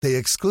Quince, they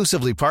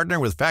exclusively partner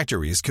with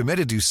factories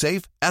committed to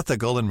safe,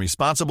 ethical, and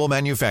responsible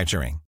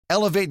manufacturing.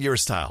 Elevate your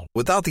style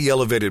without the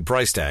elevated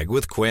price tag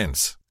with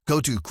Quince.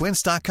 Go to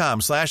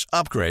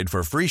quince.com/upgrade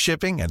for free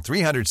shipping and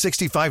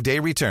 365-day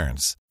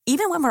returns.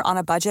 Even when we're on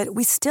a budget,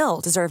 we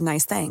still deserve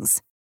nice things.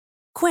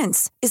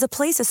 Quince is a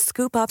place to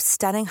scoop up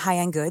stunning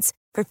high-end goods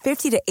for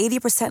 50 to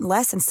 80%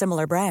 less than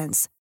similar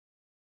brands.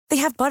 They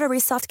have buttery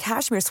soft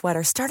cashmere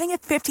sweaters starting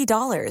at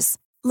 $50,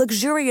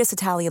 luxurious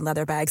Italian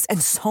leather bags, and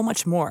so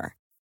much more.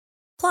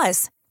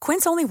 Plus,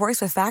 Quince only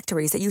works with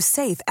factories that use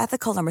safe,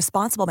 ethical, and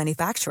responsible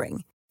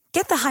manufacturing.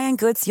 Get the high-end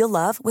goods you'll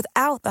love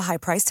without the high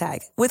price tag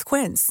with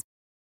Quince.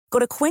 Go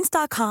to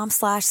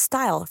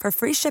quince.com/style for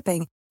free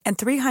shipping and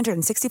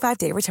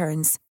 365-day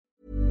returns.